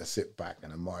just had to sit back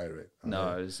and admire it.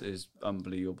 No, it's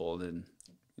unbelievable, and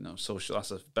social. That's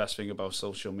the best thing about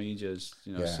social media is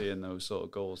seeing those sort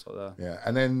of goals like that. Yeah,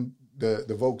 and then the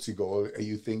Volksy goal. Are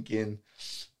you thinking?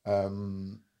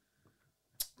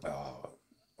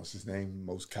 What's his name?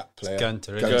 Most capped player.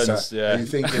 Gunter. Are you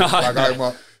thinking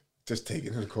I'm just take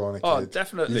it to the corner, kid. Oh,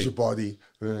 definitely. Use your body.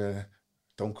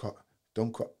 Don't cry.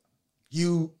 Don't cry.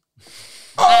 You.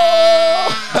 Oh!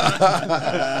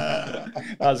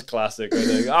 That's classic.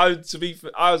 I think.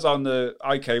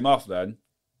 I came off then,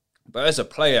 but as a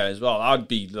player as well, I'd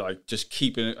be like just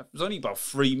keeping it. It was only about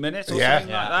 3 minutes or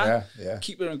something like that. Yeah.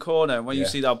 Keep it in the corner. And when you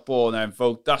see that ball, then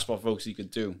that's what Volksy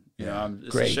could do.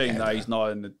 It's a shame that he's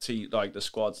not in the team, like the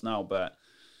squads now, but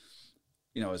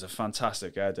it's a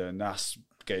fantastic header, and that's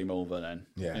game over then.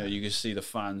 You can see the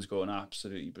fans going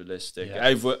absolutely ballistic.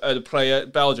 The player,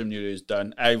 Belgium knew it was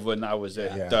done. Everyone, that was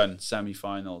it, done.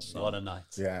 Semi-finals. So. What a night.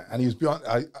 Yeah, and he was beyond.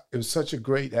 It was such a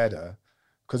great header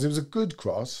because it was a good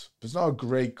cross, but it's not a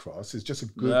great cross. It's just a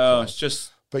good cross. It's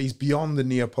just. But he's beyond the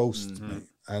near post, mate,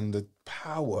 and the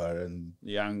power and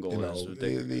the angle, is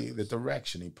ridiculous. The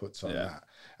direction he puts on that.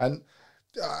 And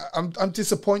I'm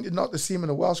disappointed not to see him in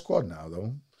a Welsh squad now,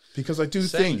 though, because I do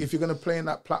think if you're going to play in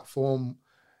that platform,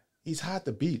 he's hard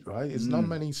to beat, right? It's not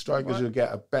many strikers who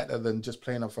get better than just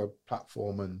playing off a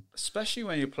platform, and especially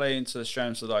when you're playing to the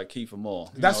strengths of like Kiefer Moore.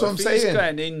 That's what I'm saying. If he's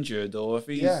getting injured, or if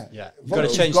he's you've got to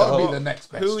change the whole. The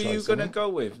next best who are you going to go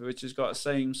with, which has got the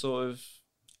same sort of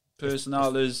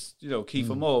personnel as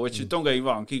Kiefer Moore? Which is, don't get me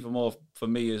wrong, Kiefer Moore for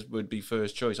me would be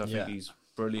first choice. I think he's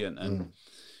brilliant and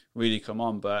really come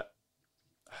on, but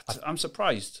I'm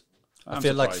surprised. I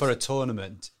feel like for a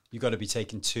tournament, you've got to be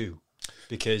taking two,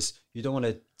 because you don't want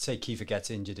to say Kiefer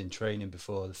gets injured in training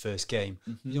before the first game.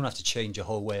 You don't have to change your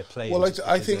whole way of playing. Well,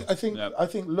 I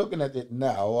think looking at it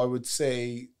now, I would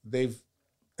say they've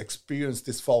experienced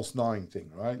this false nine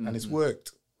thing, right? And it's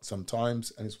worked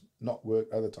sometimes, and it's not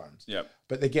worked other times. Yeah.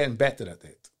 But they're getting better at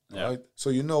it, right?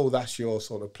 So that's your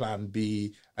sort of plan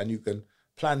B, and you can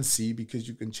plan C because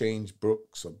you can change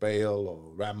Brooks or Bale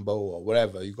or Rambo or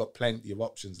whatever. You've got plenty of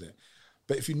options there.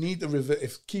 But if you need to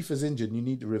if Kiefer's injured, you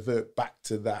need to revert back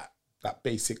to that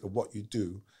basic of what you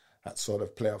do, that sort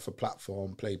of play off a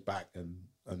platform, play back and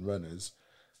runners.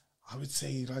 I would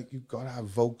say like you've got to have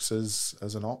Vokes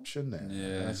as an option there.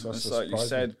 Yeah, that's it's like you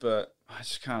said, but I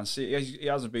just can't see. He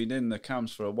hasn't been in the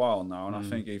camps for a while now, and I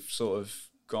think he's sort of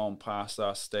gone past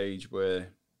that stage where,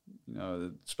 you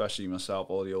know, especially myself,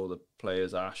 all the older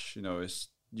players, Ash, you know, it's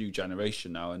new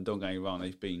generation now, and don't get me wrong,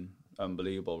 they've been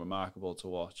unbelievable, remarkable to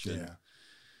watch.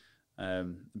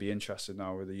 And, be interested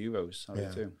now with the Euros. How they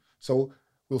do. So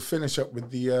we'll finish up with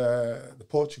the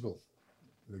Portugal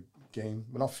game.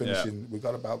 We're not finishing. We've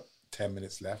got about 10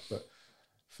 minutes left, but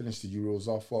finish the Euros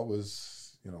off. What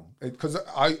was, you know, because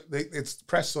it's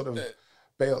press sort of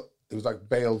Bale. It was like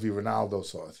Bale v Ronaldo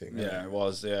sort of thing. Yeah, it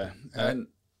was. Yeah, and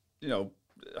you know,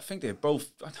 I think they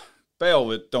both.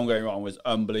 Bale, don't get me wrong, was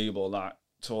unbelievable that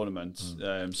tournament.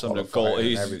 Some of the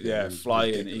goals,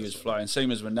 flying. He was flying.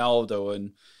 Same as Ronaldo,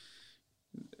 and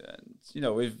you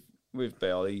know, with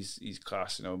Bale, he's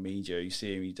class. You know, media. You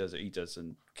see him, he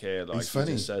doesn't care. Like, he's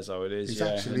funny. He just says how it is. He's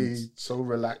actually so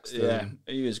relaxed. Yeah,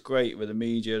 he was great with the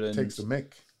media and takes the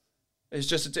mick. It's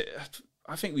just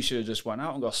I think we should have just went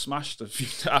out and got smashed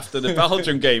after the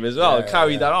Belgium game as well.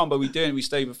 Carried that on, but we didn't. We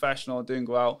stayed professional. Didn't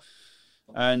go out,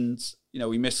 and you know,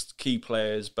 we missed key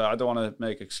players. But I don't want to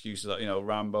make excuses like, you know,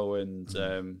 Rambo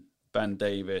and Ben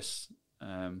Davis.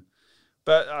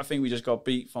 But I think we just got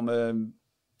beat from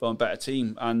a better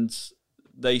team, and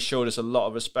they showed us a lot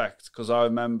of respect, because I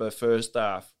remember first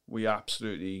half we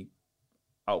absolutely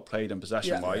outplayed them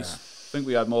possession-wise. I think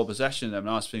we had more possession than them,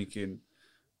 and I was thinking,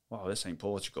 wow, this ain't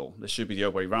Portugal. This should be the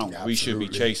other way around. We should be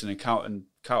chasing and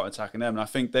counter-attacking them. And I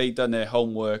think they done their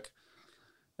homework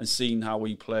and seen how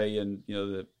we play, and you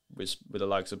know, with the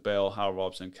likes of Bale, Hal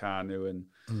Robson, Kanu, and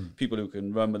people who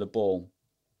can run with the ball.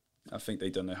 I think they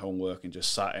done their homework and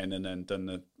just sat in and then done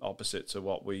the opposite to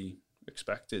what we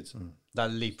expected.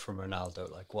 That leap from Ronaldo,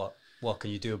 like what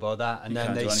can you do about that? And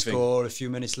then they score a few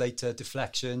minutes later,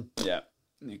 deflection. Yeah,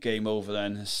 game over.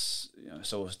 Then it's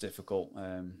always difficult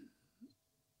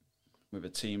with a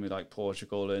team like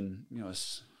Portugal, and you know,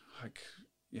 it's like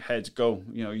your heads go.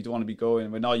 You know, you don't want to be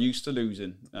going. We're not used to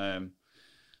losing,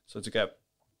 so to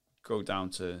go down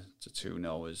to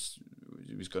 2-0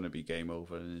 it was going to be game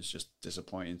over, and it's just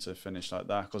disappointing to finish like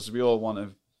that, because we all want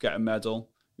to get a medal.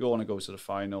 We all want to go to the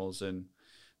finals, and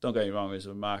don't get me wrong, it's a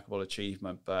remarkable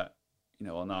achievement, but you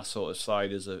know, on that sort of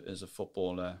side as a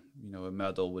footballer, you know, a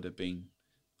medal would have been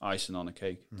icing on a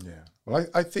cake. Yeah. Well,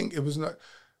 I think it was not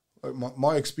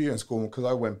my experience going, because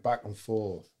I went back and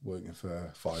forth working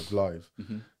for 5 Live.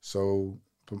 So,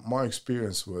 but my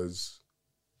experience was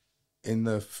in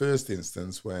the first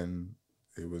instance when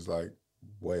it was like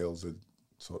Wales had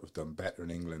sort of done better in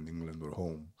England. England were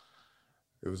home.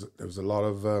 There was a lot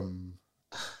of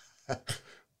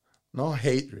not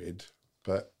hatred,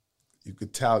 but you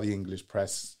could tell the English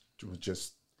press was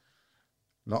just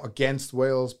not against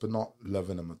Wales, but not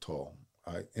loving them at all.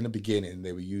 Right? In the beginning,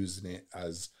 they were using it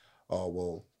as, oh,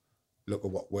 well, look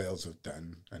at what Wales have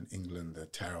done, and England, they're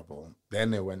terrible.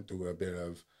 Then they went to a bit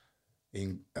of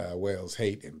Wales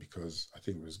hating, because I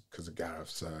think it was because of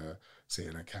Gareth's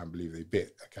saying, I can't believe they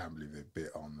bit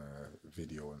on the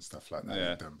video and stuff like that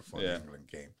they'd done before the England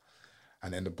game.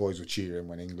 And then the boys were cheering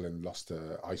when England lost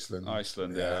to Iceland. And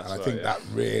I think that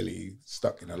really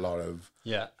stuck in a lot of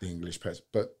the English press.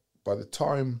 But by the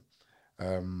time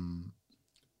the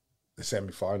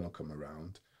semi-final come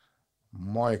around,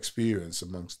 my experience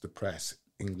amongst the press,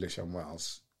 English and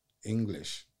Welsh,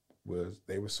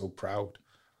 they were so proud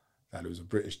that it was a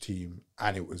British team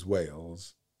and it was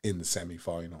Wales in the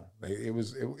semi-final. That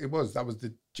was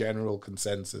the general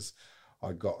consensus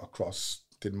I got across.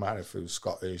 Didn't matter if it was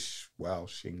Scottish,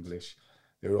 Welsh, English.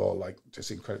 They were all like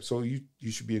just incredible. So you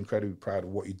should be incredibly proud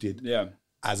of what you did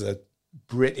as a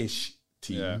British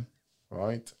team,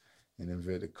 right? In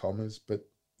inverted commas, but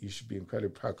you should be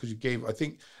incredibly proud, because you gave. I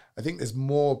think there's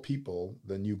more people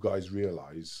than you guys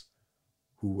realise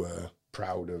who were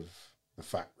proud of the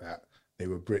fact that they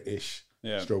were British,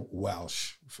 stroke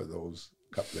Welsh for those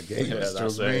couple of games.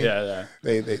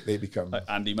 They become like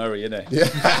Andy Murray, isn't it?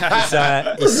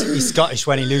 He's Scottish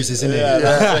when he loses, isn't he?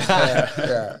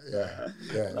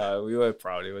 We were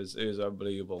proud. It was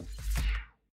unbelievable.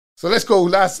 So let's go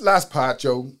last part,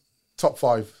 Joe. Top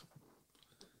 5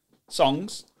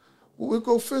 songs. We'll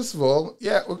go first of all.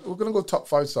 Yeah, we're going to go top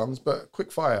 5 songs, but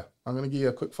quick fire. I'm going to give you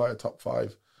a quick fire top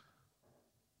 5.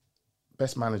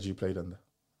 Best manager you played under.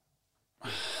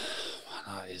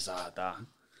 That is hard, that.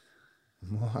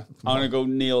 I'm going to go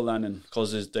Neil Lennon,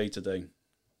 because it's day-to-day.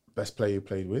 Best player you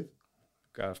played with?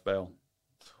 Gareth Bale.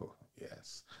 Oh,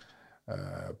 yes.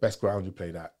 Best ground you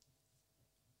played at?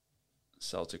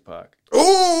 Celtic Park.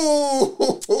 Oh!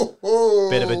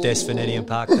 Bit of a diss for Ninian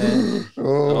Park there.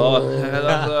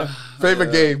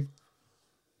 Favourite game?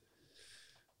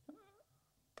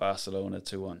 Barcelona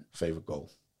 2-1. Favourite goal?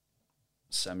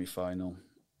 Semi-final.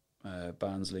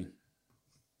 Barnsley.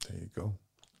 There you go.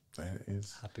 There it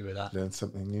is. Happy with that. Learn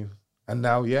something new. And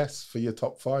now, yes, for your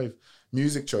top 5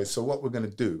 music choice. So what we're going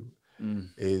to do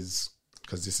is,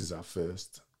 because this is our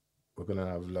first, we're going to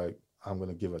have I'm going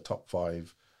to give a top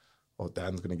 5, or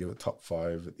Dan's going to give a top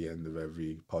 5 at the end of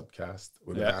every podcast.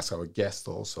 We're going to ask our guest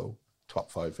also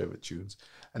top 5 favourite tunes.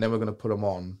 And then we're going to put them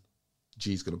on.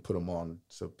 G's going to put them on.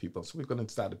 So we're going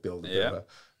to start to build a bit of a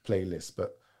playlist.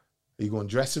 But are you going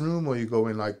dressing room, or are you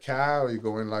going like car, or are you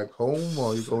going like home,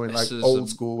 or are you going like old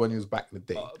school when you was back in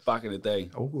the day? Back in the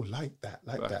day. Oh, like that.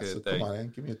 So come on,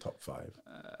 then, give me a top 5.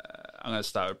 I'm going to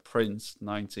start with Prince,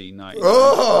 1990.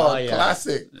 Oh,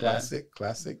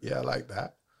 classic. Yeah, I like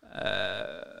that.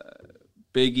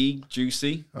 Biggie,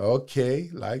 Juicy. Okay,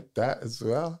 like that as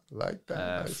well. Like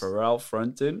that. Nice. Pharrell,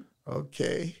 Frontin.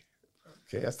 Okay,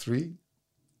 that's 3.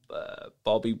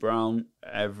 Bobby Brown,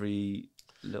 Every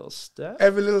Little Step.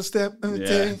 Every Little Step.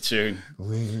 Tune.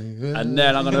 And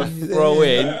then I'm going to throw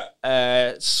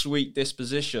in Sweet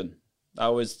Disposition. That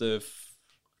was the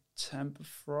Temper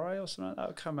Fry or something like that.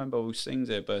 I can't remember who sings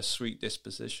it, but Sweet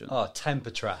Disposition. Oh,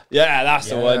 Temper Trap. Yeah, that's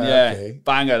the one. Yeah, okay.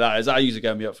 Banger that is. That used to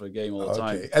get me up for the game all the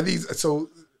time. And these, so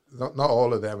not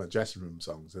all of them are dressing room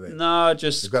songs, are they? No,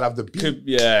 just you've got to have the beat.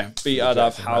 Beat. I'd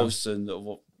have house and a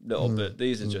little bit.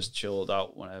 These are just chilled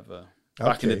out whenever.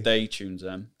 Back in the day tunes,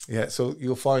 them. Yeah, so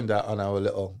you'll find that on our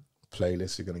little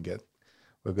playlist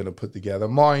we're gonna put together.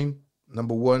 Mine,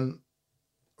 number 1,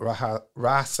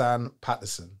 Rahsaan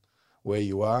Patterson, Where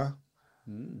You Are.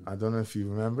 I don't know if you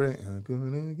remember it. I'm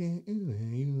gonna get you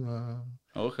where you are.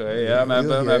 Okay, yeah, I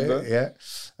remember. Yeah.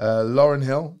 Lauryn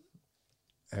Hill,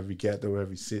 Every Ghetto,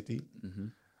 Every City.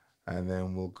 And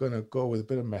then we're gonna go with a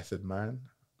bit of Method Man.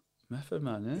 Method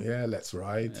Man, yeah. Let's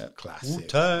Ride. Yeah. Classic.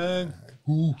 Wu-Tang.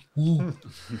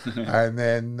 And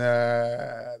then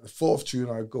the 4th tune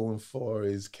I'm going for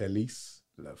is Kelis.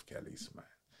 Love Kelis, man.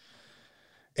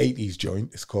 80s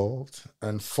joint, it's called.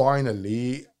 And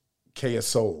finally, Kea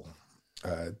Soul,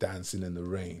 Dancing in the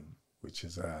Rain, which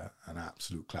is an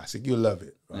absolute classic. You'll love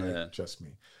it, right? Yeah. Trust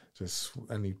me. Just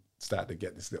when you start to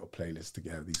get this little playlist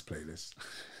together, these playlists,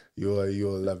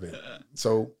 you'll love it.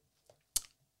 So,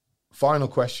 final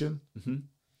question.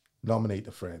 Nominate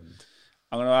a friend.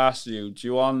 I'm going to ask you, do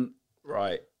you want,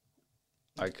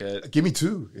 give me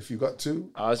 2, if you got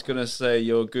 2. I was going to say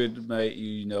your good mate,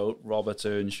 Robert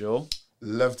Earnshaw.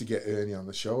 Love to get Ernie on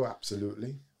the show,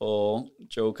 absolutely. Or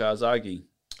Joe Karzagi.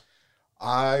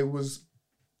 I was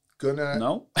gonna...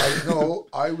 No?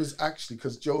 I was actually,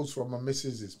 because Joe's from my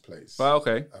missus's place. Well,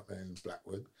 okay. Up in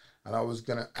Blackwood. And I was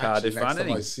going to Cardiff, next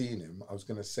time I seen him, I was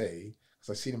going to say,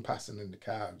 because I seen him passing in the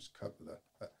car a couple of,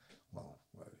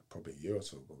 probably a year or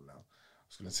so ago now. I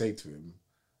was going to say to him,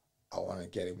 I want to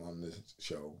get him on the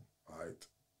show, right?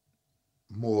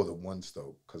 More than once,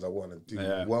 though, because I want to do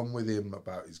one with him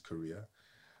about his career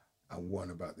and one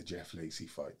about the Jeff Lacey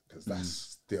fight, because that's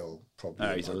still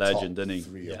probably he's a legend, top isn't he?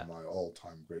 3 of my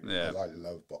all-time great, because I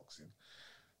love boxing.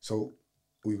 So,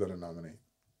 who are you going to nominate?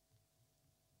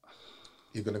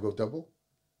 You're going to go double?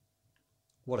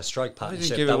 What a strike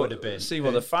partnership that would have been. See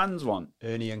what the fans want.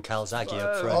 Ernie and Karzagi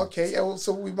up front. Okay, yeah, well,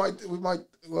 so we might,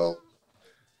 well...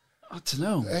 I don't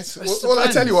know. Well, I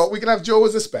tell you what, we can have Joe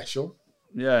as a special.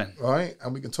 Yeah. Right?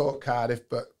 And we can talk Cardiff,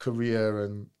 but career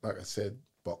and, like I said,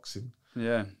 boxing.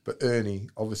 Yeah. But Ernie,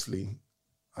 obviously,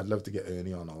 I'd love to get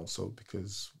Ernie on also,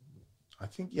 because I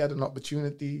think he had an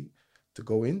opportunity to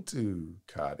go into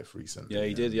Cardiff recently. Yeah,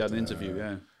 he did. He had an interview,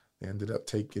 yeah. They ended up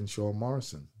taking Sean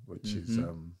Morrison, which is,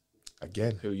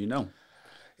 again... Who you know.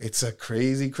 It's a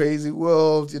crazy, crazy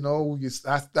world,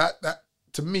 that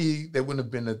to me, there wouldn't have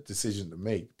been a decision to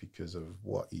make because of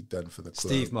what he'd done for the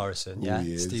club. Steve Morrison,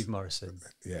 Steve Morrison.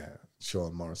 Yeah,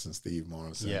 Sean Morrison, Steve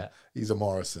Morrison. Yeah. He's a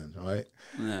Morrison, right?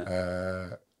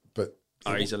 Yeah. But...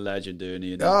 he's a legend, isn't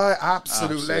he?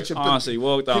 Absolute legend. Honestly,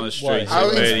 walk down the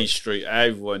street, Street,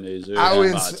 everyone is.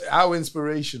 How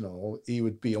inspirational he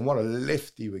would be, and what a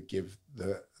lift he would give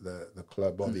the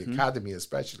club, or the academy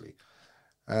especially.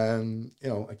 And,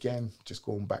 again, just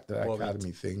going back to that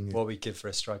academy thing. What we give for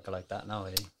a striker like that now,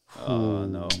 eh? Oh,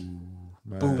 no.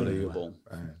 Unbelievable.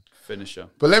 Finisher.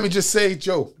 But let me just say,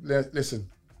 Joe, listen,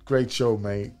 great show,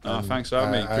 mate. Thanks for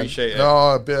having me. Appreciate it.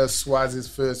 No, a bit of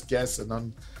Swaz's first guest, and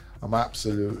I'm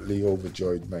absolutely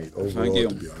overjoyed, mate. Overall,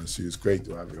 to be honest with you, it's great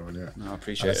to have you on here. No, I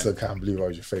appreciate it. I still can't believe I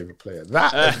was your favourite player.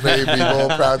 That has made me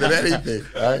more proud than anything,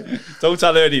 right? Don't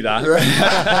tell Ernie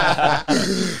that.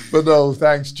 But no,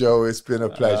 thanks, Joe. It's been a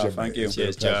pleasure. Thank you.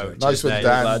 Cheers, Joe. Nice Cheers, with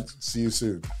Dan. lad. See you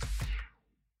soon.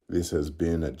 This has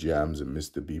been a Jams and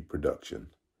Mr. B production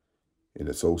in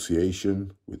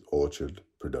association with Orchard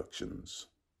Productions.